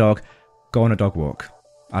 Train your dog, go on a dog walk.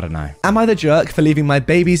 I don't know. Am I the jerk for leaving my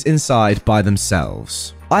babies inside by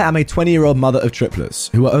themselves? I am a 20-year-old mother of triplets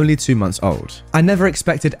who are only 2 months old. I never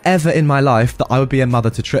expected ever in my life that I would be a mother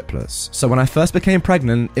to triplets, so when I first became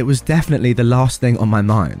pregnant, it was definitely the last thing on my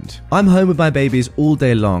mind. I'm home with my babies all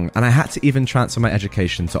day long, and I had to even transfer my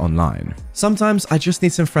education to online. Sometimes I just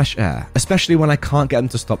need some fresh air, especially when I can't get them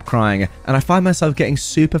to stop crying, and I find myself getting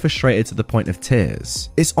super frustrated to the point of tears.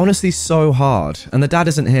 It's honestly so hard, and the dad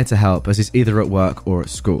isn't here to help as he's either at work or at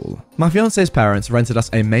school. My fiance's parents rented us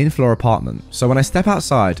a main floor apartment, so when I step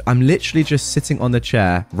outside, I'm literally just sitting on the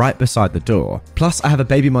chair right beside the door. Plus, I have a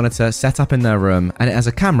baby monitor set up in their room and it has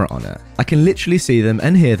a camera on it. I can literally see them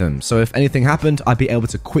and hear them, so if anything happened, I'd be able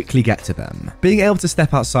to quickly get to them. Being able to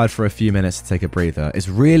step outside for a few minutes to take a breather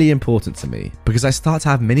is really important to me because I start to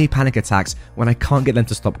have mini panic attacks when I can't get them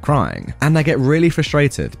to stop crying. And I get really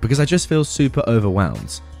frustrated because I just feel super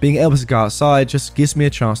overwhelmed. Being able to go outside just gives me a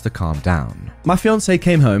chance to calm down. My fiance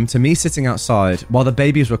came home to me sitting outside while the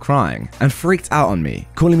babies were crying and freaked out on me,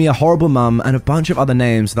 calling me a horrible mum and a bunch of other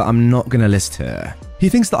names that I'm not gonna list here. He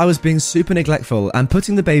thinks that I was being super neglectful and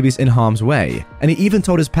putting the babies in harm's way, and he even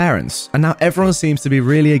told his parents, and now everyone seems to be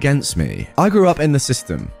really against me. I grew up in the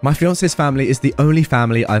system. My fiance's family is the only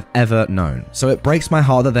family I've ever known, so it breaks my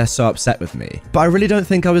heart that they're so upset with me. But I really don't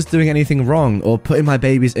think I was doing anything wrong or putting my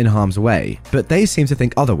babies in harm's way, but they seem to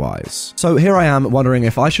think otherwise. So here I am wondering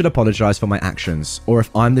if I should apologize for my actions or if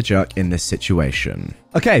I'm the jerk in this situation.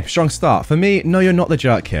 Okay, strong start. For me, no, you're not the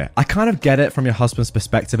jerk here. I kind of get it from your husband's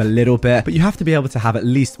perspective a little bit, but you have to be able to have at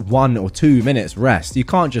least 1 or 2 minutes rest. You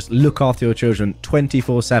can't just look after your children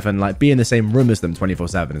 24/7, like be in the same room as them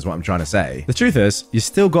 24/7 is what I'm trying to say. The truth is, you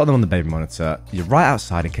still got them on the baby monitor. You're right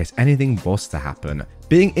outside in case anything was to happen.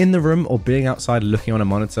 Being in the room or being outside looking on a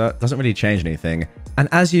monitor doesn't really change anything. And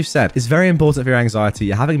as you've said, it's very important for your anxiety.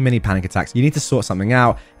 You're having mini panic attacks. You need to sort something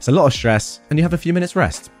out. It's a lot of stress and you have a few minutes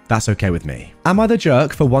rest. That's okay with me. Am I the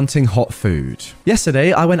jerk for wanting hot food?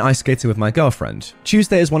 Yesterday, I went ice skating with my girlfriend.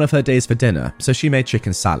 Tuesday is one of her days for dinner, so she made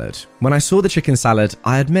chicken salad. When I saw the chicken salad,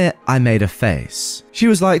 I admit I made a face. She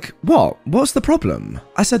was like, "What? What's the problem?"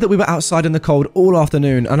 I said that we were outside in the cold all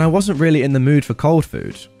afternoon and I wasn't really in the mood for cold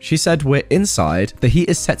food. She said we're inside, the heat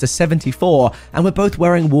is set to 74 and we're both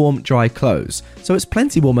wearing warm, dry clothes, so it's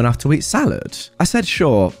plenty warm enough to eat salad. I said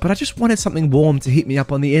sure, but I just wanted something warm to heat me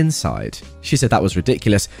up on the inside. She said that was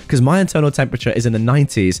ridiculous because my internal temperature is in the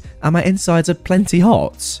 90s and my insides are plenty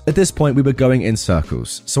hot. At this point, we were going in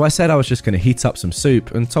circles, so I said I was just going to heat up some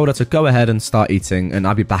soup and told her to go ahead and start eating and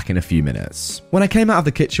I'd be back in a few minutes. When I came out of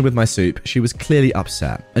the kitchen with my soup, she was clearly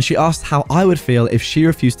upset and she asked how I would feel if she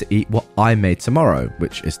refused to eat what I made tomorrow,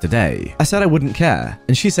 which is today. I said I wouldn't care,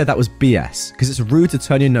 and she said that was BS because it's rude to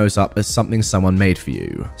turn your nose up at something someone made for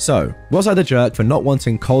you. So, was I the jerk for not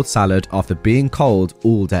wanting cold salad after being cold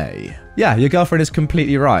all day? Yeah, your girlfriend is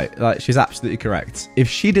completely right. Like, she's absolutely correct. If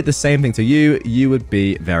she did the same thing to you, you would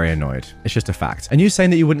be very annoyed. It's just a fact. And you saying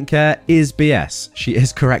that you wouldn't care is BS. She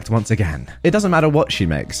is correct once again. It doesn't matter what she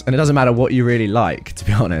makes, and it doesn't matter what you really like, to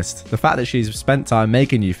be honest. The fact that she's spent time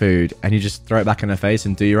making you food and you just throw it back in her face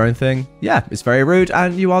and do your own thing, yeah, it's very rude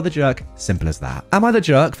and you are the jerk. Simple as that. Am I the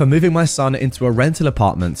jerk for moving my son into a rental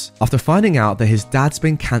apartment after finding out that his dad's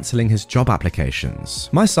been cancelling his job applications?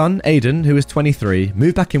 My son, Aiden, who is 23,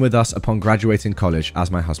 moved back in with us upon graduating college as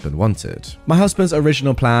my husband wanted. My husband's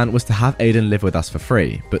original plan was to have Aiden live with us for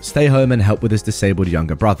free, but stay home and help with his disabled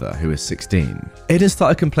younger brother, who is 16. Aiden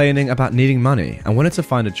started complaining about needing money and wanted to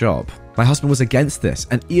find a job. My husband was against this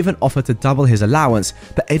and even offered to double his allowance,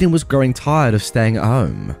 but Aiden was growing tired of staying at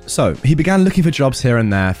home. So he began looking for jobs here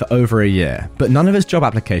and there for over a year, but none of his job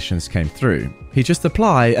applications came through. He'd just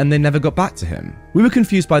apply and they never got back to him. We were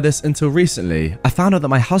confused by this until recently. I found out that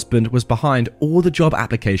my husband was behind all the job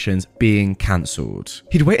applications being cancelled.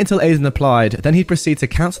 He'd wait until Aiden applied, then he'd proceed to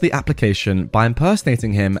cancel the application by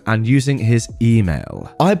impersonating him and using his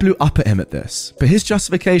email. I blew up at him at this, but his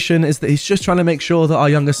justification is that he's just trying to make sure that our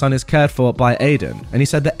younger son is cared for by Aiden, and he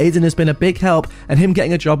said that Aiden has been a big help and him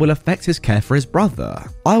getting a job will affect his care for his brother.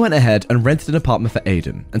 I went ahead and rented an apartment for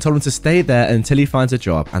Aiden and told him to stay there until he finds a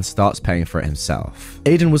job and starts paying for it himself.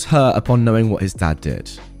 Aiden was hurt upon knowing what his dad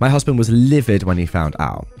did. My husband was livid when he found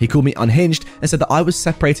out. He called me unhinged and said that I was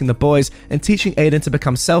separating the boys and teaching Aiden to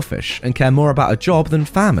become selfish and care more about a job than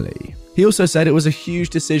family. He also said it was a huge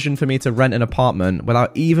decision for me to rent an apartment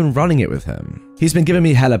without even running it with him. He's been giving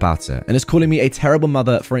me hell about it and is calling me a terrible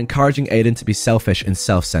mother for encouraging Aiden to be selfish and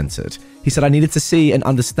self-centered. He said I needed to see and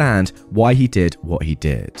understand why he did what he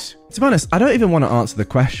did. To be honest, I don't even want to answer the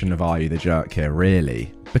question of are you the jerk here,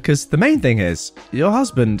 really? Because the main thing is, your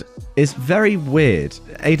husband is very weird.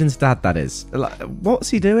 Aiden's dad, that is. Like, what's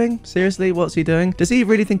he doing? Seriously, what's he doing? Does he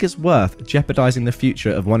really think it's worth jeopardizing the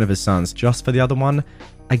future of one of his sons just for the other one?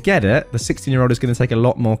 I get it, the 16-year-old is going to take a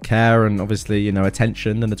lot more care and obviously,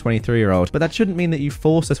 attention than the 23-year-old, but that shouldn't mean that you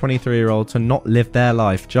force the 23-year-old to not live their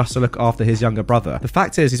life just to look after his younger brother. The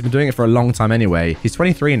fact is, he's been doing it for a long time anyway. He's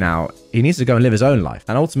 23 now. He needs to go and live his own life.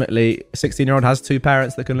 And ultimately, a 16-year-old has 2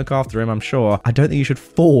 parents that can look after him, I'm sure. I don't think you should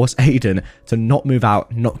force Aiden to not move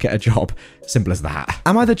out, not get a job. Simple as that.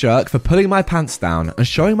 Am I the jerk for pulling my pants down and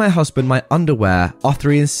showing my husband my underwear after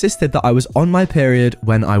he insisted that I was on my period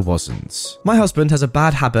when I wasn't? My husband has a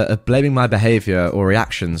bad habit of blaming my behavior or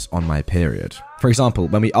reactions on my period. For example,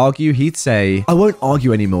 when we argue, he'd say, "I won't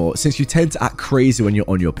argue anymore since you tend to act crazy when you're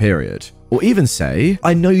on your period." Or even say,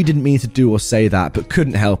 "I know you didn't mean to do or say that, but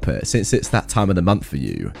couldn't help it since it's that time of the month for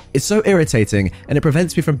you." It's so irritating and it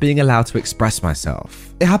prevents me from being allowed to express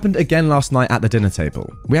myself. It happened again last night at the dinner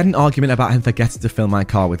table. We had an argument about him forgetting to fill my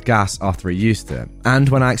car with gas after he used it. And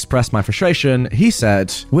when I expressed my frustration, he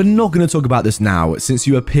said, "We're not going to talk about this now since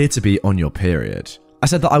you appear to be on your period." I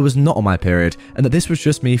said that I was not on my period and that this was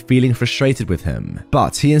just me feeling frustrated with him.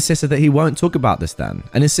 But he insisted that he won't talk about this then,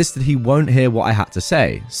 and insisted he won't hear what I had to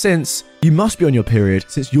say, since you must be on your period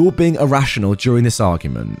since you're being irrational during this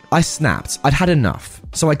argument. I snapped. I'd had enough.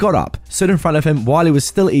 So I got up, stood in front of him while he was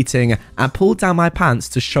still eating, and pulled down my pants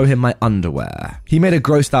to show him my underwear. He made a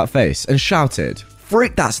grossed out face and shouted,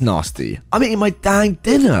 "Freak, that's nasty. I'm eating my dang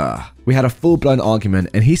dinner." We had a full-blown argument,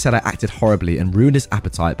 and he said I acted horribly and ruined his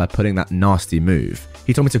appetite by putting that nasty move.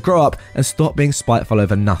 He told me to grow up and stop being spiteful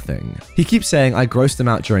over nothing. He keeps saying I grossed him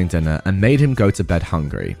out during dinner and made him go to bed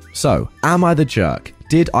hungry. So, am I the jerk?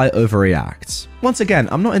 Did I overreact? Once again,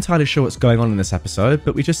 I'm not entirely sure what's going on in this episode,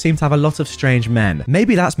 but we just seem to have a lot of strange men.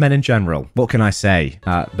 Maybe that's men in general. What can I say?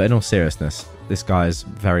 But in all seriousness, this guy's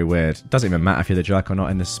very weird. Doesn't even matter if you're the jerk or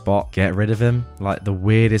not in this spot. Get rid of him. Like, the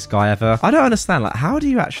weirdest guy ever. I don't understand. Like, how do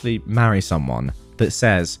you actually marry someone that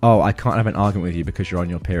says, "Oh, I can't have an argument with you because you're on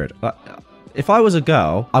your period"? Like, if I was a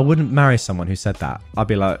girl, I wouldn't marry someone who said that. I'd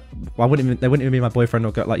be like, they wouldn't even be my boyfriend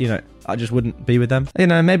or girl. Like, I just wouldn't be with them.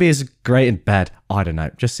 Maybe he's great in bed. I don't know.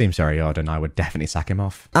 Just seems very odd, and I would definitely sack him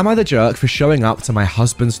off. Am I the jerk for showing up to my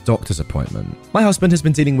husband's doctor's appointment? My husband has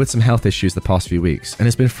been dealing with some health issues the past few weeks and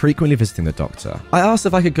has been frequently visiting the doctor. I asked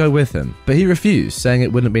if I could go with him, but he refused, saying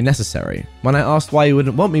it wouldn't be necessary. When I asked why he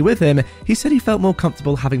wouldn't want me with him, he said he felt more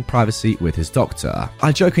comfortable having privacy with his doctor.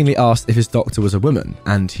 I jokingly asked if his doctor was a woman,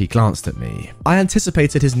 and he glanced at me. I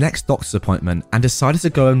anticipated his next doctor's appointment and decided to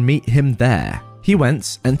go and meet him there. He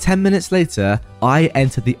went, and 10 minutes later, I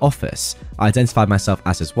entered the office. I identified myself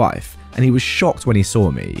as his wife, and he was shocked when he saw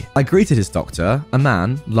me. I greeted his doctor, a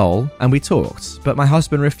man, lol, and we talked, but my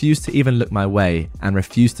husband refused to even look my way and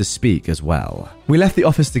refused to speak as well. We left the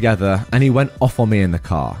office together, and he went off on me in the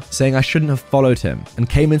car, saying I shouldn't have followed him, and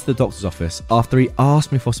came into the doctor's office after he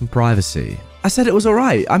asked me for some privacy. I said it was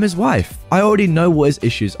alright, I'm his wife. I already know what his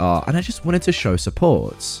issues are, and I just wanted to show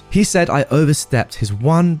support. He said I overstepped his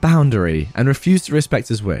one boundary and refused to respect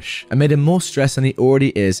his wish, and made him more stressed than he already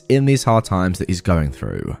is in these hard times that he's going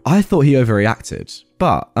through. I thought he overreacted,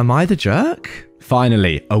 but am I the jerk?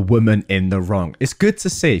 Finally, a woman in the wrong. It's good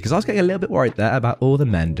to see, because I was getting a little bit worried there about all the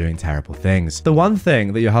men doing terrible things. The one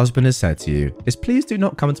thing that your husband has said to you is, please do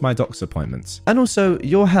not come to my doctor's appointments. And also,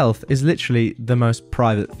 your health is literally the most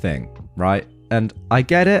private thing, right? And I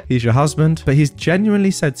get it, he's your husband, but he's genuinely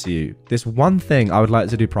said to you, this one thing I would like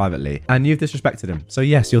to do privately, and you've disrespected him. So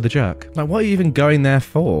yes, you're the jerk. Like, what are you even going there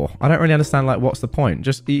for? I don't really understand, like, what's the point?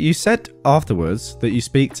 Just, you said afterwards that you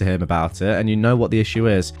speak to him about it, and you know what the issue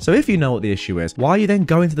is. So if you know what the issue is, why are you then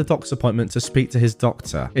going to the doctor's appointment to speak to his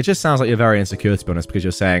doctor? It just sounds like you're very insecure, to be honest, because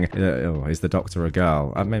you're saying, oh, is the doctor a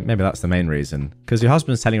girl? Maybe that's the main reason. Because your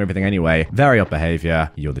husband's telling you everything anyway. Very odd behavior.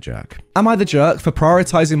 You're the jerk. Am I the jerk for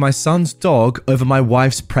prioritizing my son's dog over my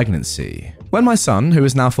wife's pregnancy? When my son, who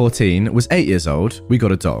is now 14, was 8 years old, we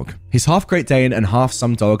got a dog. He's half Great Dane and half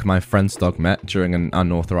some dog my friend's dog met during an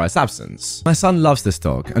unauthorized absence. My son loves this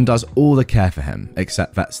dog and does all the care for him,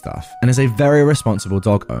 except vet stuff, and is a very responsible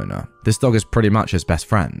dog owner. This dog is pretty much his best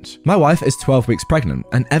friend. My wife is 12 weeks pregnant,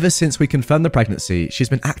 and ever since we confirmed the pregnancy, she's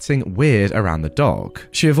been acting weird around the dog.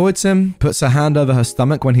 She avoids him, puts her hand over her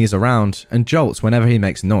stomach when he's around, and jolts whenever he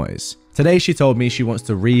makes noise. Today she told me she wants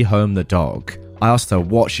to rehome the dog. I asked her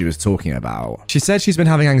what she was talking about. She said she's been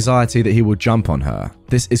having anxiety that he will jump on her.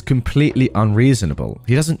 This is completely unreasonable.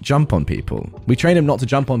 He doesn't jump on people. We train him not to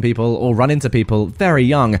jump on people or run into people very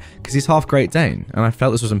young because he's half Great Dane, and I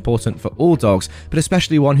felt this was important for all dogs, but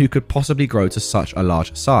especially one who could possibly grow to such a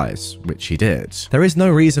large size, which he did. There is no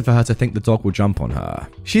reason for her to think the dog will jump on her.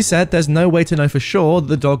 She said there's no way to know for sure that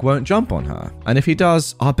the dog won't jump on her, and if he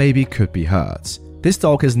does, our baby could be hurt. This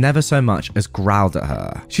dog has never so much as growled at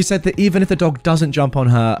her. She said that even if the dog doesn't jump on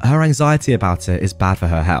her, her anxiety about it is bad for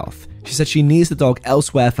her health. She said she needs the dog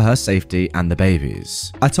elsewhere for her safety and the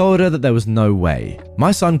baby's. I told her that there was no way.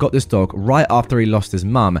 My son got this dog right after he lost his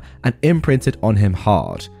mum and imprinted on him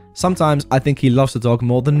hard. Sometimes I think he loves the dog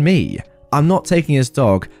more than me. I'm not taking his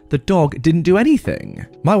dog. The dog didn't do anything.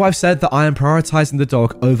 My wife said that I am prioritizing the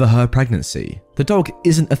dog over her pregnancy. The dog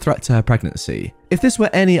isn't a threat to her pregnancy. If this were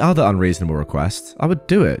any other unreasonable request, I would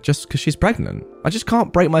do it just because she's pregnant. I just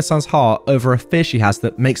can't break my son's heart over a fear she has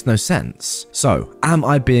that makes no sense. So, am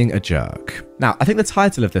I being a jerk? Now, I think the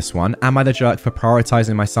title of this one, Am I the Jerk for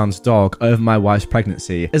Prioritizing My Son's Dog Over My Wife's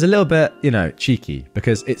Pregnancy, is a little bit, cheeky,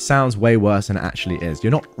 because it sounds way worse than it actually is.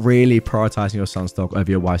 You're not really prioritizing your son's dog over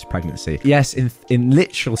your wife's pregnancy. Yes, in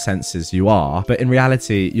literal senses you are, but in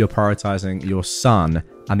reality, you're prioritizing your son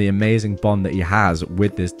and the amazing bond that he has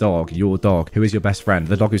with this dog, your dog, who is your best friend,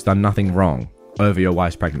 the dog who's done nothing wrong. over your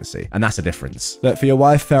wife's pregnancy. And that's a difference. Look, for your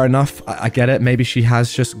wife, fair enough. I get it. Maybe she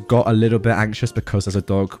has just got a little bit anxious because there's a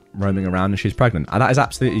dog roaming around and she's pregnant. And that is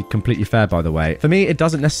absolutely completely fair, by the way. For me, it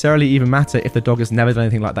doesn't necessarily even matter if the dog has never done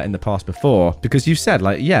anything like that in the past before, because you said,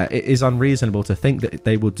 like, yeah, it is unreasonable to think that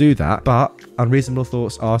they will do that, but unreasonable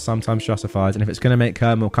thoughts are sometimes justified. And if it's going to make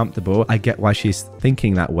her more comfortable, I get why she's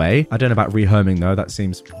thinking that way. I don't know about rehoming though. That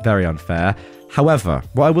seems very unfair. However,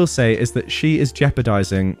 what I will say is that she is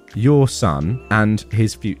jeopardizing your son and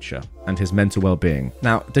his future and his mental well-being.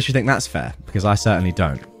 Now, does she think that's fair? Because I certainly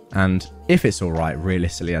don't. And if it's all right,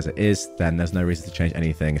 realistically as it is, then there's no reason to change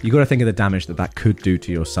anything. You got to think of the damage that could do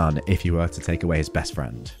to your son if you were to take away his best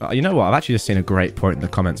friend. You know what? I've actually just seen a great point in the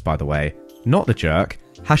comments, by the way. Not the jerk.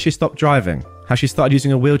 Has she stopped driving? Has she started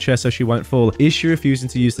using a wheelchair so she won't fall? Is she refusing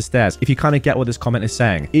to use the stairs? If you kind of get what this comment is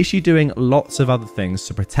saying. Is she doing lots of other things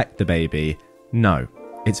to protect the baby? No.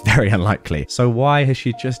 It's very unlikely. So why has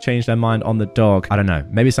she just changed her mind on the dog? I don't know.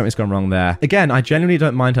 Maybe something's gone wrong there. Again, I genuinely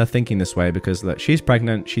don't mind her thinking this way because look, she's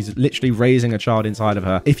pregnant. She's literally raising a child inside of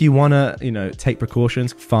her. If you want to, take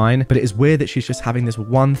precautions, fine. But it is weird that she's just having this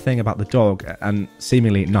one thing about the dog and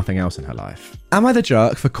seemingly nothing else in her life. Am I the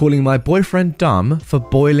jerk for calling my boyfriend dumb for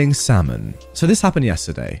boiling salmon? So this happened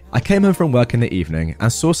yesterday. I came home from work in the evening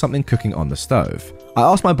and saw something cooking on the stove. I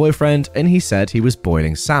asked my boyfriend and he said he was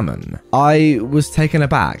boiling salmon. I was taken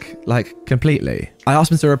aback, completely. I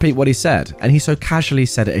asked him to repeat what he said and he so casually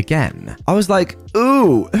said it again. I was like,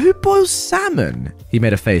 ooh, who boils salmon? He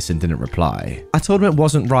made a face and didn't reply. I told him it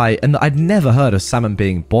wasn't right and that I'd never heard of salmon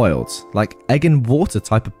being boiled, like egg and water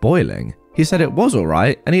type of boiling. He said it was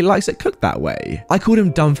alright and he likes it cooked that way. I called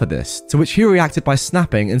him dumb for this, to which he reacted by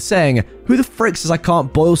snapping and saying, who the frick says I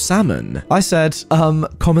can't boil salmon? I said,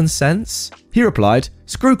 common sense? He replied,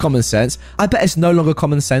 screw common sense. I bet it's no longer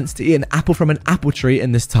common sense to eat an apple from an apple tree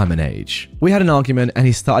in this time and age. We had an argument and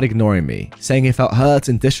he started ignoring me, saying he felt hurt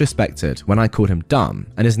and disrespected when I called him dumb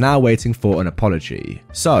and is now waiting for an apology.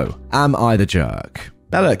 So, am I the jerk?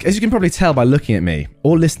 Now look, as you can probably tell by looking at me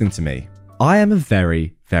or listening to me, I am a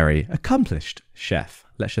very, very accomplished chef.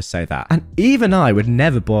 Let's just say that. And even I would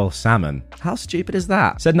never boil salmon. How stupid is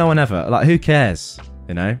that? Said no one ever. Who cares?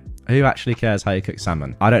 Who actually cares how you cook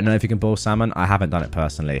salmon? I don't know if you can boil salmon. I haven't done it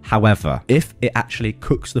personally. However, if it actually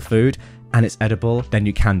cooks the food and it's edible, then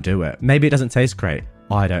you can do it. Maybe it doesn't taste great.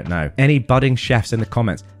 I don't know. Any budding chefs in the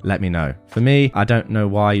comments, let me know. For me, I don't know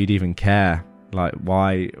why you'd even care.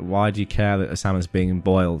 Why do you care that a salmon's being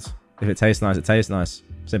boiled? If it tastes nice, it tastes nice.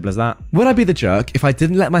 Simple as that. Would I be the jerk if I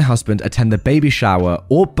didn't let my husband attend the baby shower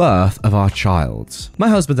or birth of our child? My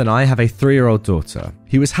husband and I have a 3-year-old daughter.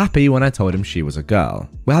 He was happy when I told him she was a girl.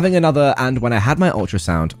 We're having another, and when I had my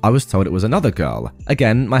ultrasound, I was told it was another girl.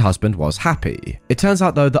 Again, my husband was happy. It turns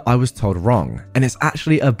out though that I was told wrong, and it's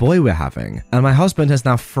actually a boy we're having, and my husband has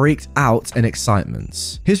now freaked out in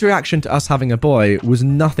excitement. His reaction to us having a boy was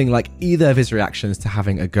nothing like either of his reactions to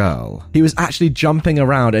having a girl. He was actually jumping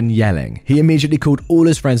around and yelling. He immediately called all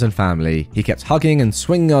his friends and family. He kept hugging and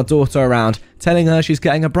swinging our daughter around, telling her she's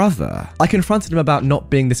getting a brother. I confronted him about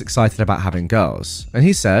not being this excited about having girls, and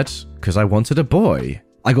he said, because I wanted a boy.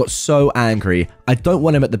 I got so angry. I don't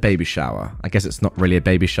want him at the baby shower. I guess it's not really a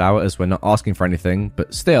baby shower as we're not asking for anything,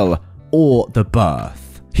 but still, or the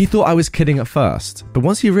birth. He thought I was kidding at first, but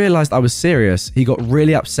once he realized I was serious, he got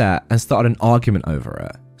really upset and started an argument over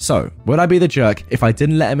it. So, would I be the jerk if I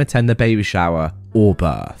didn't let him attend the baby shower or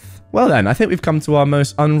birth? Well then, I think we've come to our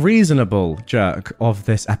most unreasonable jerk of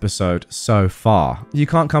this episode so far. You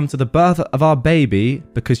can't come to the birth of our baby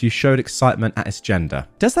because you showed excitement at its gender.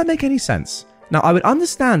 Does that make any sense? Now, I would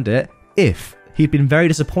understand it if he'd been very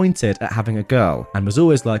disappointed at having a girl and was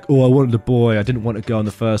always like, oh, I wanted a boy, I didn't want a girl in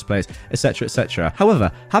the first place, etc, etc. However,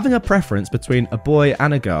 having a preference between a boy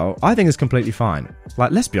and a girl, I think is completely fine.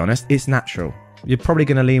 Let's be honest, it's natural. You're probably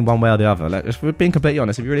going to lean one way or the other. If we're being completely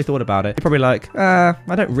honest, if you really thought about it, you're probably like, I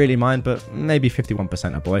don't really mind, but maybe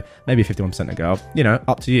 51% a boy, maybe 51% a girl.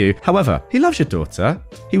 Up to you. However, he loves your daughter.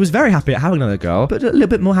 He was very happy at having another girl, but a little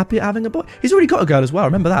bit more happy at having a boy. He's already got a girl as well,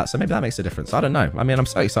 remember that, so maybe that makes a difference. I don't know. I mean, I'm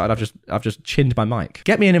so excited, I've just chinned my mic.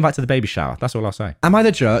 Get me an invite to the baby shower, that's all I'll say. Am I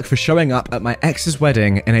the jerk for showing up at my ex's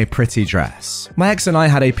wedding in a pretty dress? My ex and I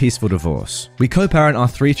had a peaceful divorce. We co-parent our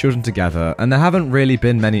 3 children together, and there haven't really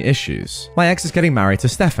been many issues. My ex is getting married to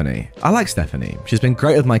Stephanie. I like Stephanie. She's been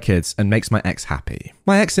great with my kids and makes my ex happy.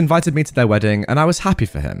 My ex invited me to their wedding and I was happy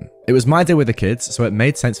for him. It was my day with the kids, so it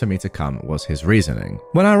made sense for me to come, was his reasoning.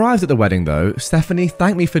 When I arrived at the wedding though, Stephanie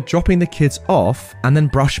thanked me for dropping the kids off and then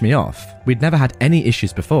brushed me off. We'd never had any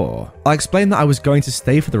issues before. I explained that I was going to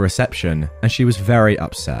stay for the reception and she was very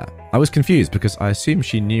upset. I was confused because I assumed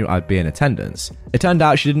she knew I'd be in attendance. It turned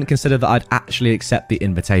out she didn't consider that I'd actually accept the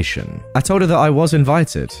invitation. I told her that I was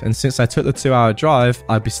invited, and since I took the 2-hour drive,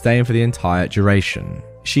 I'd be staying for the entire duration.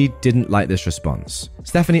 She didn't like this response.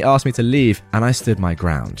 Stephanie asked me to leave, and I stood my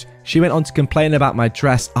ground. She went on to complain about my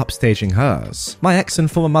dress upstaging hers. My ex and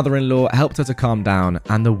former mother-in-law helped her to calm down,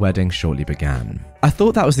 and the wedding shortly began. I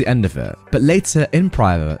thought that was the end of it, but later, in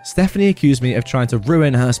private, Stephanie accused me of trying to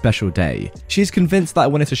ruin her special day. She's convinced that I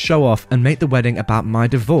wanted to show off and make the wedding about my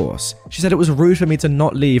divorce. She said it was rude for me to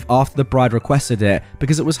not leave after the bride requested it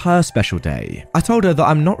because it was her special day. I told her that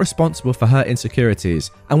I'm not responsible for her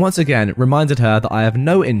insecurities, and once again reminded her that I have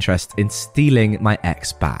no interest in stealing my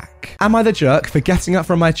ex back. Am I the jerk for getting up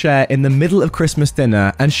from my chair in the middle of Christmas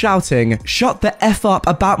dinner and shouting, "Shut the F up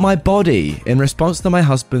about my body," in response to my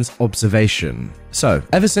husband's observation? So,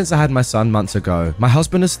 ever since I had my son months ago, my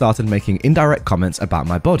husband has started making indirect comments about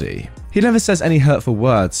my body. He never says any hurtful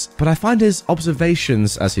words, but I find his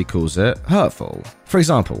observations, as he calls it, hurtful. For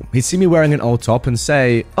example, he'd see me wearing an old top and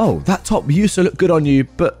say, "Oh, that top used to look good on you,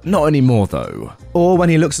 but not anymore though." Or when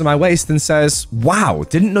he looks at my waist and says, "Wow,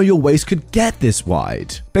 didn't know your waist could get this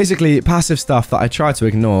wide." Basically, passive stuff that I try to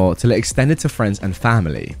ignore till it extended to friends and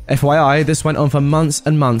family. FYI, this went on for months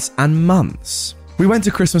and months and months. We went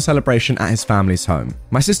to Christmas celebration at his family's home.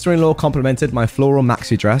 My sister-in-law complimented my floral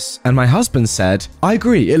maxi dress, and my husband said, "I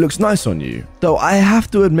agree, it looks nice on you, though I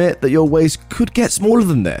have to admit that your waist could get smaller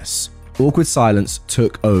than this." Awkward silence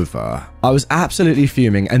took over. I was absolutely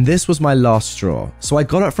fuming, and this was my last straw. So I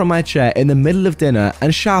got up from my chair in the middle of dinner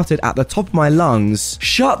and shouted at the top of my lungs,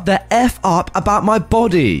 "Shut the F up about my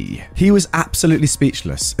body!" He was absolutely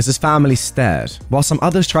speechless as his family stared, while some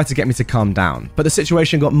others tried to get me to calm down. But the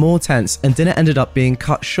situation got more tense and dinner ended up being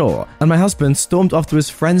cut short, and my husband stormed off to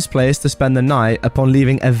his friend's place to spend the night upon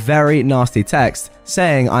leaving a very nasty text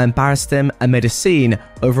saying I embarrassed him and made a scene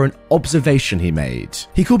over an observation he made.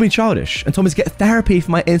 He called me childish and told me to get therapy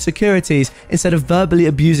for my insecurities instead of verbally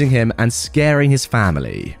abusing him and scaring his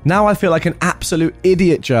family. Now I feel like an absolute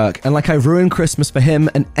idiot jerk and like I ruined Christmas for him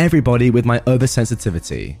and everybody with my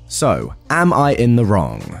oversensitivity. So, am I in the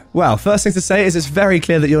wrong? Well, first thing to say is it's very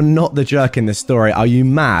clear that you're not the jerk in this story. Are you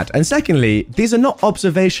mad? And secondly, these are not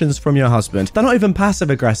observations from your husband. They're not even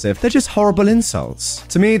passive aggressive. They're just horrible insults.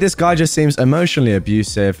 To me, this guy just seems emotionally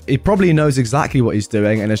abusive. He probably knows exactly what he's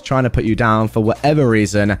doing and is trying to put you down for whatever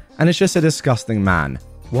reason, and is just a disgusting man.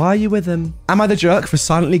 Why are you with him? Am I the jerk for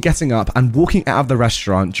silently getting up and walking out of the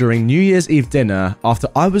restaurant during New Year's Eve dinner after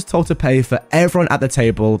I was told to pay for everyone at the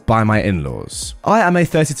table by my in-laws? I am a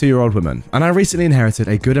 32-year-old woman, and I recently inherited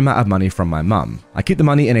a good amount of money from my mum. I keep the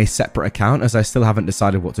money in a separate account as I still haven't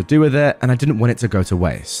decided what to do with it, and I didn't want it to go to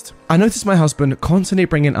waste. I noticed my husband constantly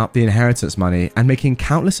bringing up the inheritance money and making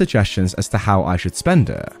countless suggestions as to how I should spend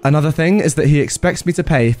it. Another thing is that he expects me to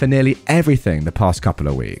pay for nearly everything the past couple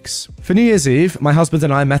of weeks. For New Year's Eve, my husband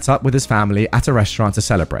and I met up with his family at a restaurant to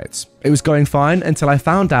celebrate. It was going fine until I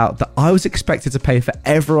found out that I was expected to pay for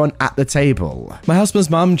everyone at the table. My husband's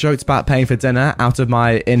mum joked about paying for dinner out of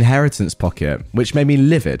my inheritance pocket, which made me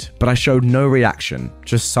livid, but I showed no reaction,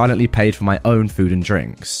 just silently paid for my own food and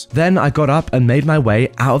drinks. Then I got up and made my way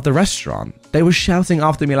out of the restaurant. They were shouting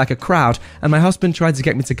after me like a crowd, and my husband tried to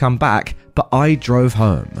get me to come back, but I drove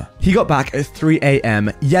home. He got back at 3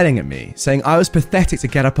 a.m. yelling at me, saying I was pathetic to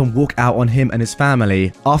get up and walk out on him and his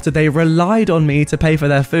family after they relied on me to pay for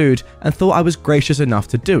their food and thought I was gracious enough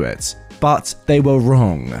to do it. But they were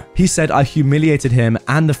wrong. He said I humiliated him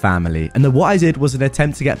and the family, and that what I did was an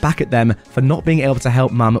attempt to get back at them for not being able to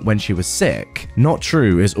help mum when she was sick. Not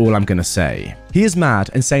true is all I'm gonna say. He is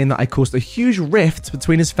mad and saying that I caused a huge rift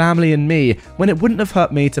between his family and me when it wouldn't have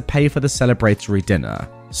hurt me to pay for the celebratory dinner.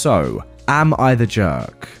 So, am I the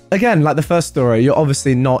jerk? Again, like the first story, you're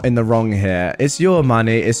obviously not in the wrong here. It's your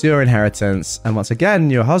money, it's your inheritance, and once again,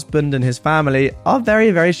 your husband and his family are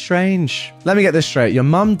very, very strange. Let me get this straight. Your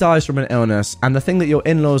mum dies from an illness, and the thing that your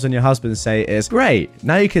in-laws and your husband say is, "Great,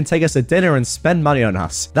 now you can take us to dinner and spend money on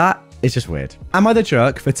us." It's just weird. Am I the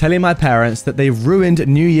jerk for telling my parents that they ruined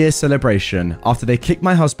New Year's celebration after they kicked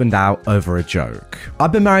my husband out over a joke?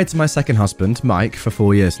 I've been married to my second husband, Mike, for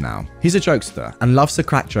 4 years now. He's a jokester and loves to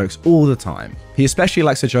crack jokes all the time. He especially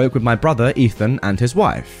likes to joke with my brother, Ethan, and his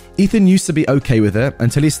wife. Ethan used to be okay with it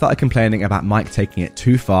until he started complaining about Mike taking it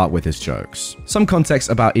too far with his jokes. Some context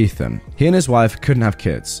about Ethan. He and his wife couldn't have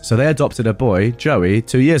kids, so they adopted a boy, Joey,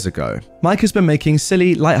 2 years ago. Mike has been making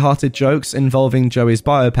silly, light-hearted jokes involving Joey's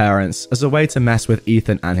bio parents as a way to mess with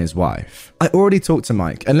Ethan and his wife. I already talked to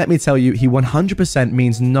Mike, and let me tell you, he 100%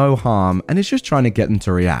 means no harm and is just trying to get them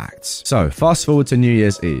to react. So, fast forward to New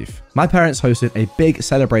Year's Eve. My parents hosted a big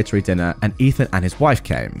celebratory dinner and Ethan and his wife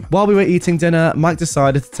came. While we were eating dinner, Mike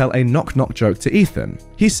decided to tell a knock-knock joke to Ethan.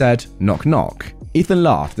 He said, "Knock knock." Ethan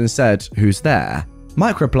laughed and said, "Who's there?"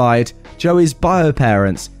 Mike replied, "Joey's bio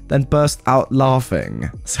parents," then burst out laughing.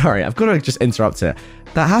 Sorry, I've got to just interrupt here.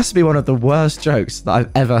 That has to be one of the worst jokes that I've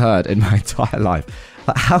ever heard in my entire life.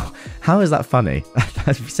 Like, how is that funny?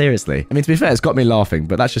 Seriously. I mean, to be fair, it's got me laughing,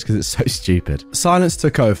 but that's just because it's so stupid. Silence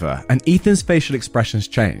took over, and Ethan's facial expressions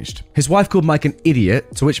changed. His wife called Mike an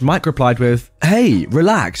idiot, to which Mike replied with, "Hey,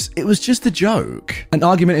 relax, it was just a joke." An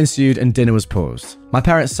argument ensued and dinner was paused. My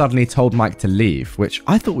parents suddenly told Mike to leave, which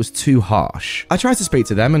I thought was too harsh. I tried to speak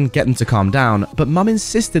to them and get them to calm down, but Mum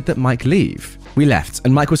insisted that Mike leave. We left,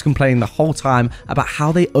 and Mike was complaining the whole time about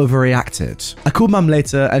how they overreacted. I called Mum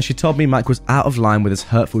later, and she told me Mike was out of line with his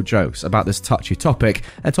hurtful jokes about this touchy topic,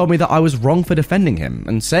 and told me that I was wrong for defending him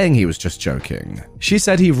and saying he was just joking. She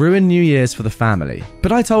said he ruined New Year's for the family,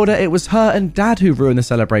 but I told her it was her and Dad who ruined the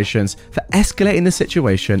celebrations for escalating the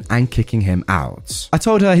situation and kicking him out. I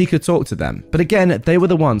told her he could talk to them, but again, they were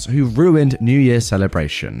the ones who ruined New Year's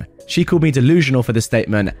celebration. She called me delusional for this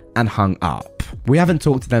statement and hung up. We haven't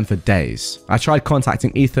talked to them for days. I tried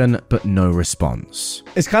contacting Ethan, but no response.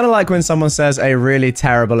 It's kind of like when someone says a really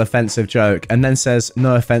terrible offensive joke and then says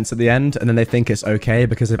no offense at the end, and then they think it's okay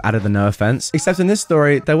because they've added the no offense. Except in this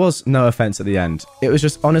story, there was no offense at the end. It was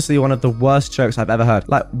just honestly one of the worst jokes I've ever heard.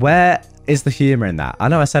 Like, where is the humor in that? I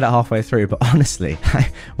know I said it halfway through, but honestly,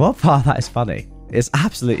 what part of that is funny? It's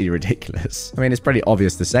absolutely ridiculous. I mean, it's pretty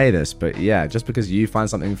obvious to say this, but yeah, just because you find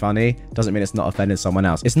something funny doesn't mean it's not offending someone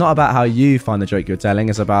else. It's not about how you find the joke you're telling,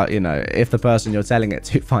 it's about, if the person you're telling it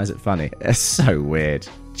to finds it funny. It's so weird.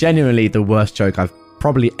 Genuinely the worst joke I've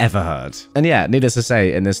probably ever heard. And yeah, needless to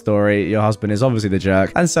say, in this story, your husband is obviously the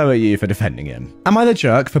jerk, and so are you for defending him. Am I the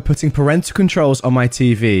jerk for putting parental controls on my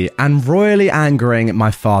TV and royally angering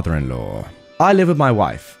my father-in-law? I live with my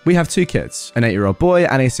wife. We have 2 kids, an 8-year-old boy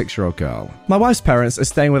and a 6-year-old girl. My wife's parents are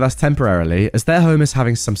staying with us temporarily as their home is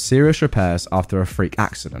having some serious repairs after a freak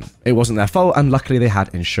accident. It wasn't their fault and luckily they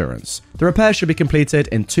had insurance. The repairs should be completed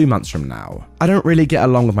in 2 months from now. I don't really get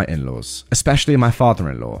along with my in-laws, especially my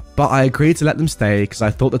father-in-law, but I agreed to let them stay because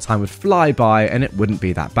I thought the time would fly by and it wouldn't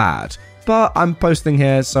be that bad. But I'm posting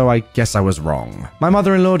here, so I guess I was wrong. My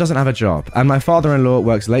mother-in-law doesn't have a job, and my father-in-law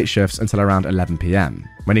works late shifts until around 11 p.m.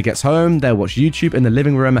 When he gets home, they'll watch YouTube in the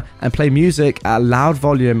living room and play music at a loud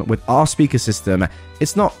volume with our speaker system.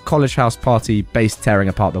 It's not college house party bass tearing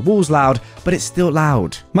apart the walls loud, but it's still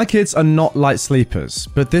loud. My kids are not light sleepers,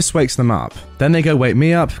 but this wakes them up. Then they go wake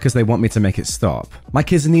me up because they want me to make it stop. My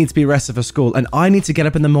kids need to be rested for school, and I need to get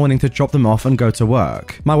up in the morning to drop them off and go to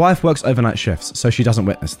work. My wife works overnight shifts, so she doesn't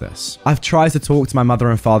witness this. I've tried to talk to my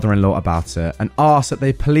mother and father-in-law about it and asked that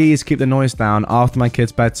they please keep the noise down after my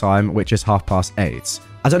kids' bedtime, which is 8:30.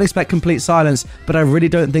 I don't expect complete silence, but I really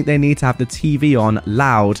don't think they need to have the TV on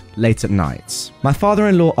loud late at night. My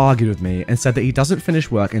father-in-law argued with me and said that he doesn't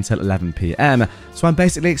finish work until 11 p.m, so I'm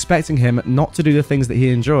basically expecting him not to do the things that he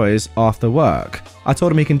enjoys after work. I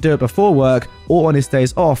told him he can do it before work or on his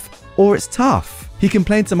days off, or it's tough. He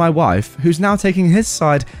complained to my wife, who's now taking his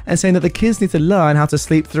side and saying that the kids need to learn how to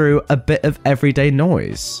sleep through a bit of everyday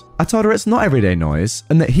noise. I told her it's not everyday noise,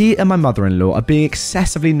 and that he and my mother-in-law are being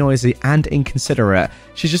excessively noisy and inconsiderate.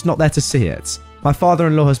 She's just not there to see it. My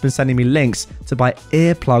father-in-law has been sending me links to buy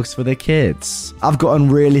earplugs for the kids. I've gotten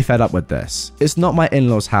really fed up with this. It's not my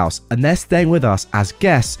in-laws' house, and they're staying with us as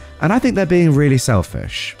guests, and I think they're being really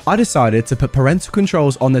selfish. I decided to put parental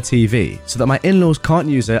controls on the TV so that my in-laws can't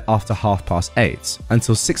use it after 8:30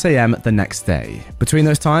 until 6 a.m. the next day. Between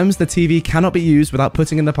those times, the TV cannot be used without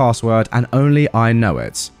putting in the password, and only I know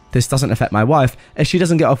it. This doesn't affect my wife, as she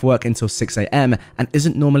doesn't get off work until 6 a.m. and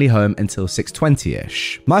isn't normally home until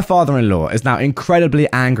 6:20ish. My father-in-law is now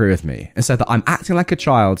incredibly angry with me and said that I'm acting like a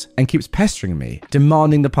child and keeps pestering me,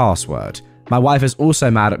 demanding the password. My wife is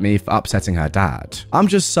also mad at me for upsetting her dad. I'm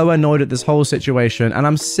just so annoyed at this whole situation and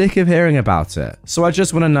I'm sick of hearing about it. So I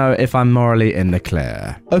just want to know if I'm morally in the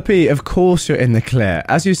clear. OP, of course you're in the clear.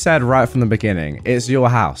 As you said right from the beginning, it's your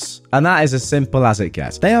house. And that is as simple as it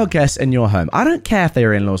gets. They are guests in your home. I don't care if they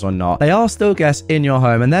are in-laws or not. They are still guests in your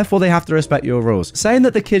home and therefore they have to respect your rules. Saying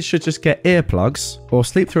that the kids should just get earplugs or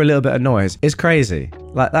sleep through a little bit of noise is crazy.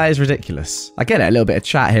 Like, that is ridiculous. I get it, a little bit of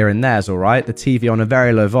chat here and there is alright, the TV on a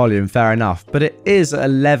very low volume, fair enough, but it is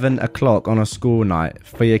 11 o'clock on a school night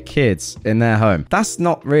for your kids in their home. That's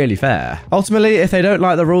not really fair. Ultimately, if they don't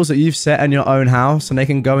like the rules that you've set in your own house, and they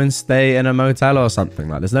can go and stay in a motel or something,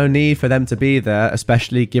 like, there's no need for them to be there,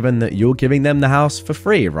 especially given that you're giving them the house for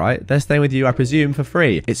free, right? They're staying with you, I presume, for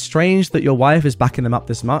free. It's strange that your wife is backing them up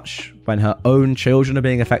this much when her own children are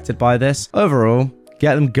being affected by this. Overall,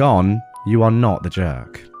 get them gone. You are not the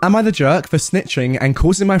jerk. Am I the jerk for snitching and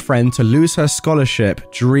causing my friend to lose her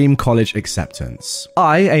scholarship dream college acceptance?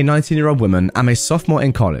 I, a 19-year-old woman, am a sophomore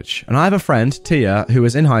in college, and I have a friend, Tia, who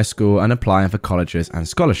is in high school and applying for colleges and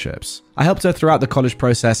scholarships. I helped her throughout the college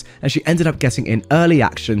process, and she ended up getting in early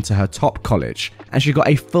action to her top college, and she got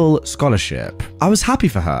a full scholarship. I was happy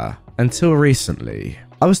for her, until recently.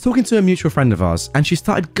 I was talking to a mutual friend of ours, and she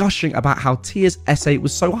started gushing about how Tia's essay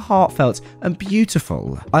was so heartfelt and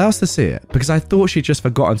beautiful. I asked to see it because I thought she'd just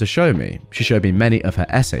forgotten to show me. She showed me many of her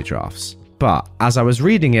essay drafts. But as I was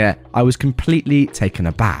reading it, I was completely taken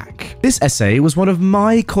aback. This essay was one of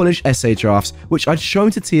my college essay drafts, which I'd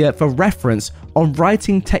shown to Tia for reference on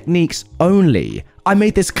writing techniques only. I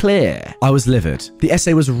made this clear. I was livid. The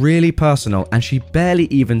essay was really personal and she barely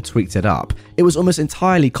even tweaked it up. It was almost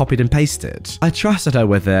entirely copied and pasted. I trusted her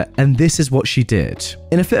with it, and this is what she did.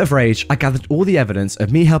 In a fit of rage, I gathered all the evidence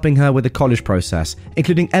of me helping her with the college process,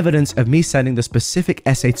 including evidence of me sending the specific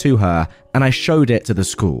essay to her, and I showed it to the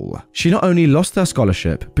school. She not only lost her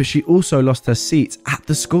scholarship, but she also lost her seat at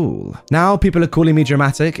the school. Now people are calling me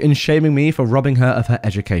dramatic and shaming me for robbing her of her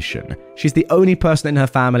education. She's the only person in her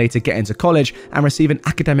family to get into college and receive an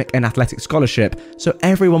academic and athletic scholarship, so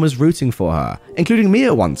everyone was rooting for her, including me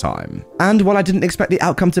at one time. And while I didn't expect the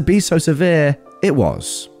outcome to be so severe, it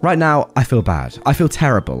was. Right now, I feel bad. I feel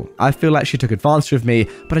terrible. I feel like she took advantage of me,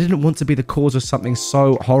 but I didn't want to be the cause of something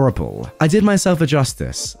so horrible. I did myself a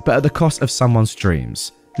justice, but at the cost of someone's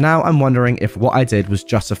dreams. Now I'm wondering if what I did was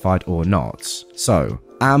justified or not. So,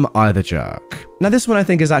 am I the jerk? Now this one I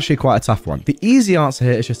think is actually quite a tough one. The easy answer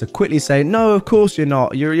here is just to quickly say, no, of course you're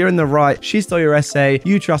not. You're in the right. She stole your essay,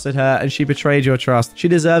 you trusted her, and she betrayed your trust. She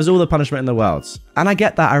deserves all the punishment in the world. And I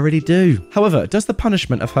get that, I really do. However, does the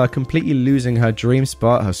punishment of her completely losing her dream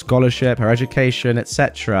spot, her scholarship, her education,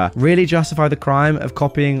 etc. really justify the crime of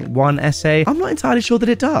copying one essay? I'm not entirely sure that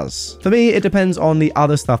it does. For me, it depends on the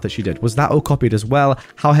other stuff that she did. Was that all copied as well?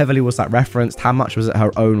 How heavily was that referenced? How much was it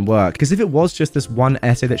her own work? Because if it was just this one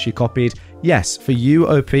essay that she copied, yes, for you,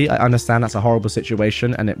 OP, I understand that's a horrible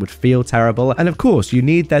situation and it would feel terrible. And of course, you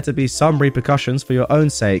need there to be some repercussions for your own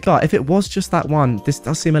sake. But if it was just that one, this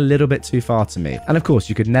does seem a little bit too far to me. And of course,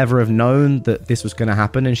 you could never have known that this was going to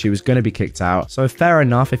happen and she was going to be kicked out. So fair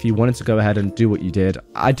enough if you wanted to go ahead and do what you did.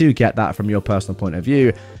 I do get that from your personal point of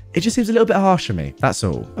view. It just seems a little bit harsh to me, that's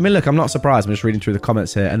all. I mean, look, I'm not surprised. I'm just reading through the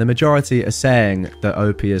comments here, and the majority are saying that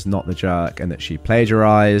OP is not the jerk and that she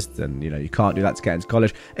plagiarized and, you can't do that to get into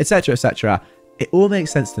college, etc., etc. It all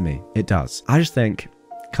makes sense to me. It does. I just think,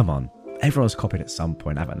 come on. Everyone's copied at some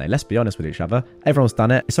point, haven't they? Let's be honest with each other. Everyone's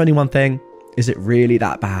done it. It's only one thing. Is it really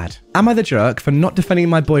that bad? Am I the jerk for not defending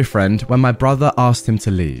my boyfriend when my brother asked him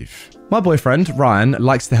to leave? My boyfriend, Ryan,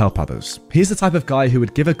 likes to help others. He's the type of guy who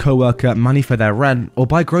would give a coworker money for their rent or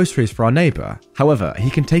buy groceries for our neighbor. However, he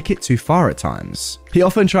can take it too far at times. He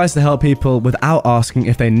often tries to help people without asking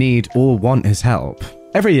if they need or want his help.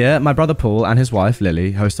 Every year, my brother Paul and his wife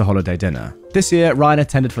Lily host a holiday dinner. This year, Ryan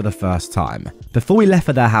attended for the first time. Before we left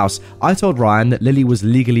for their house, I told Ryan that Lily was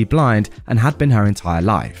legally blind and had been her entire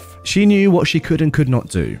life. She knew what she could and could not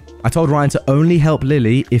do. I told Ryan to only help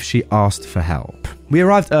Lily if she asked for help. We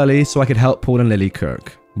arrived early so I could help Paul and Lily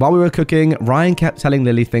cook. While we were cooking, Ryan kept telling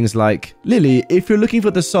Lily things like, "Lily, if you're looking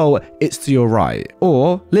for the soul, it's to your right."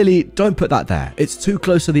 Or, "Lily, don't put that there. It's too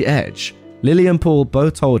close to the edge." Lily and Paul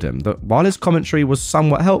both told him that while his commentary was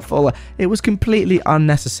somewhat helpful, it was completely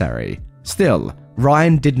unnecessary. Still,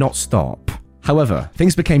 Ryan did not stop. However,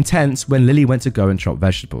 things became tense when Lily went to go and chop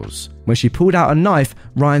vegetables. When she pulled out a knife,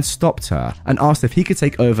 Ryan stopped her and asked if he could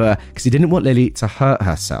take over because he didn't want Lily to hurt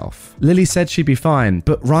herself. Lily said she'd be fine,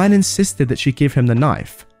 but Ryan insisted that she give him the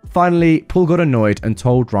knife. Finally, Paul got annoyed and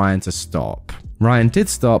told Ryan to stop. Ryan did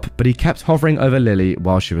stop, but he kept hovering over Lily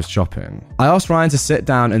while she was chopping. I asked Ryan to sit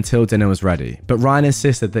down until dinner was ready, but Ryan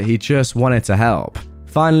insisted that he just wanted to help.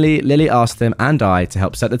 Finally, Lily asked him and I to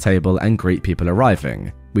help set the table and greet people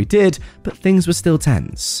arriving. We did, but things were still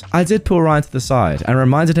tense. I did pull Ryan to the side and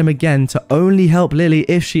reminded him again to only help Lily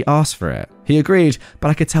if she asked for it. He agreed, but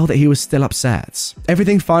I could tell that he was still upset.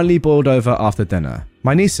 Everything finally boiled over after dinner.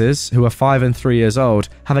 My nieces, who are 5 and 3 years old,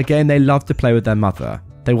 have a game they love to play with their mother.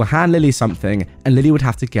 They will hand Lily something and Lily would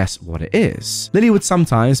have to guess what it is. Lily would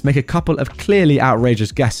sometimes make a couple of clearly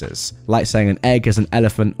outrageous guesses, like saying an egg is an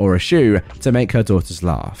elephant or a shoe, to make her daughters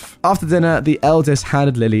laugh. After dinner, the eldest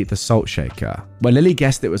handed Lily the salt shaker. When Lily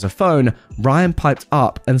guessed it was a phone, Ryan piped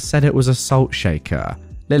up and said it was a salt shaker.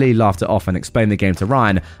 Lily laughed it off and explained the game to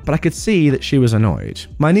Ryan, but I could see that she was annoyed.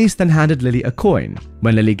 My niece then handed Lily a coin.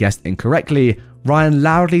 When Lily guessed incorrectly, Ryan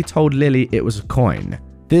loudly told Lily it was a coin.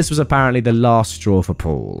 This was apparently the last straw for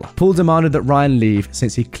Paul. Paul demanded that Ryan leave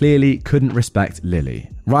since he clearly couldn't respect Lily.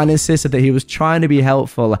 Ryan insisted that he was trying to be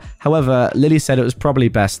helpful, however, Lily said it was probably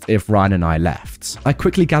best if Ryan and I left. I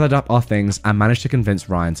quickly gathered up our things and managed to convince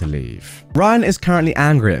Ryan to leave. Ryan is currently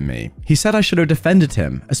angry at me. He said I should have defended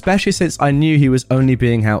him, especially since I knew he was only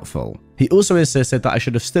being helpful. He also insisted that I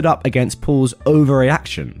should have stood up against Paul's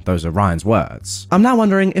overreaction. Those are Ryan's words. I'm now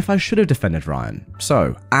wondering if I should have defended Ryan.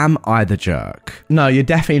 So, am I the jerk? No, you're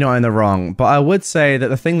definitely not in the wrong, but I would say that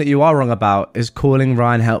the thing that you are wrong about is calling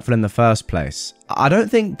Ryan helpful in the first place. I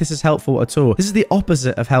don't think this is helpful at all. This is the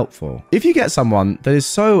opposite of helpful. If you get someone that is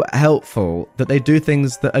so helpful that they do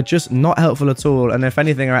things that are just not helpful at all, and if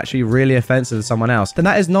anything are actually really offensive to someone else, then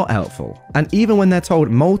that is not helpful. And even when they're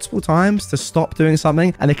told multiple times to stop doing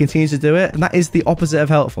something and they continue to do it, then that is the opposite of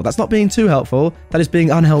helpful. That's not being too helpful, that is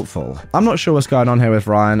being unhelpful. I'm not sure what's going on here with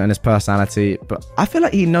Ryan and his personality, but I feel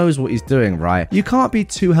like he knows what he's doing, right? You can't be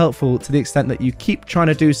too helpful to the extent that you keep trying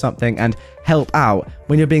to do something and help out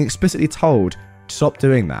when you're being explicitly told stop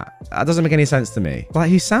doing that. That doesn't make any sense to me. Like,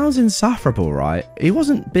 he sounds insufferable, right? He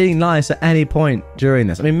wasn't being nice at any point during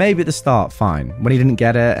this. I mean, maybe at the start, fine. When he didn't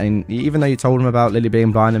get it, and even though you told him about Lily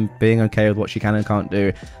being blind and being okay with what she can and can't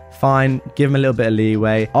do, fine, give him a little bit of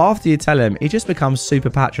leeway. After you tell him, he just becomes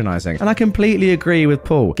super patronizing. And I completely agree with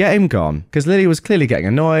Paul. Get him gone, because Lily was clearly getting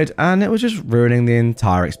annoyed and it was just ruining the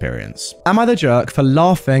entire experience. Am I the jerk for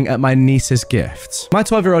laughing at my niece's gift? My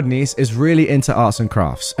 12-year-old niece is really into arts and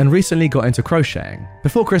crafts and recently got into crocheting.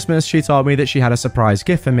 Before Christmas, she told me that she had a surprise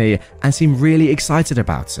gift for me and seemed really excited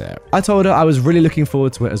about it. I told her I was really looking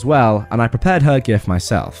forward to it as well, and I prepared her gift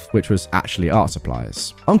myself, which was actually art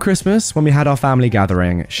supplies. On Christmas, when we had our family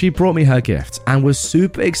gathering, she brought me her gift and was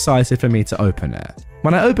super excited for me to open it.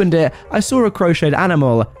 When I opened it, I saw a crocheted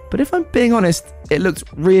animal, but if I'm being honest, it looked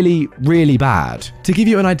really, really bad. To give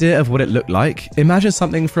you an idea of what it looked like, imagine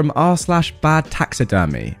something from r/bad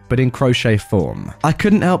taxidermy, but in crochet form. I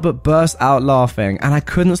couldn't help but burst out laughing, and I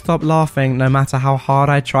couldn't stop laughing no matter how hard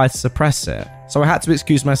I tried to suppress it. So I had to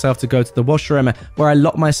excuse myself to go to the washroom, where I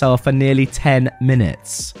locked myself for nearly 10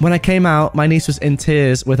 minutes. When I came out, my niece was in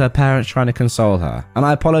tears with her parents trying to console her, and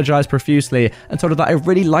I apologized profusely and told her that I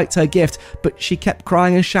really liked her gift, but she kept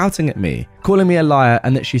crying and shouting at me, calling me a liar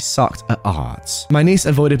and that she sucked at art. My niece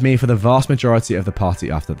avoided me for the vast majority of the party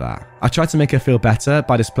after that. I tried to make her feel better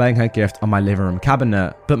by displaying her gift on my living room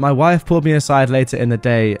cabinet, but my wife pulled me aside later in the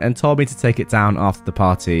day and told me to take it down after the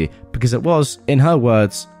party because it was, in her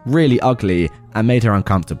words, really ugly and made her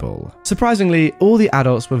uncomfortable. Surprisingly, all the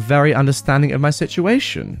adults were very understanding of my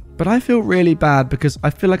situation, but I feel really bad because I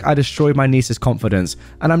feel like I destroyed my niece's confidence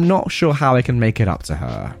and I'm not sure how I can make it up to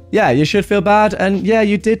her. Yeah, you should feel bad, and yeah,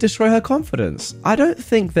 you did destroy her confidence. I don't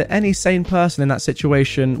think that any sane person in that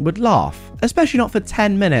situation would laugh, especially not for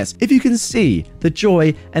 10 minutes, if you can see the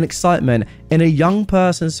joy and excitement in a young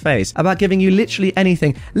person's face about giving you literally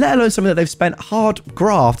anything, let alone something that they've spent hard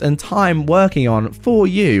graft and time working on for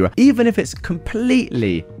you, even if it's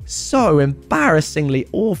completely so embarrassingly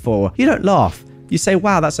awful. You don't laugh. You say,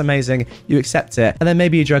 wow, that's amazing, you accept it, and then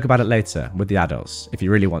maybe you joke about it later with the adults, if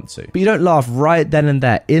you really want to. But you don't laugh right then and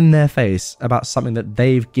there, in their face, about something that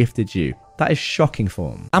they've gifted you. That is shocking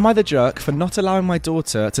form. Am I the jerk for not allowing my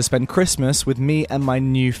daughter to spend Christmas with me and my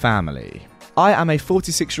new family? I am a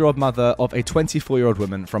 46-year-old mother of a 24-year-old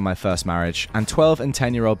woman from my first marriage and 12 and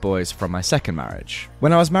 10-year-old boys from my second marriage.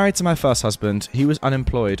 When I was married to my first husband, he was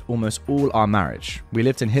unemployed almost all our marriage. We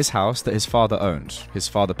lived in his house that his father owned. His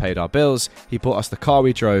father paid our bills, he bought us the car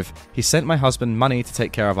we drove, he sent my husband money to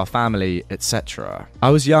take care of our family, etc. I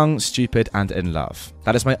was young, stupid, and in love.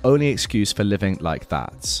 That is my only excuse for living like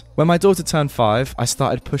that. When my daughter turned 5, I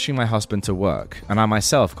started pushing my husband to work, and I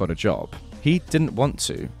myself got a job. He didn't want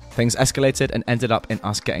to. Things escalated and ended up in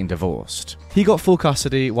us getting divorced. He got full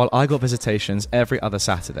custody while I got visitations every other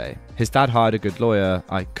Saturday. His dad hired a good lawyer.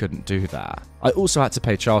 I couldn't do that. I also had to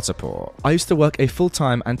pay child support. I used to work a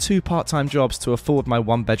full-time and 2 part-time jobs to afford my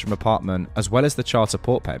 1-bedroom apartment as well as the child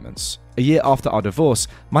support payments. A year after our divorce,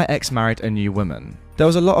 my ex married a new woman. There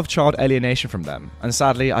was a lot of child alienation from them, and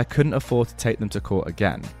sadly I couldn't afford to take them to court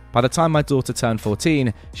again. By the time my daughter turned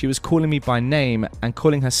 14, she was calling me by name and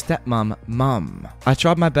calling her stepmom Mum. I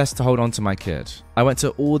tried my best to hold on to my kid. I went to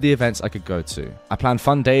all the events I could go to. I planned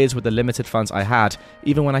fun days with the limited funds I had.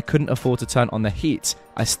 Even when I couldn't afford to turn on the heat,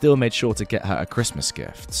 I still made sure to get her a Christmas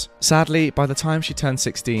gift. Sadly, by the time she turned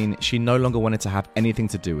 16, she no longer wanted to have anything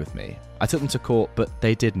to do with me. I took them to court, but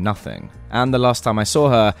they did nothing. And the last time I saw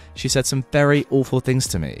her, she said some very awful things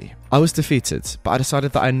to me. I was defeated, but I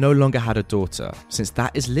decided that I no longer had a daughter, since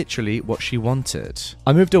that is literally what she wanted.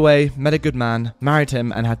 I moved away, met a good man, married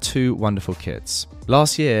him, and had 2 wonderful kids.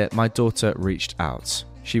 Last year, my daughter reached out.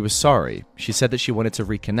 She was sorry. She said that she wanted to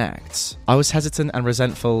reconnect. I was hesitant and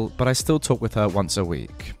resentful, but I still talk with her once a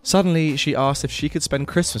week. Suddenly, she asked if she could spend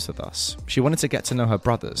Christmas with us. She wanted to get to know her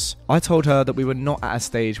brothers. I told her that we were not at a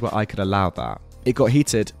stage where I could allow that. It got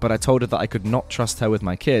heated, but I told her that I could not trust her with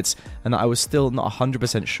my kids and that I was still not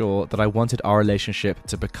 100% sure that I wanted our relationship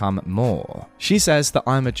to become more. She says that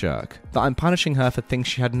I'm a jerk, that I'm punishing her for things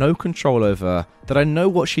she had no control over, that I know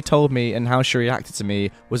what she told me and how she reacted to me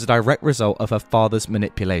was a direct result of her father's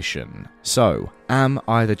manipulation. So, am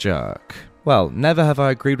I the jerk? Well, never have I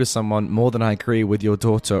agreed with someone more than I agree with your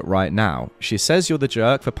daughter right now. She says you're the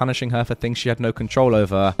jerk for punishing her for things she had no control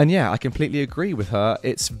over. And yeah, I completely agree with her.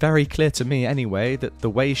 It's very clear to me anyway that the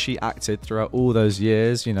way she acted throughout all those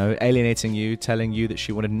years, alienating you, telling you that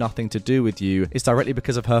she wanted nothing to do with you, is directly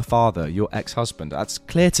because of her father, your ex-husband. That's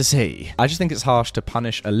clear to see. I just think it's harsh to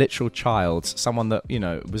punish a literal child, someone that,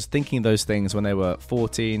 was thinking those things when they were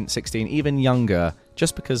 14, 16, even younger,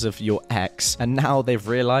 just because of your ex, and now they've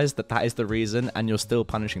realized that that is the reason and you're still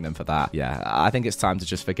punishing them for that. Yeah, I think it's time to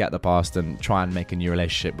just forget the past and try and make a new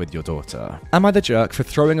relationship with your daughter. Am I the jerk for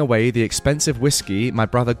throwing away the expensive whiskey my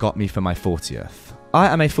brother got me for my 40th? I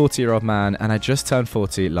am a 40-year-old man and I just turned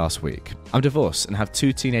 40 last week. I'm divorced and have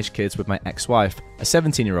 2 teenage kids with my ex-wife, a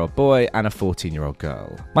 17-year-old boy and a 14-year-old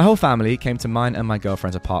girl. My whole family came to mine and my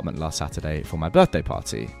girlfriend's apartment last Saturday for my birthday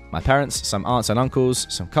party. My parents, some aunts and uncles,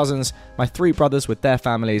 some cousins, my 3 brothers with their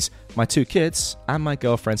families, my 2 kids, and my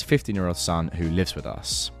girlfriend's 15-year-old son who lives with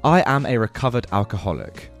us. I am a recovered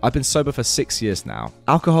alcoholic. I've been sober for 6 years now.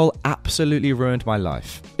 Alcohol absolutely ruined my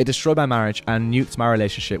life. It destroyed my marriage and nuked my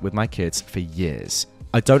relationship with my kids for years.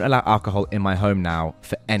 I don't allow alcohol in my home now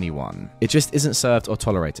for anyone. It just isn't served or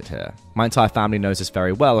tolerated here. My entire family knows this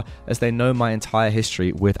very well, as they know my entire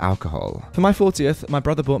history with alcohol. For my 40th, my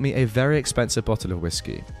brother bought me a very expensive bottle of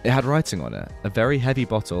whiskey. It had writing on it, a very heavy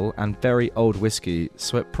bottle and very old whiskey,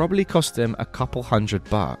 so it probably cost him a couple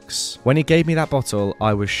 $100. When he gave me that bottle,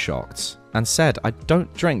 I was shocked and said, I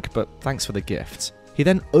don't drink, but thanks for the gift. He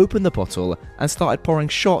then opened the bottle and started pouring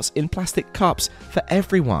shots in plastic cups for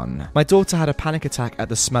everyone. My daughter had a panic attack at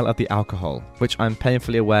the smell of the alcohol, which I'm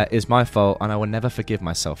painfully aware is my fault and I will never forgive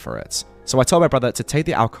myself for it. So I told my brother to take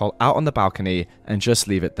the alcohol out on the balcony and just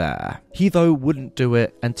leave it there. He though wouldn't do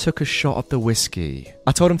it and took a shot of the whiskey.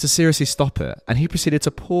 I told him to seriously stop it and he proceeded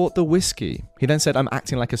to pour the whiskey. He then said I'm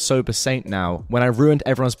acting like a sober saint now when I ruined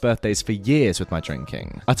everyone's birthdays for years with my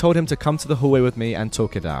drinking. I told him to come to the hallway with me and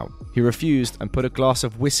talk it out. He refused and put a glass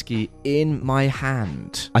of whiskey in my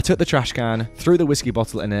hand. I took the trash can, threw the whiskey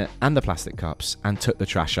bottle in it and the plastic cups and took the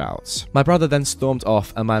trash out. My brother then stormed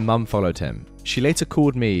off and my mum followed him. She later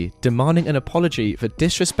called me, demanding an apology for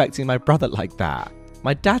disrespecting my brother like that.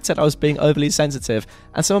 My dad said I was being overly sensitive,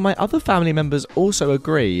 and some of my other family members also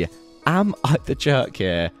agree. Am I the jerk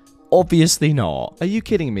here? Obviously not. Are you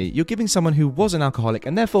kidding me? You're giving someone who was an alcoholic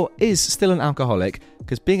and therefore is still an alcoholic,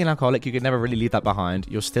 because being an alcoholic, you could never really leave that behind.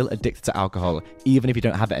 You're still addicted to alcohol, even if you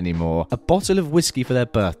don't have it anymore. A bottle of whiskey for their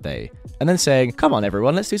birthday. And then saying, come on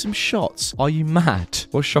everyone, let's do some shots. Are you mad?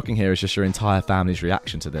 What's shocking here is just your entire family's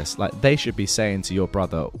reaction to this. Like, they should be saying to your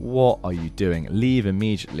brother, what are you doing? Leave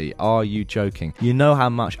immediately. Are you joking? You know how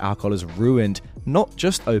much alcohol has ruined not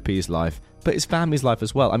just OP's life, but his family's life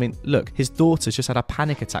as well. I mean, look, his daughter's just had a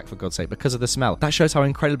panic attack, for God's sake, because of the smell. That shows how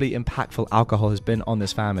incredibly impactful alcohol has been on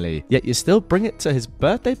this family. Yet you still bring it to his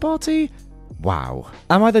birthday party? Wow.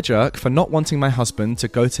 Am I the jerk for not wanting my husband to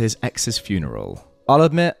go to his ex's funeral? I'll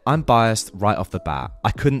admit, I'm biased right off the bat.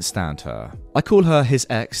 I couldn't stand her. I call her his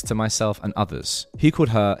ex to myself and others. He called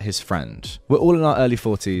her his friend. We're all in our early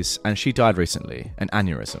 40s and she died recently, an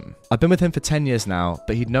aneurysm. I've been with him for 10 years now,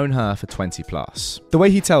 but he'd known her for 20 plus. The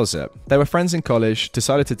way he tells it, they were friends in college,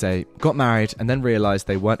 decided to date, got married, and then realized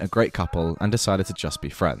they weren't a great couple and decided to just be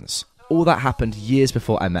friends. All that happened years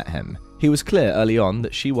before I met him. He was clear early on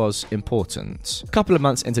that she was important. A couple of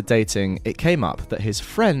months into dating, it came up that his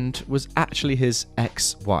friend was actually his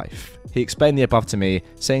ex-wife. He explained the above to me,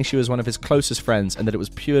 saying she was one of his closest friends and that it was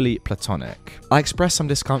purely platonic. I expressed some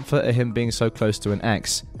discomfort at him being so close to an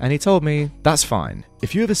ex, and he told me, that's fine.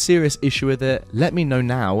 If you have a serious issue with it, let me know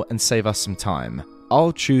now and save us some time.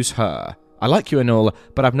 I'll choose her. I like you and all,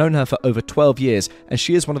 but I've known her for over 12 years and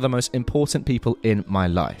she is one of the most important people in my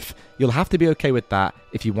life. You'll have to be okay with that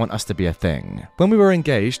if you want us to be a thing. When we were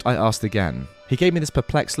engaged, I asked again. He gave me this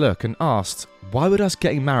perplexed look and asked, why would us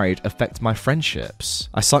getting married affect my friendships?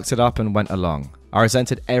 I sucked it up and went along. I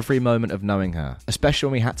resented every moment of knowing her, especially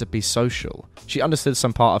when we had to be social. She understood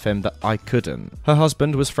some part of him that I couldn't. Her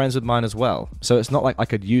husband was friends with mine as well, so it's not like I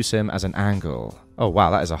could use him as an angle. Oh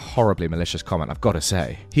wow, that is a horribly malicious comment, I've got to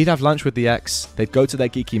say. He'd have lunch with the ex, they'd go to their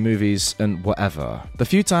geeky movies, and whatever. The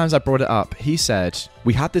few times I brought it up, he said,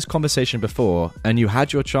 we had this conversation before, and you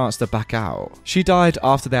had your chance to back out. She died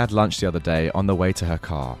after they had lunch the other day on the way to her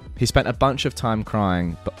car. He spent a bunch of time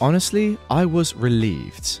crying, but honestly, I was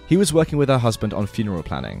relieved. He was working with her husband on funeral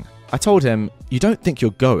planning. I told him, you don't think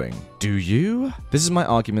you're going, do you? This is my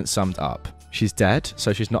argument summed up. She's dead,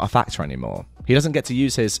 so she's not a factor anymore. He doesn't get to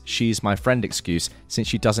use his she's my friend excuse since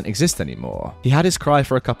she doesn't exist anymore. He had his cry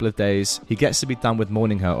for a couple of days. He gets to be done with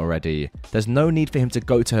mourning her already. There's no need for him to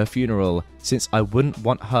go to her funeral since I wouldn't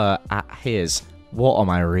want her at his. What am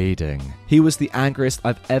I reading? He was the angriest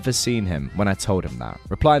I've ever seen him when I told him that,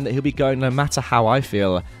 replying that he'll be going no matter how I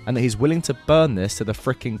feel and that he's willing to burn this to the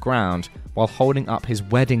fricking ground while holding up his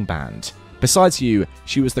wedding band. Besides you,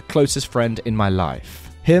 she was the closest friend in my life.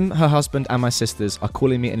 Him, her husband, and my sisters are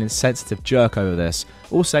calling me an insensitive jerk over this,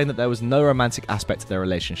 all saying that there was no romantic aspect to their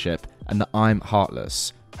relationship and that I'm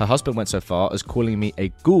heartless. Her husband went so far as calling me a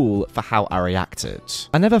ghoul for how I reacted.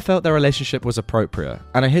 I never felt their relationship was appropriate,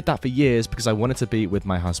 and I hid that for years because I wanted to be with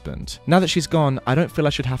my husband. Now that she's gone, I don't feel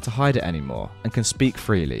I should have to hide it anymore, and can speak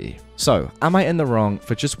freely. So, am I in the wrong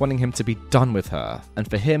for just wanting him to be done with her, and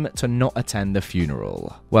for him to not attend the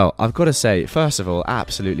funeral? Well, I've got to say, first of all,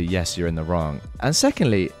 absolutely yes, you're in the wrong. And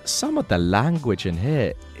secondly, some of the language in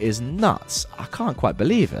here is nuts. I can't quite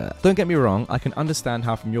believe it. Don't get me wrong, I can understand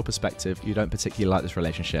how from your perspective you don't particularly like this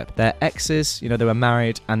relationship. They're exes, they were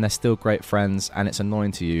married and they're still great friends and it's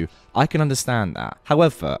annoying to you. I can understand that.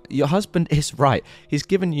 However, your husband is right. He's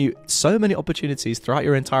given you so many opportunities throughout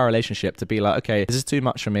your entire relationship to be like, okay, this is too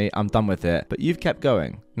much for me, I'm done with it. But you've kept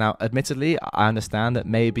going. Now, admittedly, I understand that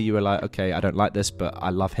maybe you were like, okay, I don't like this, but I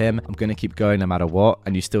love him. I'm going to keep going no matter what,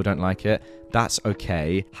 and you still don't like it. That's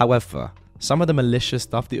okay. However, some of the malicious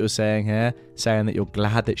stuff that you're saying here, saying that you're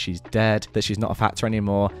glad that she's dead, that she's not a factor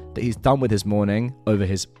anymore, that he's done with his mourning over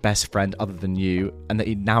his best friend other than you, and that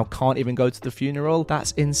he now can't even go to the funeral,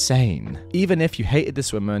 that's insane. Even if you hated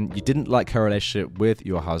this woman, you didn't like her relationship with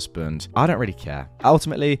your husband, I don't really care.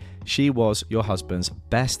 Ultimately, she was your husband's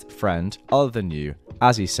best friend other than you,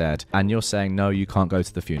 as he said, and you're saying, no, you can't go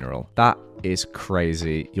to the funeral. That is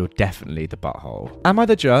crazy. You're definitely the butthole. Am I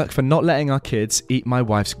the jerk for not letting our kids eat my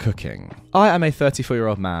wife's cooking? I am a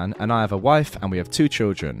 34-year-old man and I have a wife and we have 2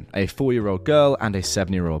 children, a 4-year-old girl and a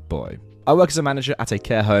 7-year-old boy. I work as a manager at a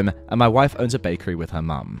care home and my wife owns a bakery with her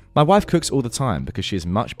mum. My wife cooks all the time because she is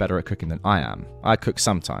much better at cooking than I am. I cook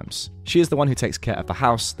sometimes. She is the one who takes care of the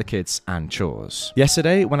house, the kids, and chores.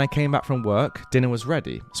 Yesterday, when I came back from work, dinner was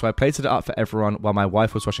ready, so I plated it up for everyone while my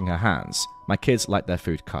wife was washing her hands. My kids like their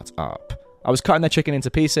food cut up. I was cutting their chicken into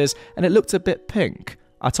pieces and it looked a bit pink.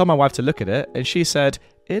 I told my wife to look at it and she said,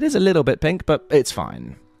 it is a little bit pink, but it's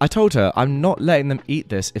fine. I told her I'm not letting them eat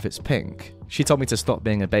this if it's pink. She told me to stop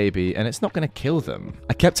being a baby and it's not going to kill them.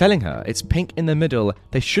 I kept telling her it's pink in the middle,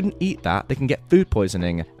 they shouldn't eat that, they can get food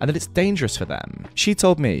poisoning, and that it's dangerous for them. She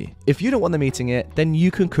told me, if you don't want them eating it, then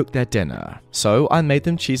you can cook their dinner. So I made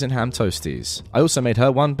them cheese and ham toasties. I also made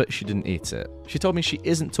her one, but she didn't eat it. She told me she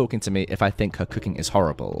isn't talking to me if I think her cooking is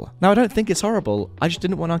horrible. Now I don't think it's horrible, I just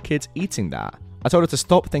didn't want our kids eating that. I told her to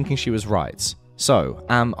stop thinking she was right. So,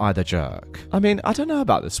 am I the jerk? I mean, I don't know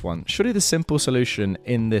about this one. Surely the simple solution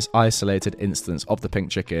in this isolated instance of the pink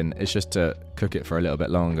chicken is just to cook it for a little bit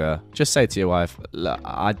longer. Just say to your wife, look,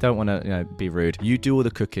 I don't want to, be rude. You do all the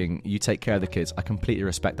cooking, you take care of the kids. I completely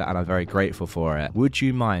respect that and I'm very grateful for it. Would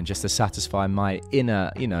you mind, just to satisfy my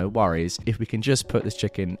inner, worries, if we can just put this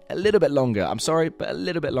chicken a little bit longer? I'm sorry, but a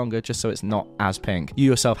little bit longer just so it's not as pink. You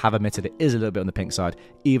yourself have admitted it is a little bit on the pink side,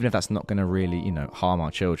 even if that's not going to really, harm our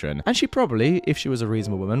children. And she probably, if she was a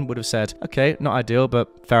reasonable woman, would have said, okay, not ideal,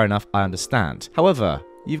 but fair enough, I understand. However,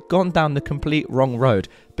 you've gone down the complete wrong road,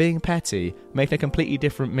 being petty, making a completely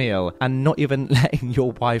different meal, and not even letting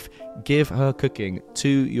your wife give her cooking to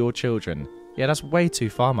your children. Yeah, that's way too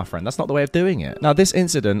far, my friend. That's not the way of doing it. Now, this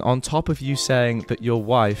incident, on top of you saying that your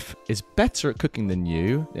wife is better at cooking than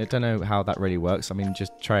you, I don't know how that really works. I mean,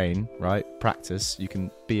 just train, right? Practice. You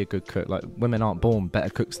can be a good cook. Like, women aren't born better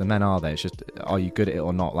cooks than men, are they? It's just, are you good at it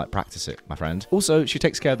or not? Like, practice it, my friend. Also, she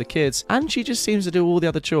takes care of the kids, and she just seems to do all the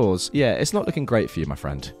other chores. Yeah, it's not looking great for you, my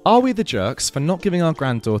friend. Are we the jerks for not giving our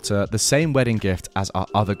granddaughter the same wedding gift as our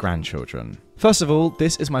other grandchildren? First of all,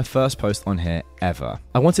 this is my first post on here ever.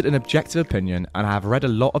 I wanted an objective opinion, and I have read a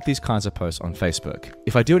lot of these kinds of posts on Facebook.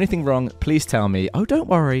 If I do anything wrong, please tell me. Oh, don't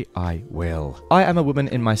worry, I will. I am a woman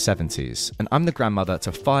in my 70s, and I'm the grandmother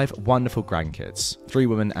to 5 wonderful grandkids, 3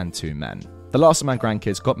 women and 2 men. The last of my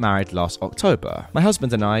grandkids got married last October. My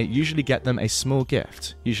husband and I usually get them a small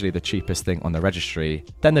gift, usually the cheapest thing on the registry.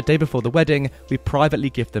 Then the day before the wedding, we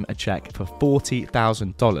privately give them a check for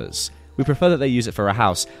 $40,000. We prefer that they use it for a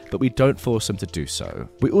house, but we don't force them to do so.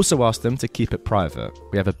 We also ask them to keep it private.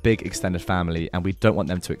 We have a big extended family and we don't want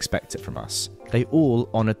them to expect it from us. They all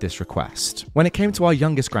honoured this request. When it came to our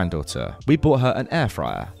youngest granddaughter, we bought her an air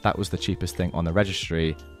fryer, that was the cheapest thing on the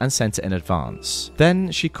registry, and sent it in advance.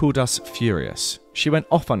 Then she called us furious. She went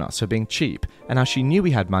off on us for being cheap and how she knew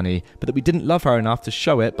we had money, but that we didn't love her enough to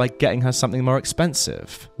show it by getting her something more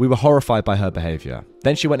expensive. We were horrified by her behaviour.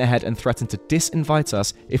 Then she went ahead and threatened to disinvite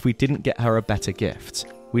us if we didn't get her a better gift.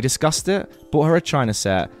 We discussed it, bought her a china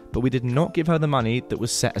set, but we did not give her the money that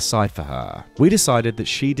was set aside for her. We decided that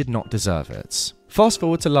she did not deserve it. Fast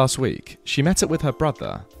forward to last week. She met up with her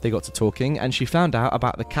brother. They got to talking and she found out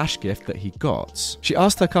about the cash gift that he got. She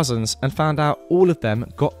asked her cousins and found out all of them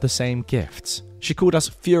got the same gift. She called us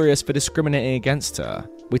furious for discriminating against her.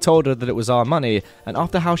 We told her that it was our money, and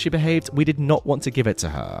after how she behaved, we did not want to give it to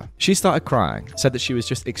her. She started crying, said that she was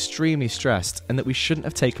just extremely stressed and that we shouldn't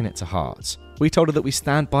have taken it to heart. We told her that we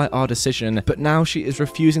stand by our decision, but now she is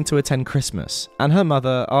refusing to attend Christmas, and her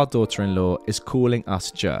mother, our daughter-in-law, is calling us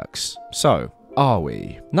jerks. So, are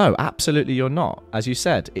we? No, absolutely you're not. As you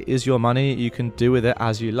said, it is your money, you can do with it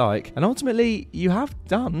as you like, and ultimately, you have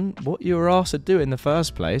done what you were asked to do in the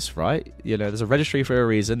first place, right? You know, there's a registry for a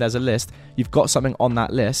reason, there's a list, you've got something on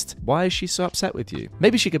that list. Why is she so upset with you?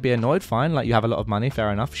 Maybe she could be annoyed, fine, like you have a lot of money,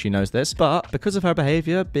 fair enough, she knows this, but because of her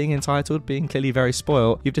behaviour, being entitled, being clearly very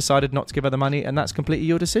spoiled, you've decided not to give her the money, and that's completely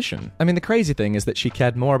your decision. I mean, the crazy thing is that she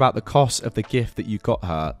cared more about the cost of the gift that you got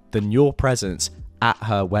her than your presence at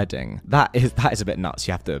her wedding. That is a bit nuts,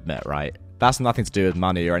 you have to admit, right? That's nothing to do with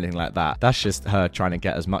money or anything like that. That's just her trying to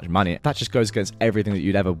get as much money. That just goes against everything that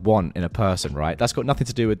you'd ever want in a person, right? That's got nothing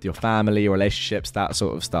to do with your family, your relationships, that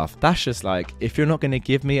sort of stuff. That's just like, if you're not going to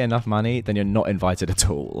give me enough money, then you're not invited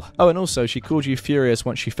at all. Oh, and also, she called you furious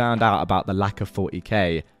once she found out about the lack of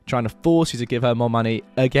 40k, trying to force you to give her more money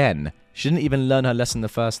again. She didn't even learn her lesson the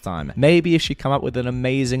first time. Maybe if she'd come up with an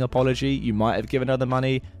amazing apology, you might have given her the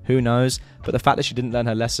money, who knows? But the fact that she didn't learn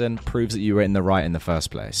her lesson proves that you were in the right in the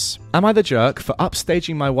first place. Am I the jerk for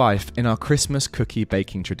upstaging my wife in our Christmas cookie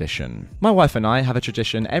baking tradition? My wife and I have a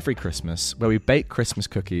tradition every Christmas where we bake Christmas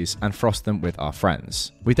cookies and frost them with our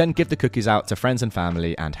friends. We then give the cookies out to friends and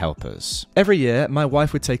family and helpers. Every year, my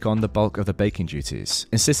wife would take on the bulk of the baking duties,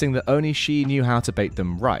 insisting that only she knew how to bake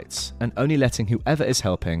them right, and only letting whoever is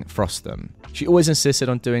helping frost them. She always insisted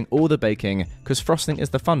on doing all the baking because frosting is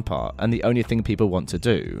the fun part and the only thing people want to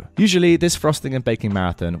do. Usually, this frosting and baking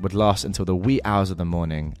marathon would last until the wee hours of the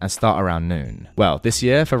morning and start around noon. Well, this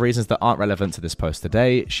year, for reasons that aren't relevant to this post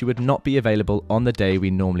today, she would not be available on the day we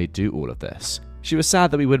normally do all of this. She was sad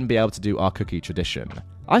that we wouldn't be able to do our cookie tradition.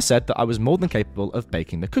 I said that I was more than capable of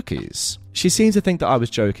baking the cookies. She seemed to think that I was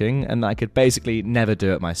joking and that I could basically never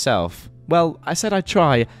do it myself. Well, I said I'd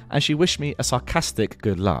try, and she wished me a sarcastic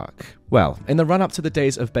good luck. Well, in the run-up to the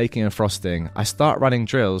days of baking and frosting, I start running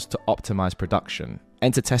drills to optimize production.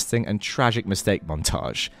 Enter testing and tragic mistake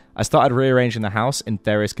montage. I started rearranging the house in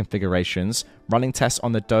various configurations, running tests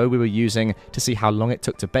on the dough we were using to see how long it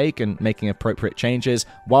took to bake and making appropriate changes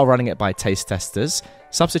while running it by taste testers,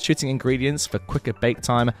 substituting ingredients for quicker bake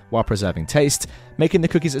time while preserving taste, making the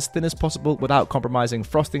cookies as thin as possible without compromising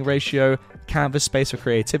frosting ratio, canvas space for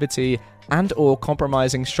creativity, and or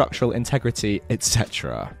compromising structural integrity,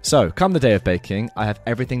 etc. So, come the day of baking, I have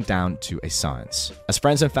everything down to a science. As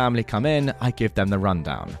friends and family come in, I give them the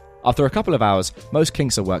rundown. After a couple of hours, most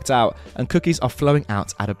kinks are worked out, and cookies are flowing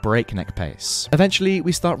out at a breakneck pace. Eventually,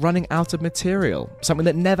 we start running out of material, something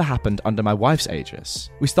that never happened under my wife's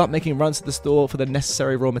aegis. We start making runs to the store for the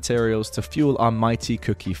necessary raw materials to fuel our mighty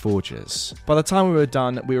cookie forges. By the time we were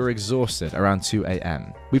done, we were exhausted around 2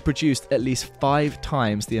 a.m. We produced at least 5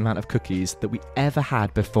 times the amount of cookies that we ever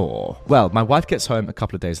had before. Well, my wife gets home a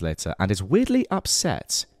couple of days later and is weirdly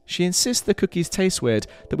upset. She insists the cookies taste weird,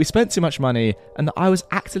 that we spent too much money, and that I was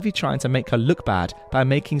actively trying to make her look bad by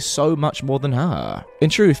making so much more than her. In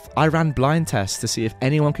truth, I ran blind tests to see if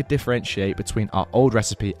anyone could differentiate between our old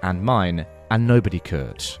recipe and mine, and nobody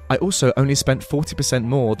could. I also only spent 40%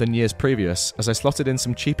 more than years previous, as I slotted in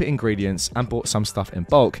some cheaper ingredients and bought some stuff in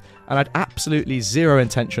bulk, and I'd absolutely zero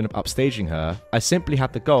intention of upstaging her. I simply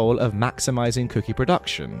had the goal of maximizing cookie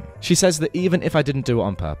production. She says that even if I didn't do it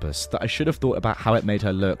on purpose, that I should have thought about how it made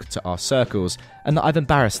her look to our circles, and that I've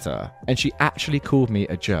embarrassed her, and she actually called me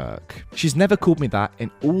a jerk. She's never called me that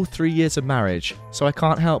in all 3 years of marriage, so I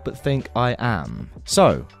can't help but think I am.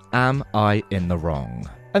 So, am I in the wrong?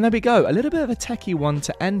 And there we go, a little bit of a techie one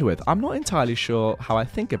to end with. I'm not entirely sure how I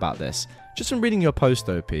think about this. Just from reading your post,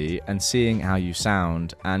 OP, and seeing how you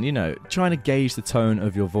sound, and, trying to gauge the tone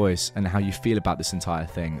of your voice and how you feel about this entire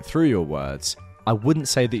thing through your words, I wouldn't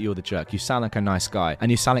say that you're the jerk. You sound like a nice guy, and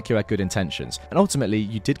you sound like you had good intentions. And ultimately,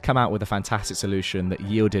 you did come out with a fantastic solution that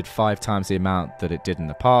yielded 5 times the amount that it did in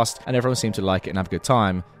the past, and everyone seemed to like it and have a good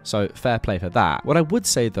time, so fair play for that. What I would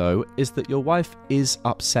say, though, is that your wife is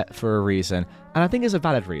upset for a reason, and I think it's a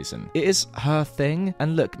valid reason. It is her thing,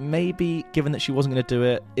 and look, maybe given that she wasn't going to do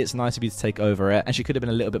it, it's nice of you to take over it, and she could have been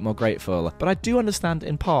a little bit more grateful. But I do understand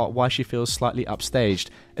in part why she feels slightly upstaged,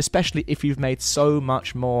 especially if you've made so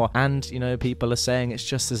much more, and, people are saying it's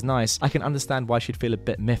just as nice. I can understand why she'd feel a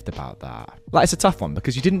bit miffed about that. It's a tough one,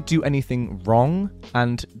 because you didn't do anything wrong,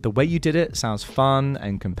 and the way you did it sounds fun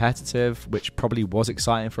and competitive, which probably was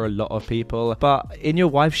exciting for a lot of people. But in your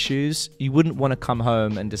wife's shoes, you wouldn't want to come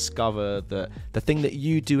home and discover that the thing that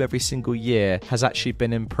you do every single year has actually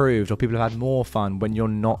been improved, or people have had more fun when you're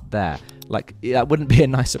not there. That wouldn't be a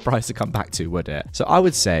nice surprise to come back to, would it? So I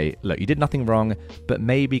would say, look, you did nothing wrong, but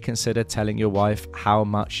maybe consider telling your wife how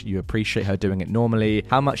much you appreciate her doing it normally,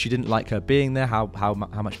 how much you didn't like her being there, how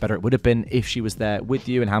much better it would have been if she was there with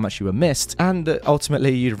you, and how much you were missed, and that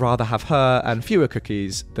ultimately you'd rather have her and fewer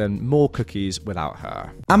cookies than more cookies without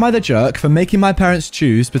her. Am I the jerk for making my parents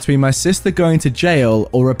choose between my sister going to jail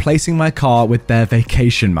or replacing my car with their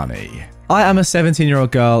vacation money? I am a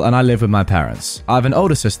 17-year-old girl and I live with my parents. I have an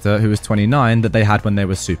older sister who is 29 that they had when they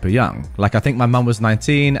were super young. I think my mum was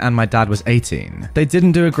 19 and my dad was 18. They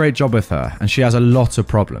didn't do a great job with her and she has a lot of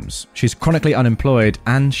problems. She's chronically unemployed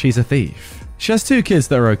and she's a thief. She has 2 kids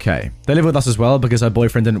that are okay. They live with us as well because her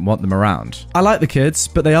boyfriend didn't want them around. I like the kids,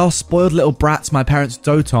 but they are spoiled little brats my parents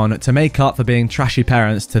dote on to make up for being trashy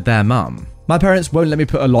parents to their mum. My parents won't let me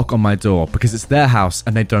put a lock on my door because it's their house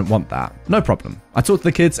and they don't want that. No problem. I talked to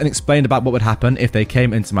the kids and explained about what would happen if they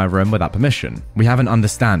came into my room without permission. We have an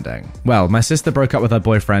understanding. Well, my sister broke up with her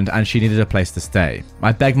boyfriend and she needed a place to stay.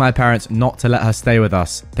 I begged my parents not to let her stay with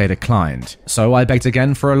us. They declined. So I begged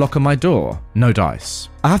again for a lock on my door. No dice.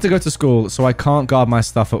 I have to go to school, so I can't guard my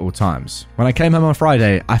stuff at all times. When I came home on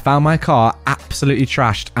Friday, I found my car absolutely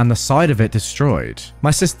trashed and the side of it destroyed.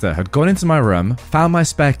 My sister had gone into my room, found my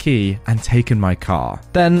spare key, and taken my car.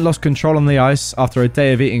 Then lost control on the ice after a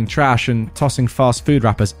day of eating trash and tossing fast food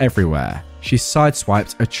wrappers everywhere. She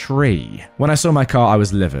sideswiped a tree. When I saw my car, I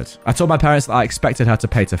was livid. I told my parents that I expected her to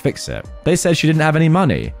pay to fix it. They said she didn't have any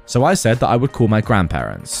money, so I said that I would call my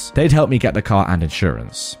grandparents. They'd help me get the car and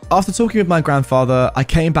insurance. After talking with my grandfather, I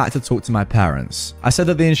came back to talk to my parents. I said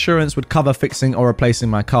that the insurance would cover fixing or replacing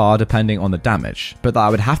my car depending on the damage, but that I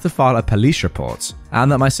would have to file a police report,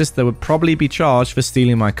 and that my sister would probably be charged for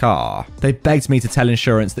stealing my car. They begged me to tell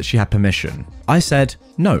insurance that she had permission. I said,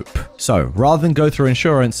 nope. So, rather than go through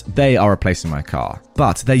insurance, they are replacing my car.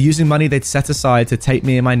 But they're using money they'd set aside to take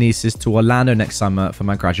me and my nieces to Orlando next summer for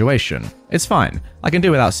my graduation. It's fine. I can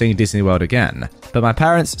do without seeing Disney World again. But my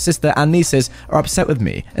parents, sister, and nieces are upset with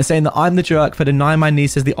me and saying that I'm the jerk for denying my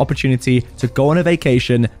nieces the opportunity to go on a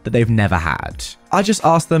vacation that they've never had. I just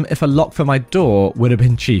asked them if a lock for my door would have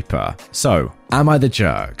been cheaper. So, am I the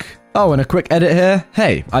jerk? Oh, and a quick edit here.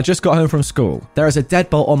 Hey, I just got home from school. There is a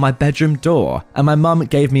deadbolt on my bedroom door, and my mum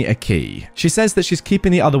gave me a key. She says that she's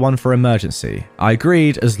keeping the other one for emergency. I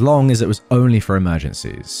agreed as long as it was only for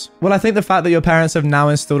emergencies. Well, I think the fact that your parents have now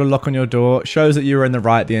installed a lock on your door shows that you were in the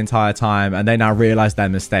right the entire time, and they now realize their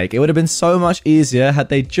mistake. It would have been so much easier had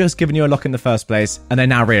they just given you a lock in the first place, and they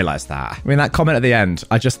now realize that. I mean, that comment at the end,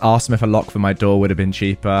 I just asked them if a lock for my door would have been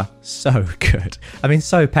cheaper. So good. I mean,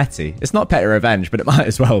 so petty. It's not petty revenge, but it might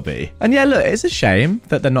as well be. And yeah, look, it's a shame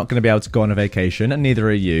that they're not going to be able to go on a vacation, and neither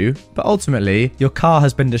are you. But ultimately, your car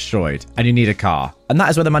has been destroyed, and you need a car. And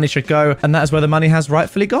that is where the money should go, and that is where the money has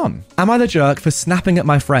rightfully gone. Am I the jerk for snapping at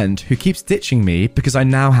my friend who keeps ditching me because I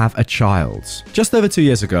now have a child? Just over 2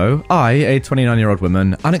 years ago, I, a 29-year-old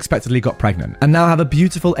woman, unexpectedly got pregnant, and now have a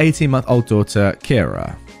beautiful 18-month-old daughter,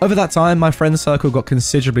 Kira. Over that time, my friend circle got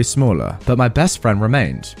considerably smaller, but my best friend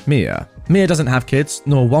remained, Mia. Mia doesn't have kids,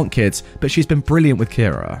 nor want kids, but she's been brilliant with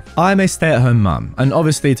Kira. I'm a stay-at-home mum, and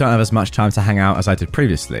obviously don't have as much time to hang out as I did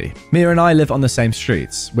previously. Mia and I live on the same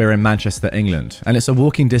streets. We're in Manchester, England, and it's a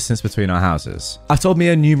walking distance between our houses. I've told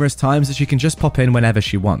Mia numerous times that she can just pop in whenever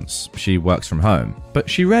she wants. She works from home, but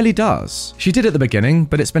she rarely does. She did at the beginning,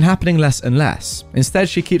 but it's been happening less and less. Instead,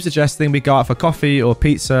 she keeps suggesting we go out for coffee or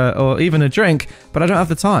pizza or even a drink, but I don't have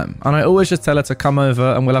the time, and I always just tell her to come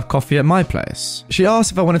over and we'll have coffee at my place. She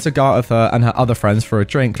asked if I wanted to go out with her and her other friends for a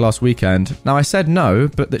drink last weekend. Now I said no,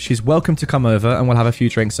 but that she's welcome to come over and we'll have a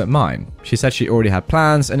few drinks at mine. She said she already had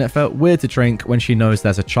plans and it felt weird to drink when she knows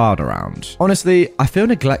there's a child around. Honestly, I feel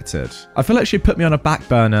neglected. I feel like she put me on a back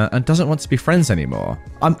burner and doesn't want to be friends anymore.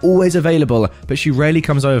 I'm always available, but she rarely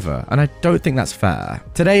comes over, and I don't think that's fair.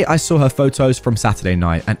 Today I saw her photos from Saturday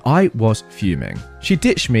night and I was fuming. She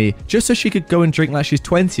ditched me just so she could go and drink like she's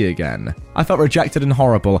 20 again. I felt rejected and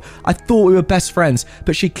horrible. I thought we were best friends,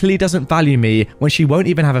 but she clearly doesn't value me when she won't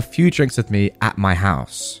even have a few drinks with me at my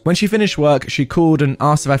house. When she finished work, she called and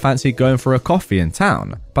asked if I fancied going for a coffee in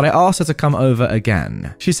town, but I asked her to come over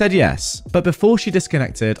again. She said yes, but before she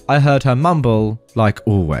disconnected, I heard her mumble, like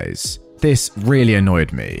always. This really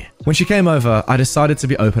annoyed me. When she came over, I decided to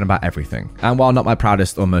be open about everything. And while not my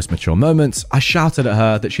proudest or most mature moments, I shouted at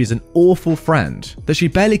her that she's an awful friend, that she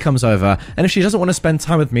barely comes over, and if she doesn't want to spend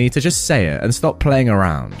time with me, to just say it and stop playing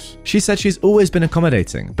around. She said she's always been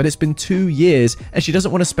accommodating, but it's been 2 years and she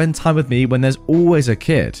doesn't want to spend time with me when there's always a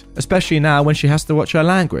kid, especially now when she has to watch her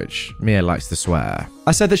language. Mia likes to swear.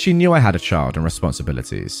 I said that she knew I had a child and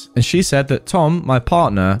responsibilities, and she said that Tom, my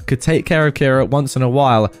partner, could take care of Kira once in a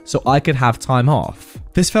while so I could have time off.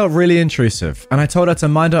 This felt really intrusive, and I told her to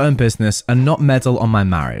mind her own business and not meddle on my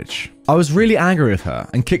marriage. I was really angry with her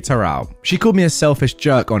and kicked her out. She called me a selfish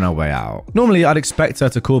jerk on her way out. Normally, I'd expect her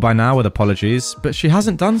to call by now with apologies, but she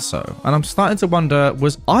hasn't done so, and I'm starting to wonder,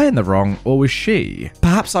 was I in the wrong or was she?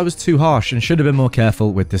 Perhaps I was too harsh and should have been more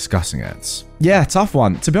careful with discussing it. Yeah, tough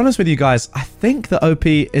one. To be honest with you guys, I think that OP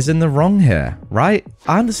is in the wrong here, right?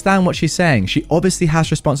 I understand what she's saying. She obviously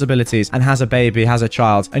has responsibilities and has a baby, has a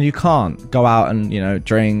child, and you can't go out and,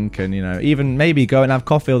 drink and, even maybe go and have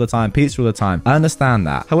coffee all the time, pizza all the time. I understand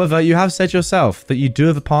that. However, you have said yourself that you do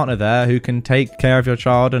have a partner there who can take care of your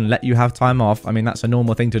child and let you have time off. I mean, that's a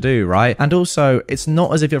normal thing to do, right? And also, it's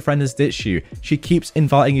not as if your friend has ditched you. She keeps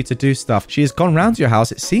inviting you to do stuff. She has gone round to your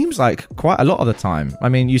house, it seems like, quite a lot of the time. I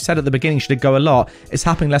mean, you said at the beginning she did go a lot. It's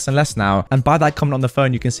happening less and less now. And by that comment on the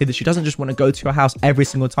phone, you can see that she doesn't just want to go to your house every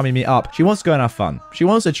single time you meet up. She wants to go and have fun. She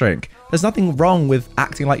wants a drink. There's nothing wrong with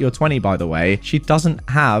acting like you're 20, by the way. She doesn't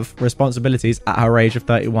have responsibilities at her age of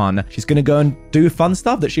 31. She's going to go and do fun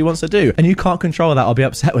stuff that she wants to do. And you can't control that or be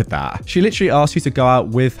upset with that. She literally asked you to go out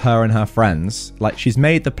with her and her friends. Like, she's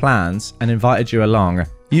made the plans and invited you along.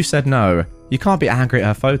 You said no. You can't be angry at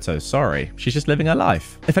her photos, sorry. She's just living her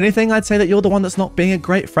life. If anything, I'd say that you're the one that's not being a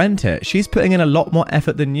great friend here. She's putting in a lot more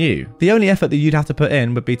effort than you. The only effort that you'd have to put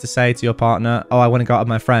in would be to say to your partner, oh, I want to go out with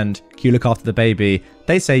my friend. Can you look after the baby?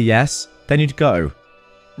 They say yes, then you'd go.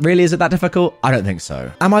 Really, is it that difficult? I don't think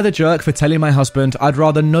so. Am I the jerk for telling my husband I'd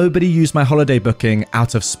rather nobody use my holiday booking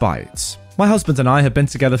out of spite? My husband and I have been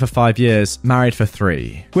together for 5 years, married for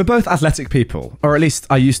 3. We're both athletic people, or at least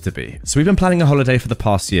I used to be. So we've been planning a holiday for the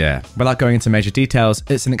past year. Without going into major details,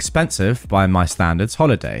 it's an expensive, by my standards,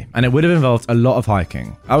 holiday, and it would have involved a lot of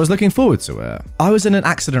hiking. I was looking forward to it. I was in an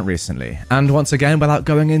accident recently, and once again, without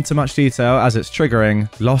going into much detail as it's triggering,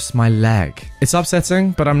 lost my leg. It's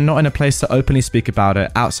upsetting, but I'm not in a place to openly speak about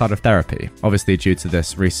it outside of therapy. Obviously, due to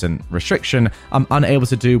this recent restriction, I'm unable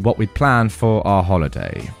to do what we'd planned for our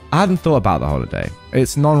holiday. I hadn't thought about the holiday.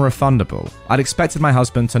 It's non-refundable. I'd expected my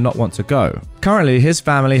husband to not want to go. Currently, his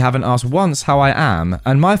family haven't asked once how I am,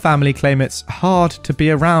 and my family claim it's hard to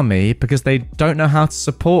be around me because they don't know how to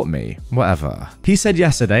support me. Whatever. He said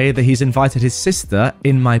yesterday that he's invited his sister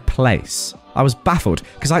in my place. I was baffled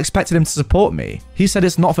because I expected him to support me. He said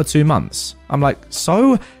it's not for 2 months. I'm like,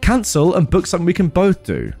 so? Cancel and book something we can both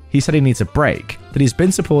do. He said he needs a break, that he's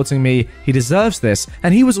been supporting me, he deserves this,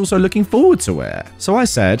 and he was also looking forward to it. So I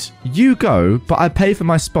said, you go, but I pay for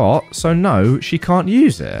my spot, so no, she can't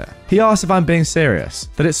use it. He asked if I'm being serious,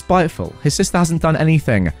 that it's spiteful. His sister hasn't done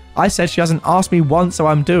anything. I said she hasn't asked me once how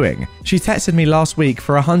I'm doing. She texted me last week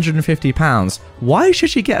for £150. Why should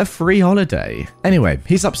she get a free holiday? Anyway,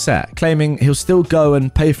 he's upset, claiming he'll still go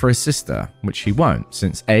and pay for his sister, which he won't. won't,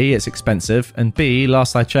 since A, it's expensive, and B,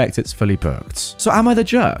 last I checked, it's fully booked. So am I the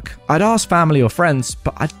jerk? I'd ask family or friends,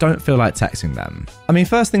 but I don't feel like texting them. I mean,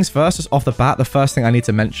 first things first, just off the bat, the first thing I need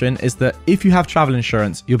to mention is that if you have travel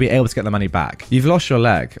insurance, you'll be able to get the money back. You've lost your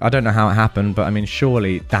leg. I don't know how it happened, but I mean,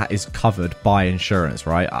 surely that is covered by insurance,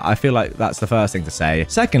 right? I feel like that's the first thing to say.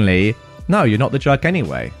 Secondly, no, you're not the jerk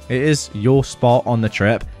anyway. It is your spot on the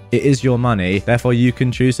trip. It is your money. Therefore, you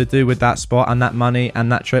can choose to do with that spot and that money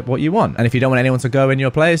and that trip what you want. And if you don't want anyone to go in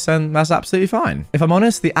your place, then that's absolutely fine. If I'm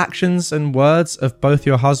honest, the actions and words of both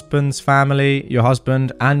your husband's family, your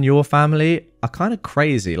husband, and your family are kind of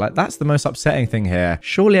crazy. Like, that's the most upsetting thing here.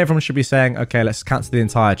 Surely everyone should be saying, okay, let's cancel the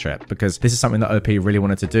entire trip because this is something that OP really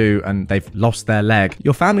wanted to do and they've lost their leg.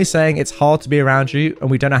 Your family saying it's hard to be around you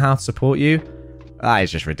and we don't know how to support you. That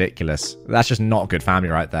is just ridiculous. That's just not good family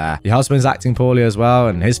right there. Your husband's acting poorly as well,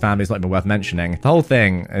 and his family's not even worth mentioning. The whole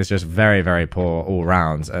thing is just very, very poor all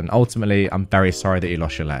round, and ultimately, I'm very sorry that you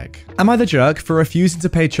lost your leg. Am I the jerk for refusing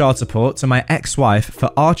to pay child support to my ex-wife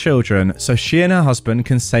for our children so she and her husband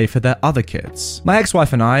can save for their other kids? My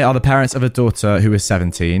ex-wife and I are the parents of a daughter who is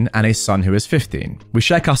 17 and a son who is 15. We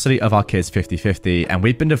share custody of our kids 50-50, and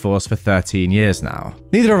we've been divorced for 13 years now.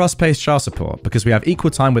 Neither of us pays child support because we have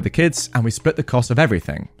equal time with the kids and we split the cost of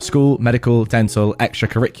everything: school, medical, dental,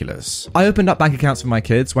 extracurriculars. I opened up bank accounts for my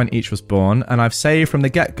kids when each was born, and I've saved from the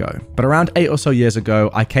get-go. But around 8 or so years ago,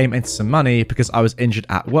 I came into some money because I was injured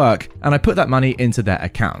at work, and I put that money into their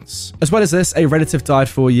accounts. As well as this, a relative died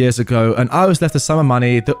 4 years ago, and I was left a sum of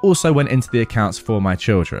money that also went into the accounts for my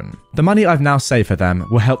children. The money I've now saved for them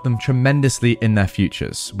will help them tremendously in their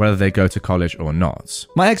futures, whether they go to college or not.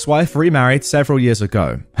 My ex-wife remarried several years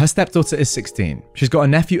ago. Her stepdaughter is 16. She's got a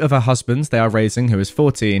nephew of her husband's they are raising who is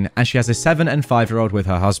 14, and she has a 7 and 5-year-old with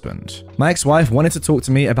her husband. My ex-wife wanted to talk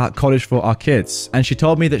to me about college for our kids, and she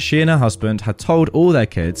told me that she and her husband had told all their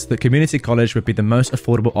kids that community college would be the most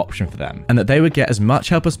affordable option for them, and that they would get as much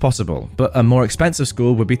help as possible, but a more expensive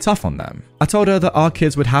school would be tough on them. I told her that our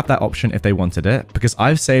kids would have that option if they wanted it, because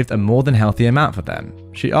I've saved a more than healthy amount for them.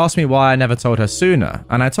 She asked me why I never told her sooner,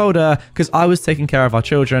 and I told her because I was taking care of our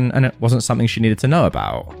children and it wasn't something she needed to know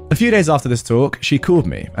about. A few days after this talk, she called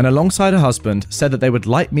me, and alongside her husband said that they would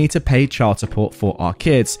like me to pay child support for our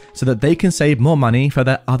kids so that they can save more money for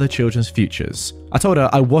their other children's futures. I told her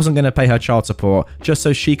I wasn't going to pay her child support just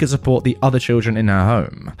so she could support the other children in her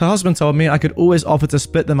home. Her husband told me I could always offer to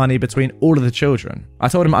split the money between all of the children. I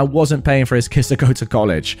told him I wasn't paying for his kids to go to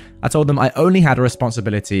college. I told them I only had a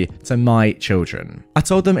responsibility to my children. I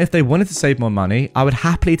told them if they wanted to save more money, I would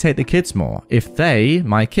happily take the kids more if they,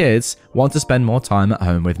 my kids, want to spend more time at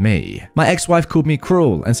home with me. My ex-wife called me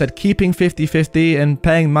cruel and said keeping 50-50 and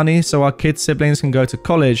paying money so our kids' siblings can go to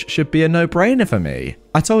college should be a no-brainer for me.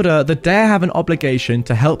 I told her the day I have an obligation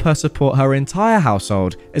to help her support her entire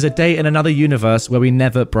household is a day in another universe where we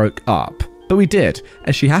never broke up. But we did,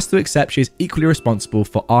 and she has to accept she's equally responsible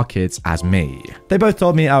for our kids as me. They both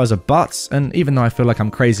told me I was a butt, and even though I feel like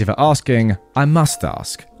I'm crazy for asking, I must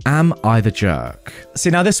ask, am I the jerk? See,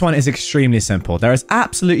 now this one is extremely simple. There is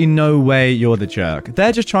absolutely no way you're the jerk.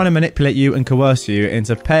 They're just trying to manipulate you and coerce you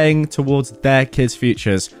into paying towards their kids'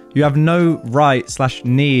 futures. You have no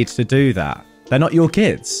right/need to do that. They're not your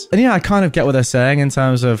kids. And yeah, I kind of get what they're saying in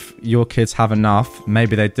terms of your kids have enough.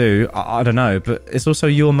 Maybe they do. I don't know. But it's also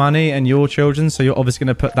your money and your children. So you're obviously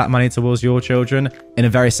going to put that money towards your children in a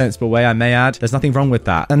very sensible way, I may add. There's nothing wrong with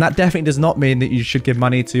that. And that definitely does not mean that you should give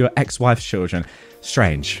money to your ex-wife's children.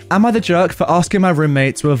 Strange. Am I the jerk for asking my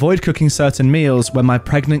roommate to avoid cooking certain meals when my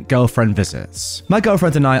pregnant girlfriend visits? My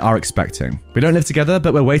girlfriend and I are expecting. We don't live together,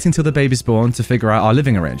 but we're waiting till the baby's born to figure out our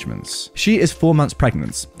living arrangements. She is 4 months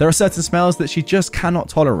pregnant. There are certain smells that she just cannot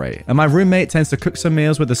tolerate, and my roommate tends to cook some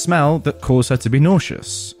meals with a smell that cause her to be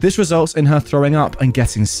nauseous. This results in her throwing up and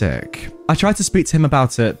getting sick. I tried to speak to him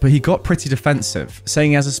about it, but he got pretty defensive,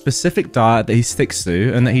 saying he has a specific diet that he sticks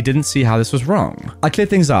to and that he didn't see how this was wrong. I cleared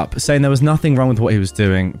things up, saying there was nothing wrong with what he was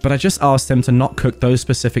doing, but I just asked him to not cook those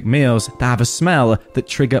specific meals that have a smell that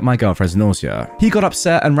trigger my girlfriend's nausea. He got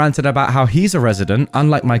upset and ranted about how he's a resident,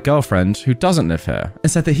 unlike my girlfriend, who doesn't live here,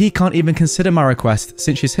 and said that he can't even consider my request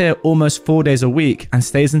since she's here almost 4 days a week and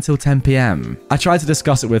stays until 10 p.m. I tried to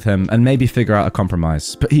discuss it with him and maybe figure out a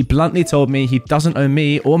compromise, but he bluntly told me he doesn't owe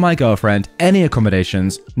me or my girlfriend girlfriend any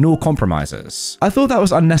accommodations nor compromises. I thought that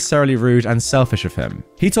was unnecessarily rude and selfish of him.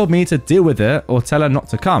 He told me to deal with it or tell her not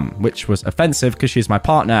to come, which was offensive because she's my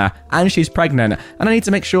partner and she's pregnant and I need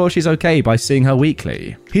to make sure she's okay by seeing her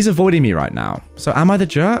weekly. He's avoiding me right now. So am I the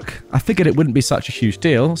jerk? I figured it wouldn't be such a huge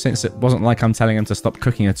deal since it wasn't like I'm telling him to stop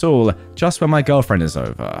cooking at all, just when my girlfriend is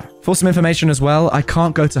over. For some information as well, I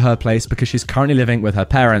can't go to her place because she's currently living with her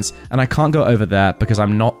parents and I can't go over there because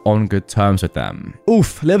I'm not on good terms with them.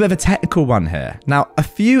 Oof, a little bit of a technical one here. Now, a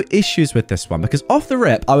few issues with this one because off the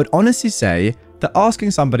rip, I would honestly say that asking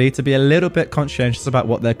somebody to be a little bit conscientious about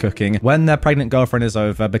what they're cooking when their pregnant girlfriend is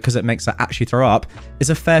over because it makes her actually throw up is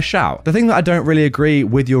a fair shout. The thing that I don't really agree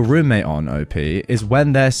with your roommate on, OP, is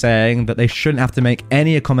when they're saying that they shouldn't have to make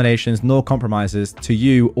any accommodations nor compromises to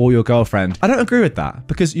you or your girlfriend. I don't agree with that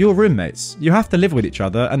because you're roommates. You have to live with each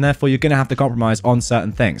other and therefore you're going to have to compromise on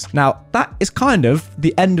certain things. Now, that is kind of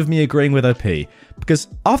the end of me agreeing with OP because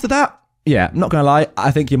after that, yeah, not gonna lie,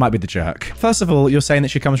 I think you might be the jerk. First of all, you're saying that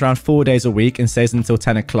she comes around 4 days a week and stays until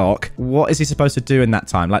 10 o'clock. What is he supposed to do in that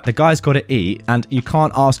time? Like, the guy's gotta eat, and you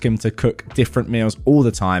can't ask him to cook different meals all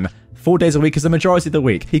the time. 4 days a week is the majority of the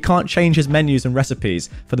week. He can't change his menus and recipes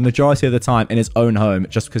for the majority of the time in his own home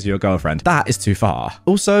just because you're your girlfriend. That is too far.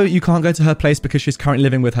 Also, you can't go to her place because she's currently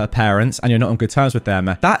living with her parents and you're not on good terms with them.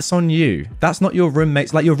 That's on you. That's not your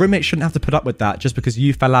roommates. Like, your roommate shouldn't have to put up with that just because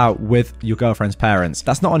you fell out with your girlfriend's parents.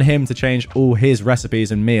 That's not on him to change all his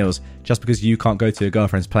recipes and meals just because you can't go to your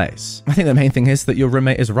girlfriend's place. I think the main thing is that your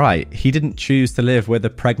roommate is right. He didn't choose to live with a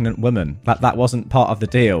pregnant woman. That wasn't part of the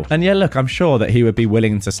deal. And yeah, look, I'm sure that he would be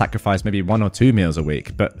willing to sacrifice maybe 1 or 2 meals a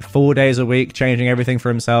week, but 4 days a week, changing everything for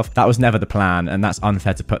himself, that was never the plan, and that's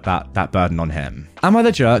unfair to put that burden on him. Am I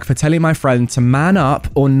the jerk for telling my friend to man up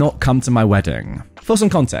or not come to my wedding? For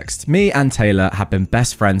some context, me and Taylor have been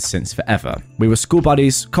best friends since forever. We were school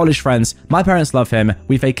buddies, college friends, my parents love him,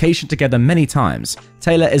 we vacationed together many times.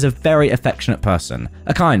 Taylor is a very affectionate person,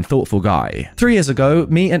 a kind, thoughtful guy. 3 years ago,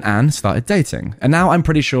 me and Anne started dating, and now I'm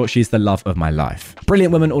pretty sure she's the love of my life.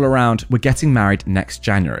 Brilliant woman all around, we're getting married next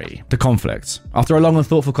January. The conflict. After a long and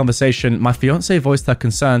thoughtful conversation, my fiancée voiced her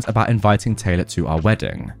concerns about inviting Taylor to our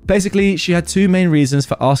wedding. Basically, she had 2 main reasons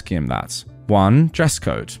for asking him that. 1, dress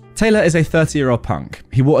code. Taylor is a 30-year-old punk.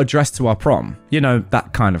 He wore a dress to our prom. You know,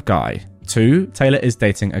 that kind of guy. 2, Taylor is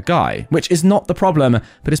dating a guy, which is not the problem,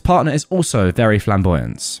 but his partner is also very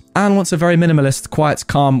flamboyant. Anne wants a very minimalist, quiet,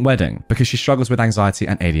 calm wedding because she struggles with anxiety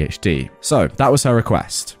and ADHD. So, that was her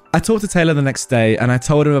request. I talked to Taylor the next day and I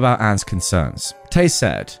told him about Anne's concerns. Tay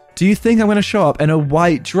said, "Do you think I'm going to show up in a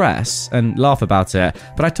white dress?" and laugh about it,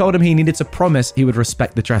 but I told him he needed to promise he would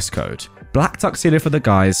respect the dress code. Black tuxedo for the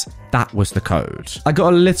guys, that was the code. I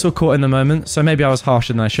got a little caught in the moment, so maybe I was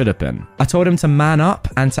harsher than I should have been. I told him to man up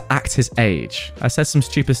and to act his age. I said some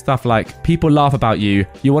stupid stuff like, "People laugh about you,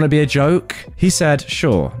 you want to be a joke?" He said,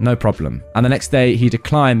 "Sure, no problem." And the next day, he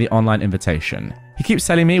declined the online invitation. He keeps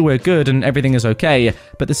telling me we're good and everything is okay,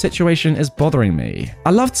 but the situation is bothering me.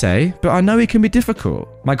 I love Tay, but I know he can be difficult.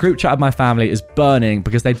 My group chat of my family is burning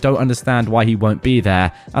because they don't understand why he won't be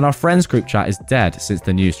there, and our friends group chat is dead since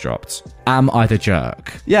the news dropped. Am I the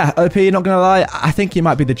jerk? Yeah, OP, not gonna lie, I think you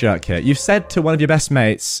might be the jerk here. You've said to one of your best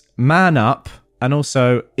mates, man up, and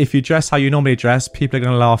also, if you dress how you normally dress, people are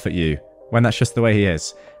gonna laugh at you, when that's just the way he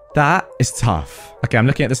is. That is tough. Okay, I'm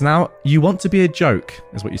looking at this now. You want to be a joke,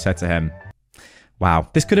 is what you said to him. Wow,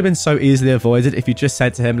 this could have been so easily avoided if you just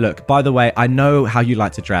said to him, "Look, by the way, I know how you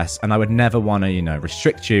like to dress and I would never want to,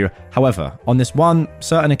 restrict you. However, on this one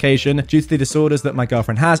certain occasion, due to the disorders that my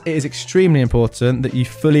girlfriend has, it is extremely important that you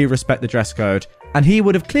fully respect the dress code." And he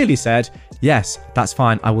would have clearly said, "Yes, that's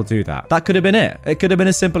fine, I will do that." That could have been it. It could have been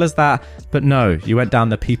as simple as that. But no, you went down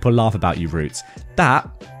the people laugh about you route. That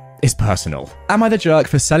is personal. Am I the jerk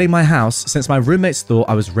for selling my house since my roommates thought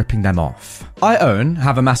I was ripping them off? I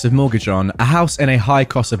have a massive mortgage on a house in a high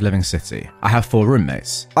cost of living city. I have 4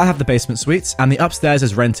 roommates. I have the basement suites and the upstairs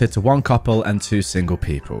is rented to 1 couple and 2 single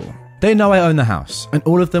people. They know I own the house, and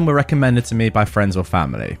all of them were recommended to me by friends or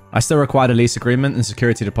family. I still required a lease agreement and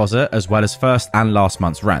security deposit, as well as first and last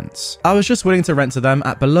month's rents. I was just willing to rent to them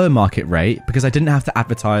at below market rate because I didn't have to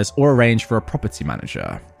advertise or arrange for a property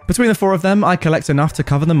manager. Between the 4 of them, I collect enough to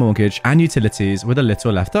cover the mortgage and utilities with a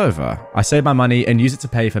little left over. I save my money and use it to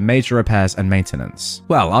pay for major repairs and maintenance.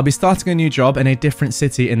 Well, I'll be starting a new job in a different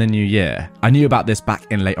city in the new year. I knew about this back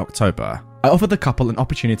in late October. I offered the couple an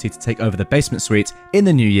opportunity to take over the basement suite in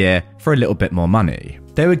the new year for a little bit more money.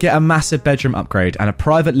 They would get a massive bedroom upgrade and a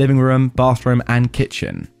private living room, bathroom, and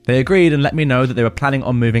kitchen. They agreed and let me know that they were planning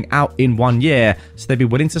on moving out in 1 year, so they'd be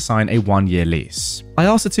willing to sign a 1-year lease. I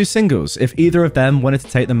asked the two singles if either of them wanted to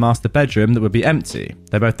take the master bedroom that would be empty.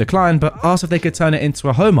 They both declined, but asked if they could turn it into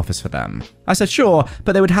a home office for them. I said sure,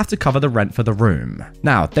 but they would have to cover the rent for the room.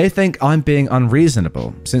 Now, they think I'm being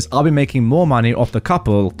unreasonable. Since I'll be making more money off the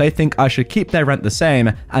couple, they think I should keep their rent the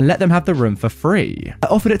same and let them have the room for free. I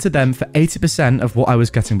offered it to them for 80% of what I was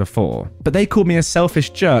getting before, but they called me a selfish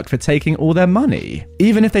jerk for taking all their money.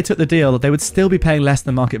 Even if they took the deal, they would still be paying less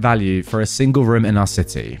than market value for a single room in our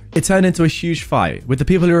city. It turned into a huge fight, with the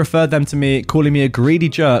people who referred them to me calling me a greedy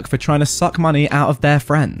jerk for trying to suck money out of their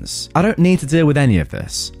friends. I don't need to deal with any of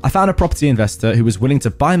this. I found a property investor who was willing to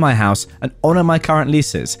buy my house and honor my current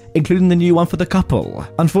leases, including the new one for the couple.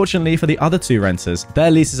 Unfortunately for the other two renters,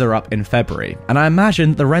 their leases are up in February, and I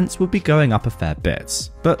imagine the rents will be going up a fair bit.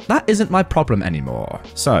 But that isn't my problem anymore.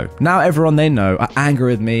 So, now everyone they know are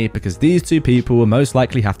angry with me because these two people will most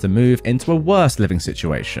likely have to move into a worse living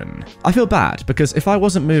situation. I feel bad because if I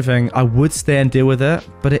wasn't moving, I would stay and deal with it,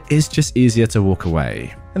 but it is just easier to walk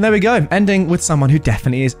away. And there we go, ending with someone who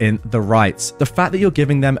definitely is in the right. The fact that you're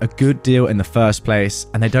giving them a good deal in the first place,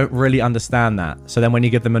 and they don't really understand that. So then when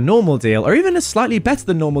you give them a normal deal, or even a slightly better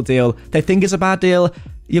than normal deal, they think it's a bad deal.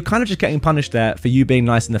 You're kind of just getting punished there for you being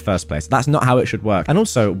nice in the first place. That's not how it should work. And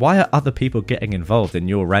also, why are other people getting involved in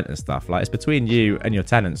your rent and stuff? Like, it's between you and your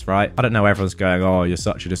tenants, right? I don't know, everyone's going, oh, you're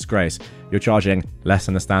such a disgrace. You're charging less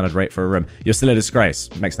than the standard rate for a room. You're still a disgrace.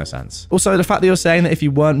 Makes no sense. Also, the fact that you're saying that if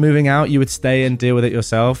you weren't moving out, you would stay and deal with it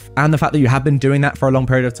yourself, and the fact that you have been doing that for a long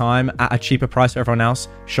period of time at a cheaper price for everyone else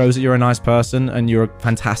shows that you're a nice person and you're a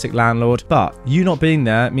fantastic landlord. But you not being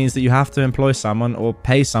there means that you have to employ someone or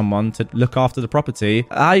pay someone to look after the property.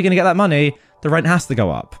 How are you going to get that money? The rent has to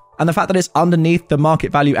go up. And the fact that it's underneath the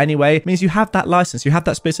market value anyway means you have that license, you have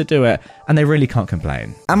that space to do it, and they really can't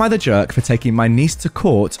complain. Am I the jerk for taking my niece to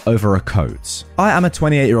court over a coat? I am a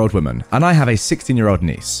 28-year-old woman, and I have a 16-year-old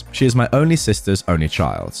niece. She is my only sister's only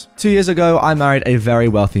child. 2 years ago, I married a very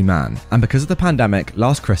wealthy man, and because of the pandemic,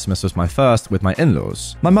 last Christmas was my first with my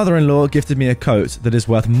in-laws. My mother-in-law gifted me a coat that is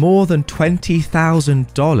worth more than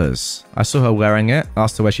 $20,000. I saw her wearing it,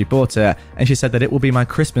 asked her where she bought it, and she said that it will be my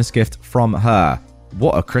Christmas gift from her.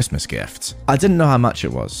 What a Christmas gift. I didn't know how much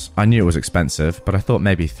it was. I knew it was expensive, but I thought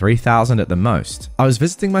maybe $3,000 at the most. I was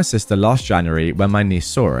visiting my sister last January when my niece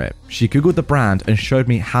saw it. She googled the brand and showed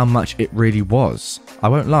me how much it really was. I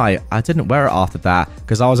won't lie, I didn't wear it after that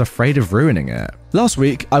because I was afraid of ruining it. Last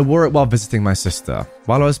week, I wore it while visiting my sister.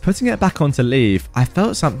 While I was putting it back on to leave, I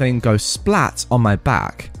felt something go splat on my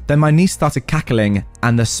back. Then my niece started cackling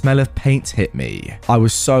and the smell of paint hit me. I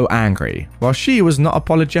was so angry, while she was not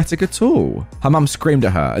apologetic at all. Her mum screamed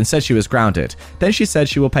at her and said she was grounded. Then she said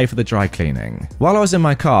she will pay for the dry cleaning. While I was in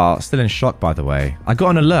my car, still in shock by the way, I got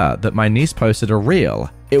an alert that my niece posted a reel.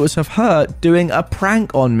 It was of her doing a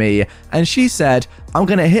prank on me, and she said, I'm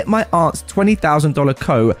gonna hit my aunt's $20,000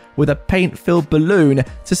 coat with a paint-filled balloon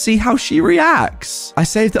to see how she reacts. I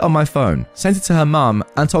saved it on my phone, sent it to her mum,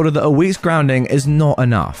 and told her that a week's grounding is not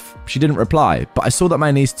enough. She didn't reply, but I saw that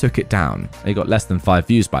my niece took it down. It got less than 5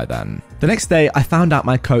 views by then. The next day, I found out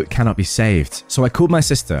my coat cannot be saved, so I called my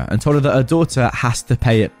sister and told her that her daughter has to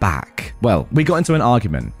pay it back. Well, we got into an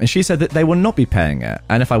argument, and she said that they will not be paying it,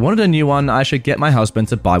 and if I wanted a new one, I should get my husband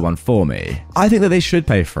to buy one for me. I think that they should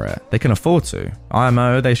pay for it. They can afford to.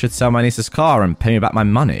 IMO, they should sell my niece's car and pay me back my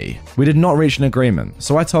money. We did not reach an agreement,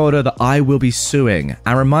 so I told her that I will be suing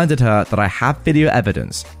and reminded her that I have video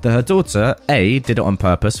evidence that her daughter, A, did it on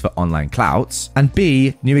purpose for online clouts, and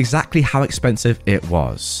B, knew exactly how expensive it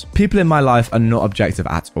was. People in my life are not objective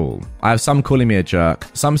at all. I have some calling me a jerk,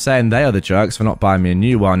 some saying they are the jerks for not buying me a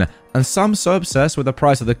new one, and some so obsessed with the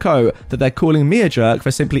price of the coat that they're calling me a jerk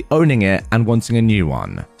for simply owning it and wanting a new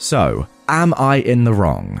one. So, am I in the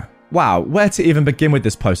wrong? Wow, where to even begin with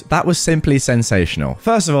this post? That was simply sensational.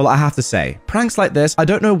 First of all, I have to say, pranks like this, I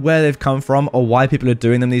don't know where they've come from or why people are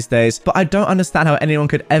doing them these days, but I don't understand how anyone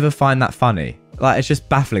could ever find that funny. Like, it's just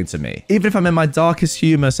baffling to me. Even if I'm in my darkest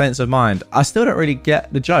humor sense of mind, I still don't really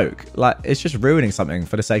get the joke. Like, it's just ruining something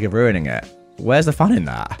for the sake of ruining it. Where's the fun in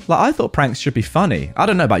that? Like, I thought pranks should be funny. I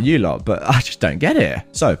don't know about you lot, but I just don't get it.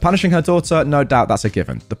 So, punishing her daughter, no doubt that's a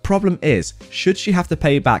given. The problem is, should she have to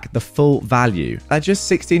pay back the full value? At just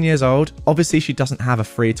 16 years old, obviously she doesn't have a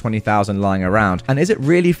free $20,000 lying around. And is it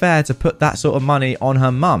really fair to put that sort of money on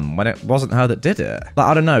her mum when it wasn't her that did it? Like,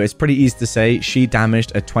 I don't know, it's pretty easy to say she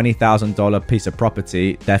damaged a $20,000 piece of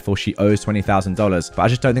property, therefore she owes $20,000, but I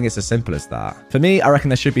just don't think it's as simple as that. For me, I reckon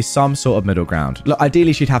there should be some sort of middle ground. Look,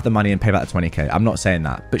 ideally she'd have the money and pay back the $20,000. I'm not saying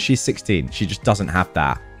that, but she's 16. She just doesn't have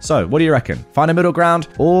that. So, what do you reckon? Find a middle ground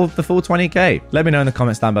or the full 20k? Let me know in the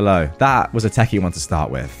comments down below. That was a techie one to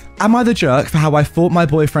start with. Am I the jerk for how I fought my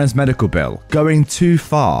boyfriend's medical bill? Going too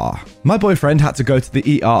far. My boyfriend had to go to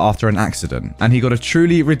the ER after an accident, and he got a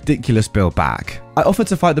truly ridiculous bill back. I offered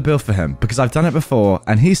to fight the bill for him because I've done it before,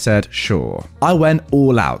 and he said, sure. I went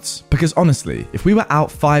all out because honestly, if we were out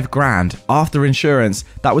 $5,000 after insurance,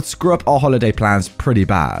 that would screw up our holiday plans pretty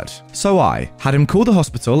bad. So I had him call the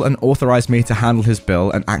hospital and authorize me to handle his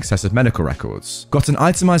bill and access his medical records. Got an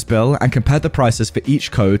itemized bill and compared the prices for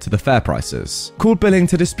each code to the fair prices. Called billing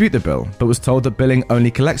to dispute the bill, but was told that billing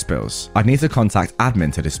only collects bills. I'd need to contact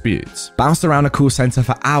admin to dispute. Bounced around a call center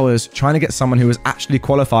for hours trying to get someone who was actually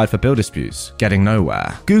qualified for bill disputes, getting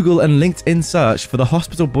nowhere. Google and LinkedIn search for the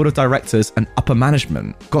hospital board of directors and upper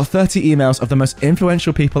management. Got 30 emails of the most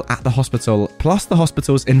influential people at the hospital, plus the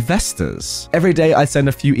hospital's investors. Every day I'd send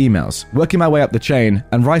a few emails, working my way up the chain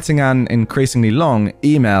and writing an increasingly long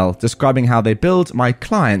email describing how they billed my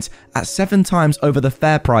client at 7 times over the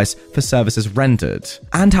fair price for services rendered,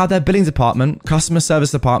 and how their billing department, customer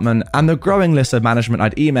service department, and the growing list of management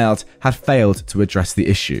I'd emailed had failed to address the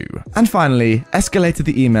issue. And finally, escalated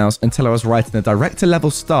the emails until I was writing a director level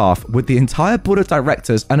staff with the entire board of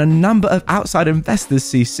directors and a number of outside investors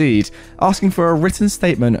CC'd, asking for a written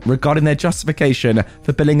statement regarding their justification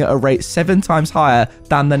for billing at a rate 7 times higher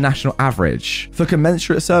than the national average for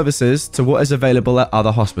commensurate services to what is available at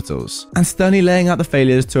other hospitals, and sternly laying out the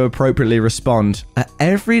failures to appropriately respond at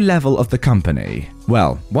every level of the company.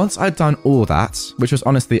 Well, once I'd done all that, which was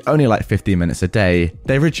honestly only like 15 minutes a day,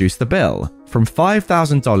 they reduced the bill from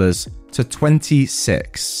 $5,000 to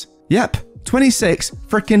 $26. Yep, $26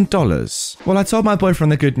 frickin' dollars. Well, I told my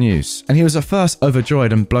boyfriend the good news, and he was at first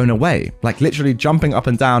overjoyed and blown away, like literally jumping up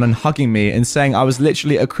and down and hugging me and saying I was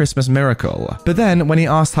literally a Christmas miracle. But then, when he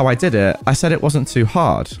asked how I did it, I said it wasn't too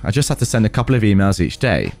hard. I just had to send a couple of emails each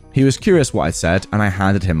day. He was curious what I said, and I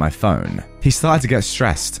handed him my phone. He started to get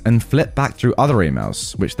stressed and flipped back through other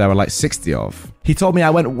emails, which there were like 60 of. He told me I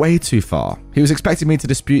went way too far. He was expecting me to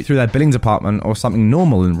dispute through their billing department or something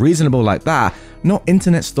normal and reasonable like that, not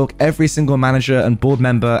internet stalk every single manager and board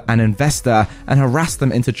member and investor and harass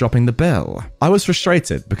them into dropping the bill. I was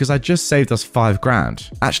frustrated because I just saved us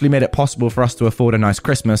 $5,000, actually made it possible for us to afford a nice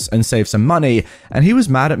Christmas and save some money, and he was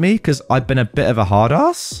mad at me because I'd been a bit of a hard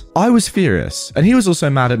ass. I was furious, and he was also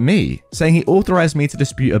mad at me, saying he authorized me to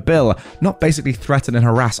dispute a bill, not basically threaten and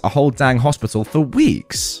harass a whole dang hospital for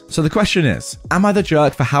weeks. So the question is, am I the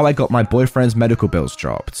jerk for how I got my boyfriend's medical bills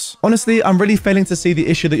dropped? Honestly, I'm really failing to see the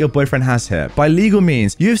issue that your boyfriend has here. By legal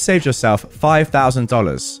means, you've saved yourself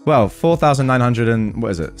 $5,000. Well,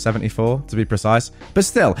 4,974 to be precise. But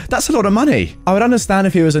still, that's a lot of money. I would understand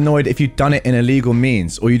if he was annoyed if you'd done it in illegal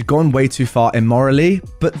means or you'd gone way too far immorally,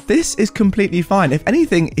 but this is completely fine. If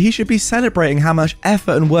anything, he should be celebrating how much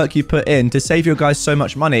effort and work you put in to save your guys so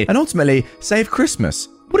much money and ultimately save Christmas.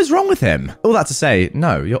 What is wrong with him? All that to say,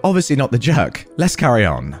 no, you're obviously not the jerk. Let's carry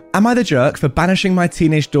on. Am I the jerk for banishing my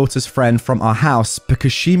teenage daughter's friend from our house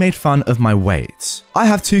because she made fun of my weight? I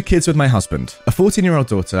have 2 kids with my husband, a 14-year-old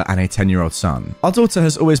daughter and a 10-year-old son. Our daughter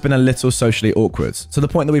has always been a little socially awkward, to the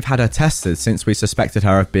point that we've had her tested since we suspected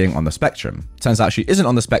her of being on the spectrum. Turns out she isn't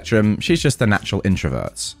on the spectrum, she's just a natural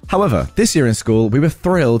introvert. However, this year in school, we were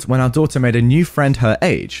thrilled when our daughter made a new friend her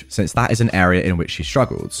age, since that is an area in which she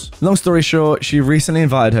struggles. Long story short, she recently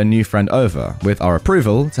invited her new friend over, with our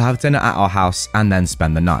approval, to have dinner at our house and then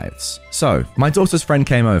spend the night. So, my daughter's friend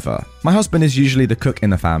came over. My husband is usually the cook in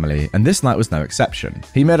the family, and this night was no exception.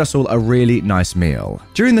 He made us all a really nice meal.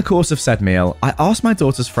 During the course of said meal, I asked my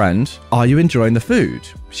daughter's friend, "Are you enjoying the food?"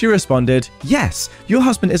 She responded, "Yes, your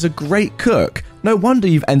husband is a great cook. No wonder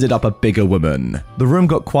you've ended up a bigger woman." The room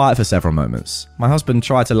got quiet for several moments. My husband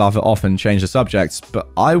tried to laugh it off and change the subject, but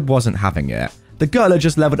I wasn't having it. The girl had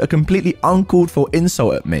just leveled a completely uncalled for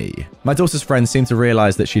insult at me. My daughter's friend seemed to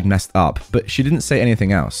realize that she'd messed up, but she didn't say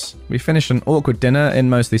anything else. We finished an awkward dinner in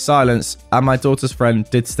mostly silence, and my daughter's friend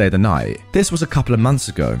did stay the night. This was a couple of months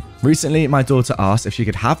ago. Recently, my daughter asked if she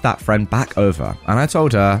could have that friend back over, and I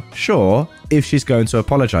told her, sure, if she's going to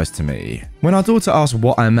apologize to me. When our daughter asked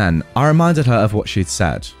what I meant, I reminded her of what she'd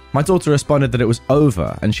said. My daughter responded that it was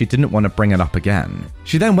over and she didn't want to bring it up again.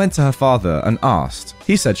 She then went to her father and asked.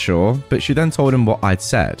 He said sure, but she then told him what I'd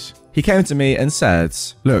said. He came to me and said,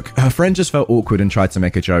 look, her friend just felt awkward and tried to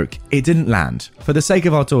make a joke. It didn't land. For the sake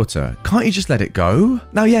of our daughter, can't you just let it go?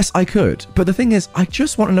 Now, yes, I could. But the thing is, I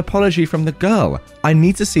just want an apology from the girl. I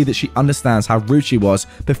need to see that she understands how rude she was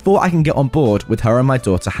before I can get on board with her and my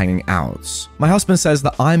daughter hanging out. My husband says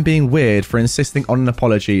that I'm being weird for insisting on an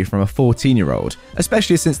apology from a 14-year-old,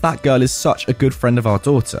 especially since that girl is such a good friend of our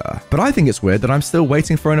daughter. But I think it's weird that I'm still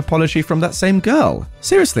waiting for an apology from that same girl.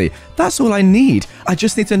 Seriously, that's all I need. I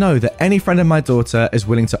just need to know that any friend of my daughter is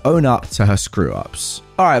willing to own up to her screw-ups.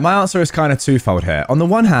 Alright, my answer is kind of twofold here. On the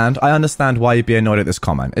one hand, I understand why you'd be annoyed at this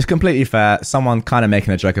comment. It's completely fair, someone kind of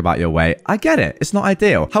making a joke about your weight. I get it, it's not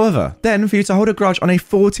ideal. However, then for you to hold a grudge on a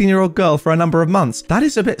 14-year-old girl for a number of months, that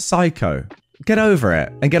is a bit psycho. Get over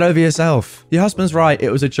it, and get over yourself. Your husband's right,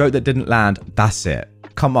 it was a joke that didn't land, that's it.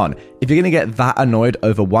 Come on, if you're going to get that annoyed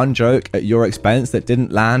over one joke at your expense that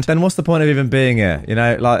didn't land, then what's the point of even being here? You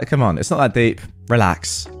know, like, come on, it's not that deep.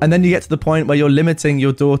 Relax. And then you get to the point where you're limiting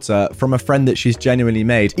your daughter from a friend that she's genuinely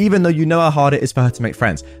made, even though you know how hard it is for her to make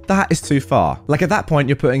friends. That is too far. Like, at that point,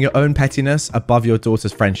 you're putting your own pettiness above your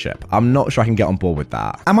daughter's friendship. I'm not sure I can get on board with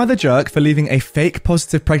that. Am I the jerk for leaving a fake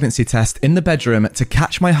positive pregnancy test in the bedroom to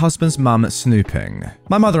catch my husband's mum snooping?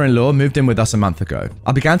 My mother-in-law moved in with us a month ago.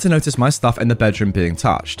 I began to notice my stuff in the bedroom being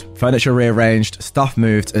touched. Furniture rearranged, stuff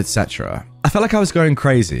moved, etc. I felt like I was going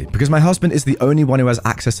crazy because my husband is the only one who has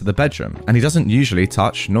access to the bedroom and he doesn't usually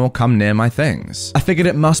touch nor come near my things. I figured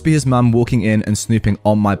it must be his mum walking in and snooping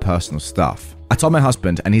on my personal stuff. I told my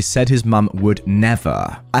husband and he said his mum would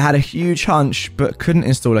never. I had a huge hunch but couldn't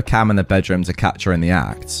install a cam in the bedroom to catch her in the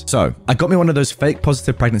act. So I got me one of those fake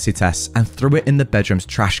positive pregnancy tests and threw it in the bedroom's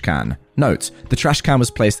trash can. Note, the trash can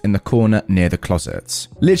was placed in the corner near the closet.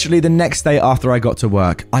 Literally the next day after I got to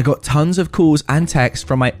work, I got tons of calls and texts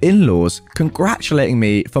from my in-laws congratulating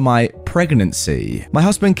me for my pregnancy. My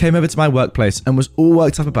husband came over to my workplace and was all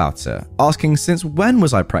worked up about it, asking since when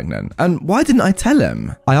was I pregnant and why didn't I tell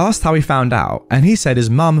him? I asked how he found out and he said his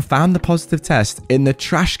mum found the positive test in the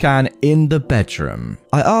trash can in the bedroom.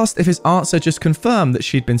 I asked if his answer just confirmed that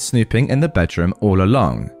she'd been snooping in the bedroom all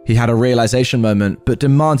along. He had a realization moment, but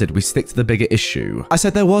demanded we stick to the bigger issue. I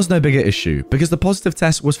said there was no bigger issue because the positive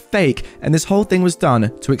test was fake and this whole thing was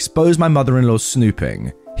done to expose my mother-in-law's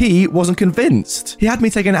snooping. He wasn't convinced. He had me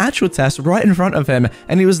take an actual test right in front of him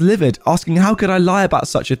and he was livid, asking how could I lie about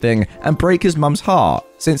such a thing and break his mum's heart,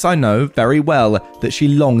 since I know very well that she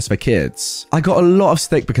longs for kids. I got a lot of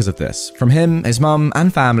stick because of this, from him, his mum,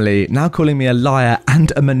 and family, now calling me a liar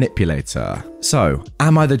and a manipulator. So,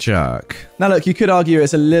 am I the jerk? Now look, you could argue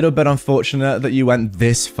it's a little bit unfortunate that you went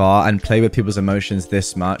this far and play with people's emotions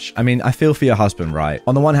this much. I mean, I feel for your husband, right?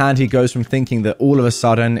 On the one hand, he goes from thinking that all of a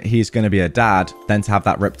sudden he's going to be a dad, then to have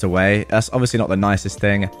that ripped away. That's obviously not the nicest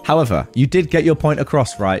thing. However, you did get your point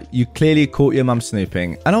across, right? You clearly caught your mum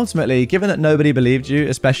snooping. And ultimately, given that nobody believed you,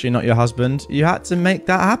 especially not your husband, you had to make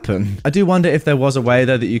that happen. I do wonder if there was a way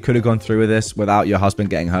though that you could have gone through with this without your husband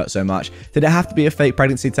getting hurt so much. Did it have to be a fake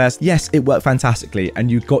pregnancy test? Yes, it worked fantastically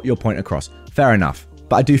and you got your point across. Fair enough.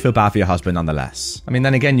 But I do feel bad for your husband nonetheless. I mean,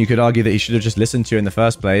 then again, you could argue that he should have just listened to you in the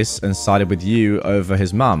first place and sided with you over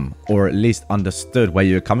his mum, or at least understood where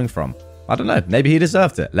you were coming from. I don't know, maybe he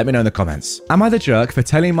deserved it. Let me know in the comments. Am I the jerk for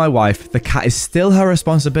telling my wife the cat is still her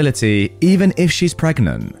responsibility even if she's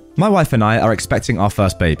pregnant? My wife and I are expecting our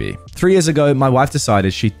first baby. 3 years ago, my wife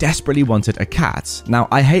decided she desperately wanted a cat. Now,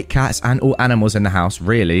 I hate cats and all animals in the house,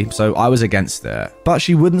 really, so I was against it. But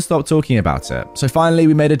she wouldn't stop talking about it. So finally,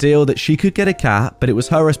 we made a deal that she could get a cat, but it was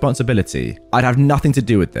her responsibility. I'd have nothing to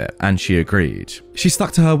do with it, and she agreed. She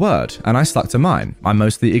stuck to her word, and I stuck to mine. I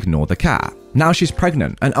mostly ignored the cat. Now she's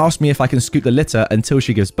pregnant and asked me if I can scoop the litter until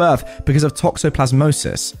she gives birth because of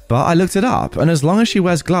toxoplasmosis. But I looked it up, and as long as she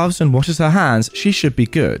wears gloves and washes her hands, she should be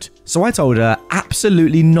good. So I told her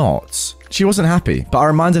absolutely not. She wasn't happy, but I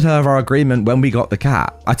reminded her of our agreement when we got the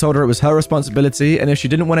cat. I told her it was her responsibility, and if she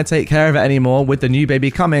didn't want to take care of it anymore with the new baby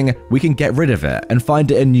coming, we can get rid of it and find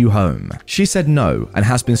it a new home. She said no and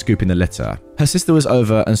has been scooping the litter. Her sister was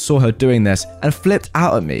over and saw her doing this and flipped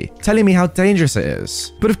out at me, telling me how dangerous it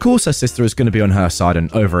is. But of course her sister is going to be on her side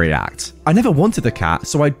and overreact. I never wanted the cat,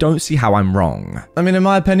 so I don't see how I'm wrong. I mean, in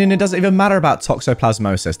my opinion, it doesn't even matter about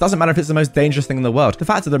toxoplasmosis. Doesn't matter if it's the most dangerous thing in the world. The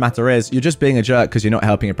fact of the matter is, you're just being a jerk because you're not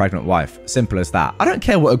helping a pregnant wife. Simple as that. I don't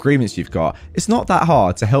care what agreements you've got. It's not that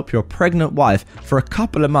hard to help your pregnant wife for a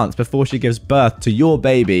couple of months before she gives birth to your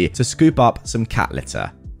baby to scoop up some cat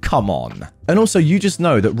litter. Come on. And also, you just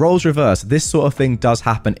know that roles reverse, this sort of thing does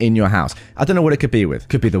happen in your house. I don't know what it could be with.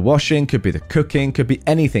 Could be the washing, could be the cooking, could be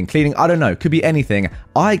anything. Cleaning, I don't know, could be anything.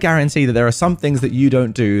 I guarantee that there are some things that you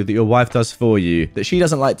don't do that your wife does for you that she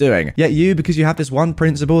doesn't like doing. Yet you, because you have this one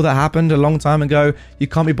principle that happened a long time ago, you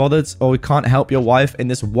can't be bothered or you can't help your wife in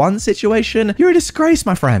this one situation. You're a disgrace,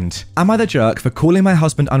 my friend. Am I the jerk for calling my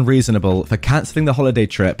husband unreasonable for cancelling the holiday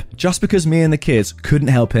trip just because me and the kids couldn't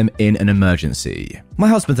help him in an emergency? My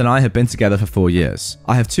husband and I have been together for 4 years.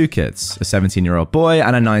 I have 2 kids, a 17-year-old boy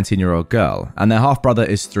and a 19-year-old girl, and their half-brother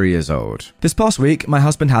is 3 years old. This past week, my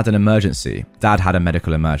husband had an emergency. Dad had a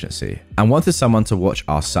medical emergency and wanted someone to watch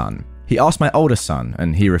our son. He asked my older son,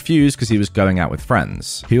 and he refused because he was going out with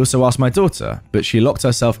friends. He also asked my daughter, but she locked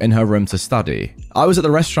herself in her room to study. I was at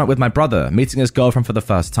the restaurant with my brother, meeting his girlfriend for the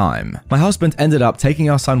first time. My husband ended up taking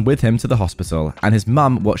our son with him to the hospital, and his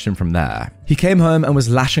mum watched him from there. He came home and was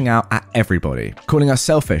lashing out at everybody, calling us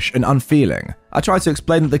selfish and unfeeling. I tried to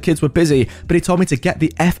explain that the kids were busy, but he told me to get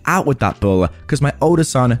the F out with that bull because my older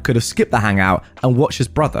son could have skipped the hangout and watched his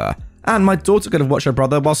brother. And my daughter could have watched her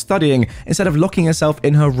brother while studying instead of locking herself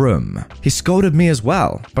in her room. He scolded me as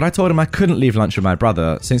well, but I told him I couldn't leave lunch with my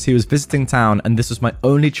brother since he was visiting town and this was my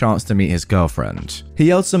only chance to meet his girlfriend. He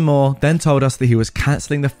yelled some more, then told us that he was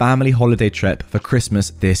cancelling the family holiday trip for Christmas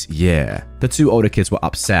this year. The 2 older kids were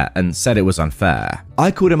upset and said it was unfair. I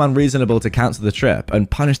called him unreasonable to cancel the trip and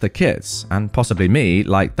punish the kids, and possibly me,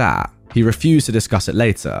 like that. He refused to discuss it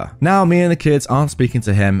later. Now me and the kids aren't speaking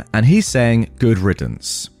to him and he's saying good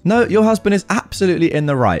riddance. No, your husband is absolutely in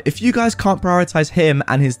the right. If you guys can't prioritize him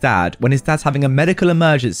and his dad when his dad's having a medical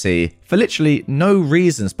emergency, for literally no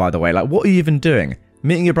reasons, by the way, like what are you even doing?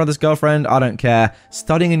 Meeting your brother's girlfriend, I don't care.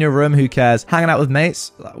 Studying in your room, who cares? Hanging out with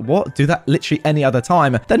mates, what? Do that literally any other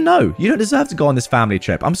time? Then no, you don't deserve to go on this family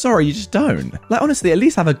trip. I'm sorry, you just don't. Like honestly, at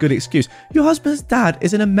least have a good excuse. Your husband's dad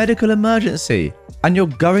is in a medical emergency and you're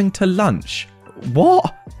going to lunch.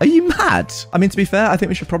 What? Are you mad? I mean, to be fair, I think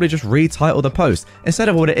we should probably just retitle the post. Instead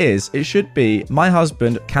of what it is, it should be, my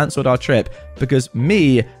husband cancelled our trip because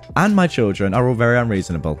me and my children are all very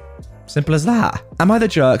unreasonable. Simple as that. Am I the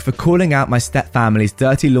jerk for calling out my stepfamily's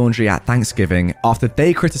dirty laundry at Thanksgiving after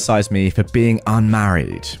they criticised me for being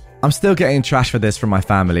unmarried? I'm still getting trash for this from my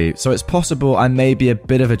family, so it's possible I may be a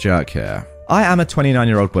bit of a jerk here. I am a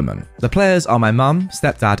 29-year-old woman. The players are my mum,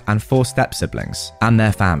 stepdad, and 4 step-siblings, and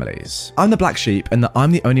their families. I'm the black sheep in that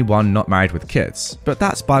I'm the only one not married with kids, but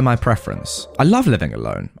that's by my preference. I love living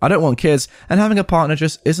alone. I don't want kids, and having a partner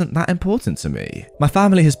just isn't that important to me. My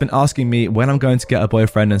family has been asking me when I'm going to get a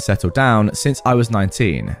boyfriend and settle down since I was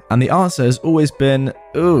 19, and the answer has always been,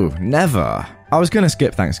 ooh, never. I was going to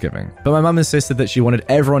skip Thanksgiving, but my mum insisted that she wanted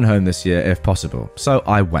everyone home this year if possible, so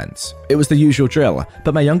I went. It was the usual drill,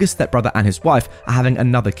 but my youngest stepbrother and his wife are having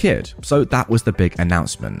another kid, so that was the big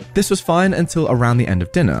announcement. This was fine until around the end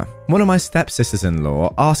of dinner. One of my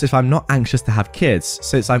stepsisters-in-law asked if I'm not anxious to have kids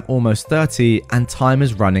since I'm almost 30 and time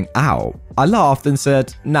is running out. I laughed and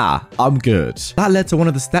said, nah, I'm good. That led to one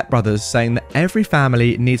of the stepbrothers saying that every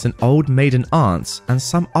family needs an old maiden aunt and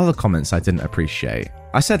some other comments I didn't appreciate.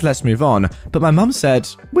 I said let's move on, but my mum said,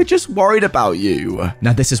 we're just worried about you.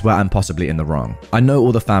 Now this is where I'm possibly in the wrong. I know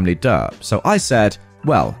all the family dirt, so I said,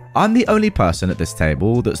 well, I'm the only person at this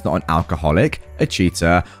table that's not an alcoholic, a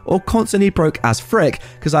cheater, or constantly broke as frick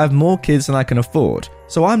because I have more kids than I can afford,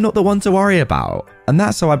 so I'm not the one to worry about. And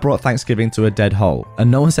that's how I brought Thanksgiving to a dead halt,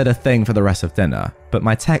 and no one said a thing for the rest of dinner, but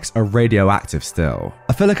my texts are radioactive still.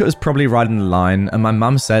 I feel like it was probably riding the line, and my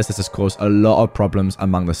mum says this has caused a lot of problems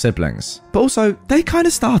among the siblings. But also, they kind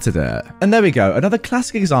of started it. And there we go, another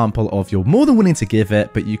classic example of you're more than willing to give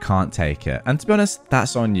it, but you can't take it. And to be honest,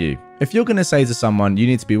 that's on you. If you're going to say to someone, you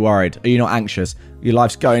need to be worried, are you not anxious, your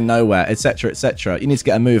life's going nowhere, etc., you need to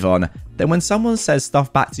get a move on, then when someone says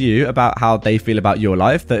stuff back to you about how they feel about your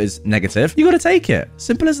life that is negative, you got to take it.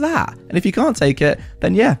 Simple as that. And if you can't take it,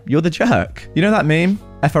 then yeah, you're the jerk. You know that meme?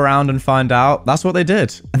 F around and find out? That's what they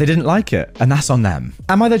did. And they didn't like it. And that's on them.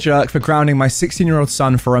 Am I the jerk for grounding my 16-year-old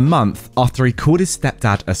son for a month after he called his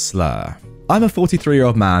stepdad a slur? I'm a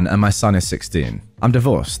 43-year-old man and my son is 16. I'm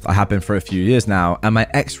divorced, I have been for a few years now, and my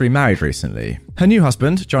ex remarried recently. Her new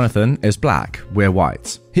husband, Jonathan, is black, we're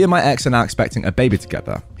white. He and my ex are now expecting a baby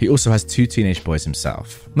together. He also has 2 teenage boys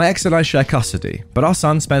himself. My ex and I share custody, but our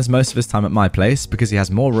son spends most of his time at my place because he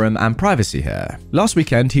has more room and privacy here. Last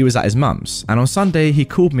weekend he was at his mum's, and on Sunday he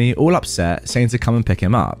called me all upset saying to come and pick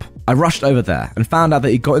him up. I rushed over there and found out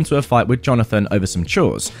that he got into a fight with Jonathan over some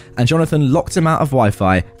chores, and Jonathan locked him out of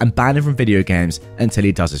Wi-Fi and banned him from video games until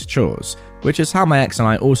he does his chores, which is how my ex and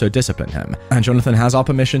I also discipline him. And Jonathan has our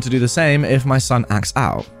permission to do the same if my son acts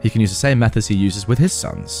out. He can use the same methods he uses with his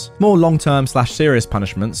son. ones. More long-term / serious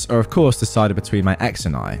punishments are of course decided between my ex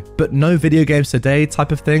and I, but no video games today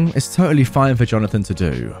type of thing is totally fine for Jonathan to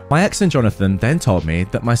do. My ex and Jonathan then told me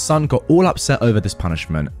that my son got all upset over this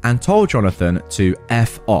punishment and told Jonathan to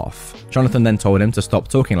F off. Jonathan then told him to stop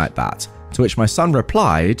talking like that, to which my son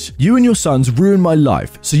replied, "You and your sons ruined my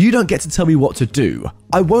life, so you don't get to tell me what to do.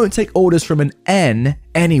 I won't take orders from an N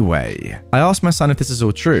anyway." I asked my son if this is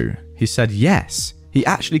all true. He said yes. He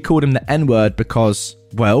actually called him the N-word because,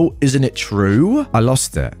 well, isn't it true? I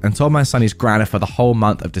lost it and told my son he's grounded for the whole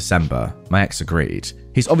month of December. My ex agreed.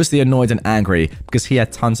 He's obviously annoyed and angry because he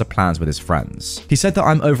had tons of plans with his friends. He said that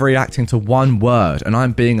I'm overreacting to one word and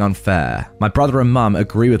I'm being unfair. My brother and mum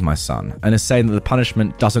agree with my son and is saying that the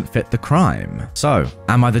punishment doesn't fit the crime. So,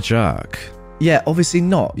 am I the jerk? Yeah, obviously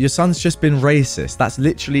not. Your son's just been racist. That's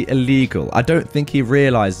literally illegal. I don't think he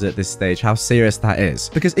realizes at this stage how serious that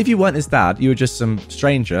is. Because if you weren't his dad, you were just some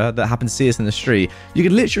stranger that happened to see us in the street, you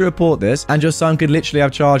could literally report this and your son could literally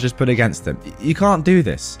have charges put against him. You can't do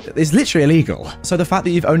this. It's literally illegal. So the fact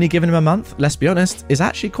that you've only given him a month, let's be honest, is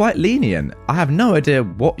actually quite lenient. I have no idea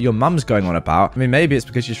what your mum's going on about. I mean, maybe it's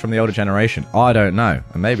because she's from the older generation. I don't know.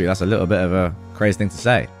 And maybe that's a little bit of a crazy thing to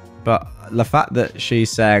say. But the fact that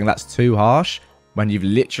she's saying that's too harsh when you've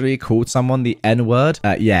literally called someone the N-word,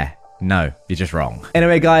 yeah, no, you're just wrong.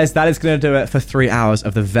 Anyway, guys, that is going to do it for 3 hours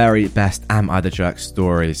of the very best Am I the Jerk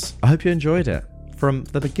stories. I hope you enjoyed it. From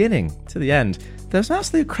the beginning to the end, there's some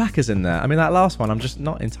absolute crackers in there. I mean, that last one, I'm just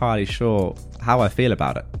not entirely sure how I feel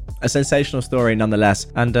about it. A sensational story nonetheless,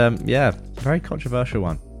 and yeah, very controversial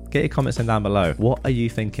one. Get your comments in down below. What are you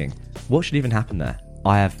thinking? What should even happen there?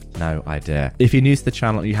 I have no idea. If you're new to the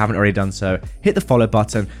channel and you haven't already done so, hit the follow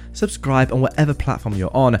button, subscribe on whatever platform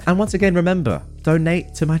you're on, and once again, remember,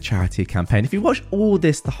 donate to my charity campaign. If you watch all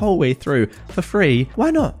this the whole way through for free, why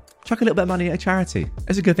not? Chuck a little bit of money at a charity.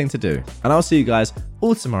 It's a good thing to do. And I'll see you guys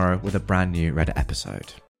all tomorrow with a brand new Reddit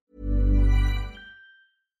episode.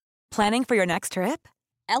 Planning for your next trip?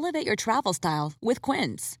 Elevate your travel style with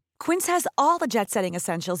Quince. Quince has all the jet-setting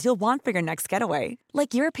essentials you'll want for your next getaway,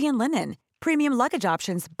 like European linen, premium luggage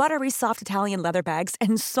options, buttery soft Italian leather bags,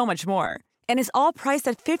 and so much more. And is all priced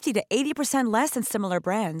at 50 to 80% less than similar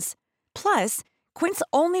brands. Plus, Quince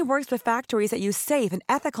only works with factories that use safe and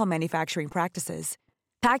ethical manufacturing practices.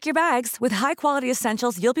 Pack your bags with high-quality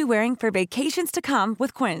essentials you'll be wearing for vacations to come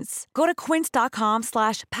with Quince. Go to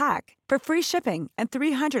quince.com/pack for free shipping and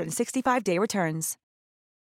 365-day returns.